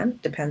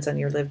extent depends on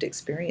your lived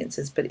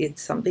experiences, but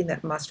it's something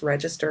that must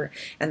register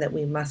and that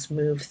we must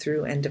move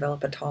through and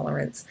develop a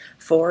tolerance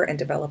for and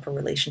develop a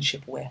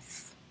relationship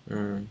with.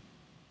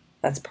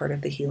 That's part of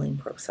the healing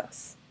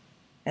process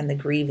and the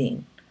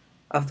grieving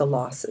of the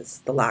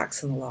losses, the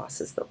lacks and the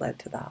losses that led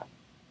to that.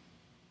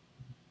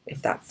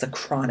 If that's a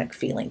chronic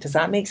feeling. Does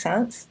that make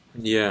sense?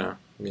 Yeah,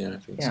 I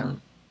think so.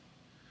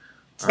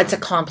 It's a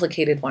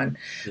complicated one,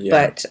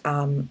 but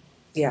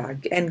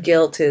and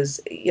guilt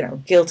is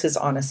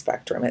on a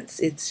spectrum.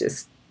 It's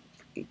just,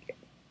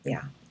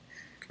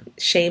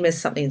 Shame is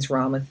something's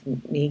wrong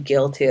with me.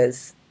 Guilt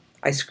is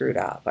I screwed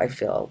up. I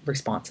feel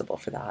responsible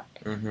for that.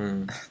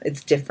 Mm-hmm.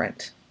 It's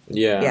different.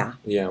 Yeah.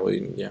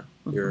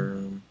 Mm-hmm. You're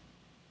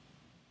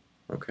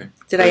okay.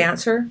 Did I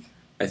answer?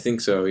 I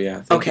think so.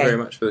 Yeah. Thank you very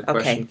much for the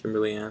question,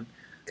 Kimberly Ann.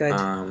 Good.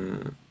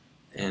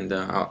 And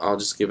I'll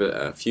just give it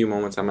a few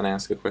moments. I'm going to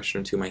ask a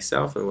question or two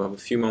myself, and we'll have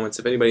a few moments.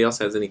 If anybody else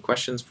has any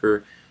questions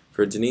for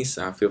Denise,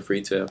 feel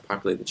free to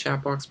populate the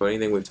chat box about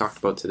anything we've talked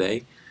about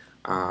today.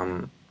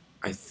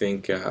 I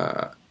think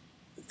the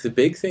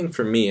big thing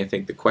for me, I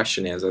think the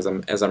question is, as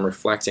I'm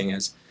reflecting,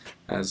 as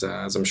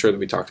I'm sure that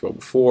we talked about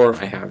before,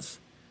 I have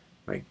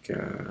like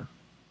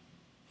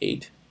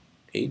 8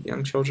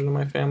 young children in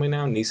my family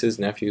now, nieces,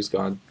 nephews,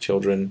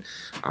 godchildren.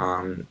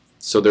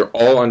 So they're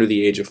all under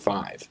the age of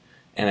 5.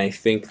 And I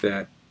think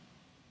that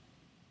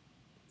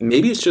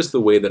maybe it's just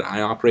the way that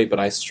I operate, but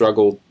I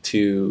struggle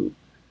to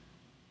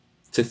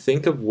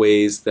think of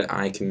ways that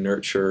I can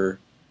nurture.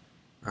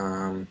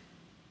 Trying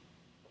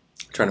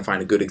to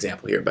find a good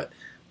example here, but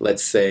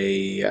let's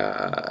say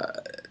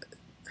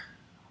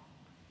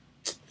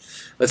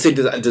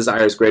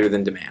desire is greater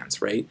than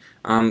demands, right?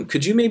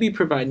 Could you maybe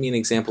provide me an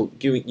example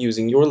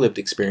using your lived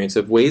experience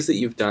of ways that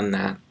you've done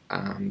that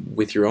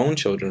with your own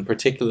children,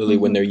 particularly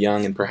when they're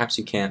young and perhaps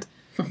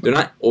they're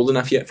not old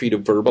enough yet for you to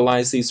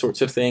verbalize these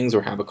sorts of things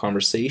or have a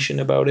conversation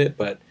about it,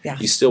 but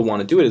you still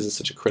want to do it as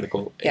such a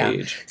critical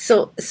age.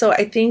 So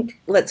I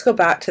think let's go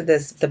back to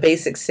this. The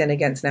basic sin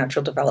against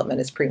natural development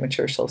is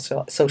premature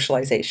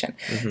socialization.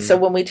 Mm-hmm. So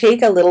when we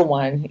take a little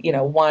one,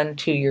 1,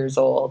 2 years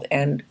old,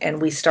 and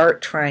we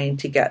start trying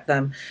to get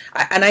them,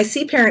 and I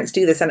see parents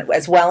do this, and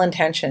as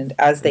well-intentioned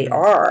as they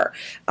are,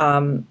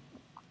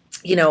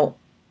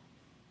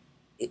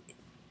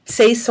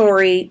 say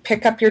sorry,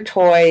 pick up your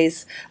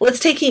toys. Let's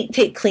take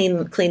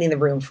cleaning the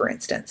room, for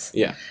instance.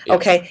 Yeah.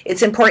 Okay.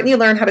 It's important you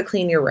learn how to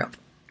clean your room.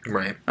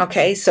 Right.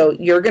 Okay. So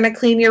you're going to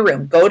clean your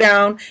room. Go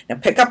down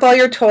and pick up all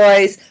your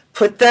toys,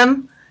 put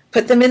them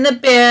in the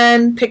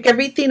bin, pick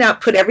everything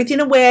up, put everything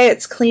away.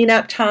 It's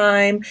cleanup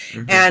time.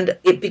 Mm-hmm. And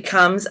it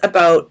becomes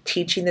about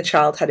teaching the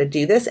child how to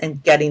do this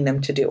and getting them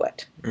to do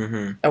it.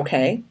 Mm-hmm.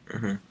 Okay.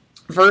 Mm-hmm.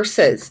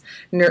 Versus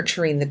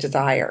nurturing the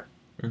desire.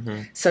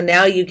 So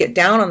now you get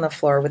down on the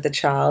floor with the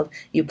child,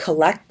 you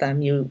collect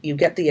them, you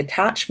get the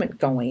attachment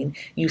going,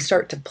 you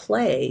start to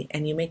play,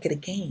 and you make it a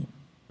game.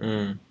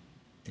 Okay.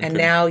 And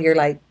now you're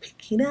like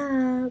picking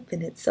up,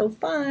 and it's so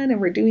fun, and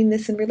we're doing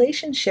this in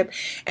relationship,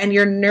 and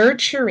you're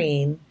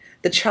nurturing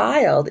the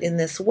child in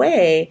this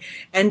way,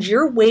 and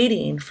you're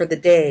waiting for the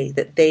day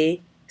that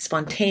they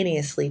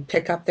spontaneously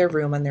pick up their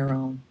room on their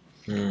own.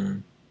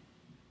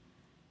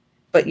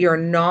 But you're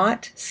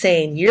not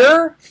saying,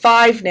 you're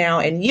 5 now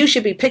and you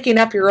should be picking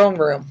up your own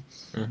room.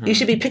 You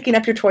should be picking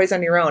up your toys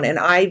on your own. And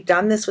I've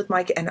done this with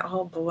my kids, and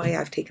oh boy,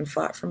 I've taken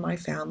flack from my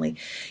family.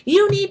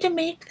 You need to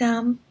make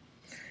them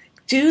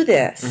do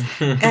this.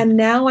 And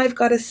now I've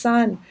got a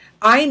son.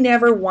 I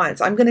never once,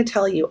 I'm going to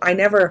tell you, I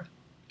never,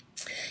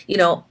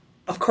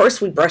 of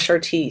course we brush our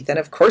teeth, and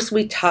of course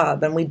we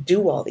tub, and we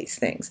do all these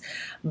things.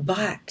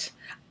 But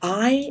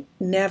I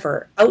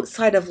never,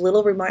 outside of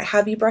little remind,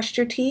 have you brushed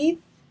your teeth?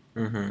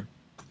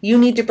 You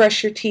need to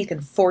brush your teeth,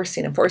 and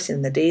forcing.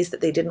 In the days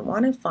that they didn't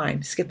want to,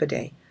 fine, skip a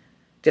day.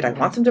 Did I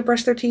want them to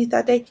brush their teeth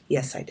that day?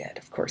 Yes, I did.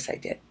 Of course I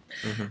did.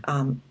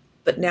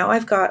 But now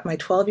I've got my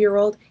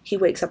 12-year-old. He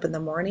wakes up in the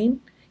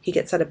morning. He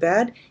gets out of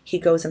bed. He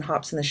goes and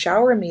hops in the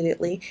shower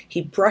immediately.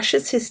 He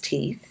brushes his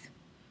teeth,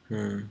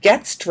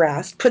 gets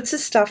dressed, puts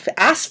his stuff,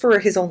 asks for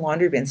his own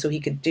laundry bin so he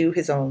could do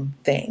his own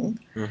thing,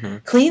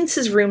 cleans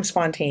his room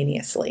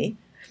spontaneously.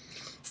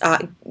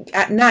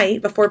 At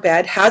night, before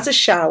bed, has a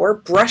shower,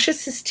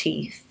 brushes his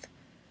teeth,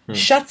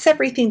 shuts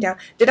everything down.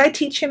 Did I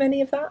teach him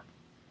any of that?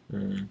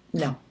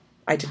 No,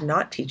 I did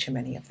not teach him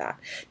any of that.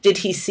 Did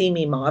he see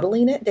me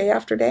modeling it day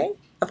after day?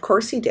 Of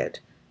course he did.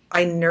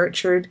 I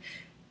nurtured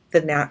the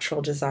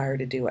natural desire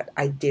to do it.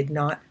 I did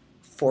not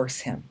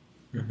force him.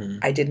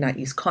 I did not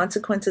use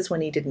consequences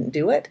when he didn't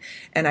do it,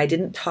 and I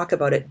didn't talk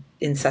about it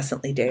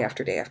incessantly day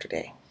after day after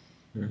day.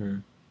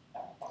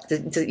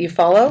 Do you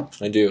follow?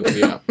 I do.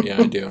 Yeah,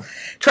 I do.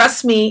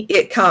 Trust me,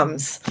 it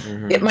comes.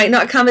 It might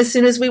not come as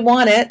soon as we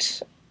want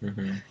it,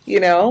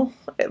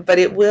 but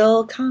it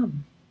will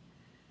come.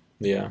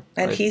 Yeah.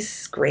 And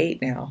he's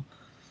great now.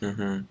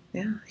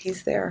 Yeah,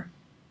 he's there.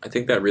 I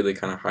think that really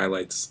kind of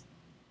highlights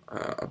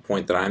a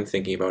point that I'm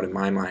thinking about in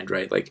my mind,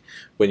 right? Like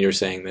when you're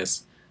saying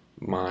this,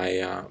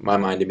 my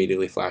mind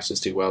immediately flashes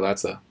to, well,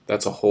 that's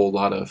a whole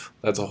lot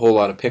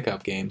of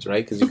pickup games,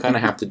 right? Because you kind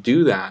of have to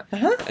do that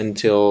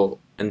until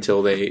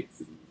they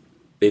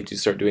do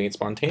start doing it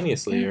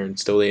spontaneously, or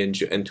until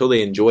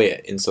they enjoy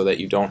it, and so that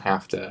you don't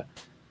have to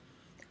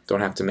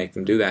make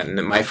them do that.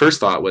 And my first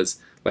thought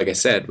was, like I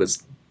said,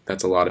 was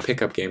that's a lot of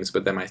pickup games.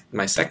 But then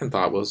my second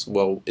thought was,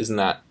 well, isn't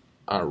that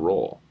our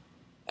role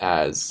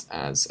as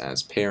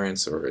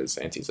parents, or as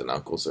aunties and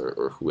uncles,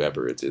 or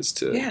whoever it is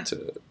to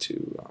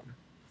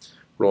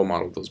role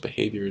model those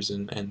behaviors,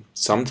 and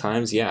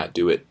sometimes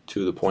do it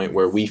to the point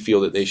where we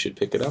feel that they should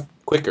pick it up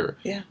quicker.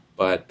 Yeah.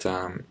 But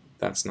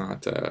that's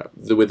not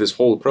with this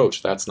whole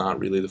approach. That's not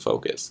really the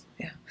focus.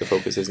 Yeah. The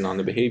focus isn't on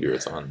the behavior.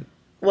 It's on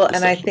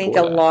and I think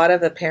a lot of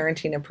the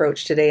parenting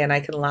approach today, and I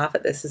can laugh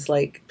at this, is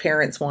like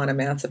parents want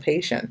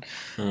emancipation,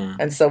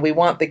 and so we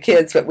want the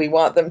kids, but we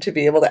want them to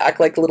be able to act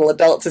like little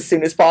adults as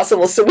soon as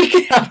possible, so we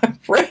can have a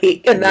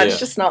break. And that's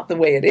just not the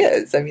way it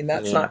is. I mean,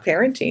 that's not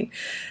parenting.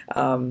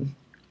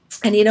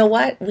 And you know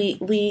what?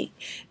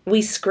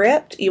 We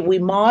script, we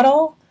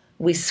model,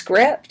 we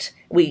script.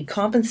 We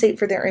compensate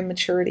for their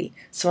immaturity.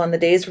 So on the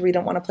days where we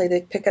don't want to play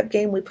the pickup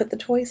game, we put the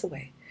toys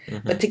away.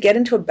 But to get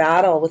into a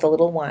battle with a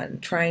little one,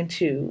 trying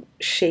to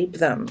shape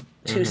them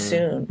too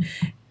soon,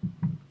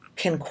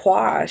 can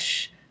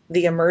quash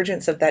the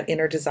emergence of that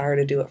inner desire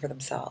to do it for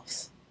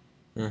themselves.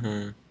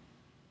 And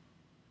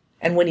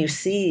when you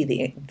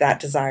see that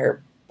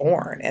desire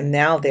born, and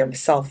now they're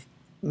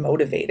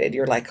self-motivated,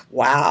 you're like,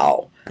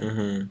 wow. I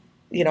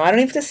don't even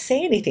have to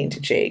say anything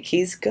to Jake.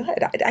 He's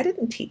good. I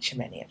didn't teach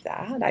him any of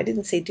that. I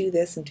didn't say do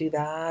this and do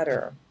that,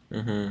 or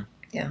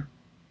yeah,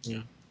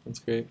 that's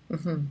great.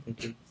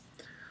 Thank you.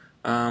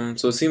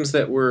 So it seems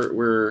that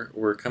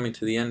we're coming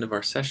to the end of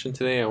our session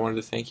today. I wanted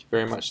to thank you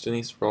very much,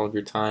 Denise, for all of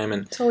your time,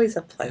 and it's always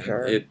a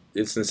pleasure.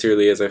 It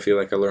sincerely is. I feel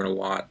like I learn a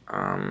lot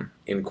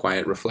in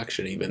quiet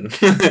reflection, even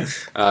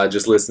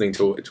just listening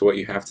to what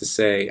you have to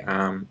say.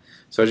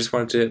 So I just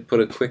wanted to put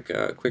a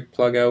quick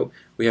plug out.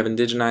 We have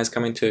Indigenize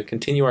coming to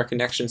continue our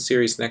Connection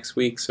series next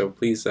week, so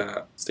please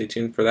stay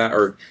tuned for that,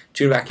 or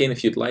tune back in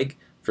if you'd like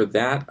for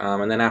that.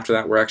 And then after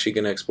that, we're actually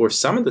going to explore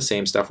some of the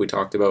same stuff we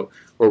talked about,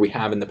 or we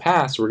have in the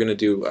past. We're going to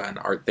do an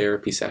art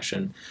therapy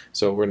session,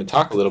 so we're going to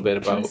talk a little bit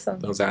about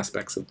those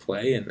aspects of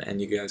play, and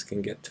you guys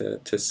can get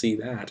to see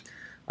that.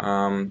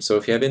 So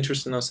if you have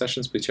interest in those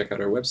sessions, please check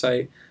out our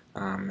website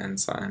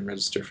and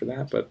register for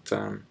that. But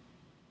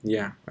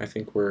I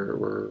think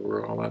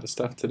we're all out of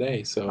stuff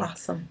today. So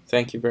awesome.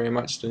 Thank you very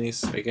much,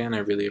 Denise. Again, I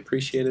really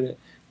appreciated it.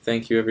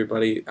 Thank you,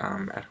 everybody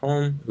at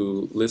home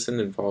who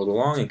listened and followed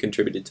along and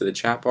contributed to the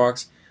chat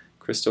box.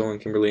 Crystal and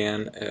Kimberly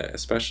Ann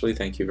especially,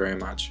 thank you very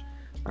much.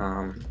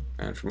 And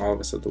from all of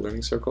us at the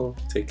Learning Circle,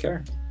 take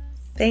care.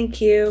 Thank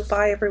you.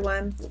 Bye,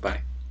 everyone.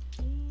 Bye.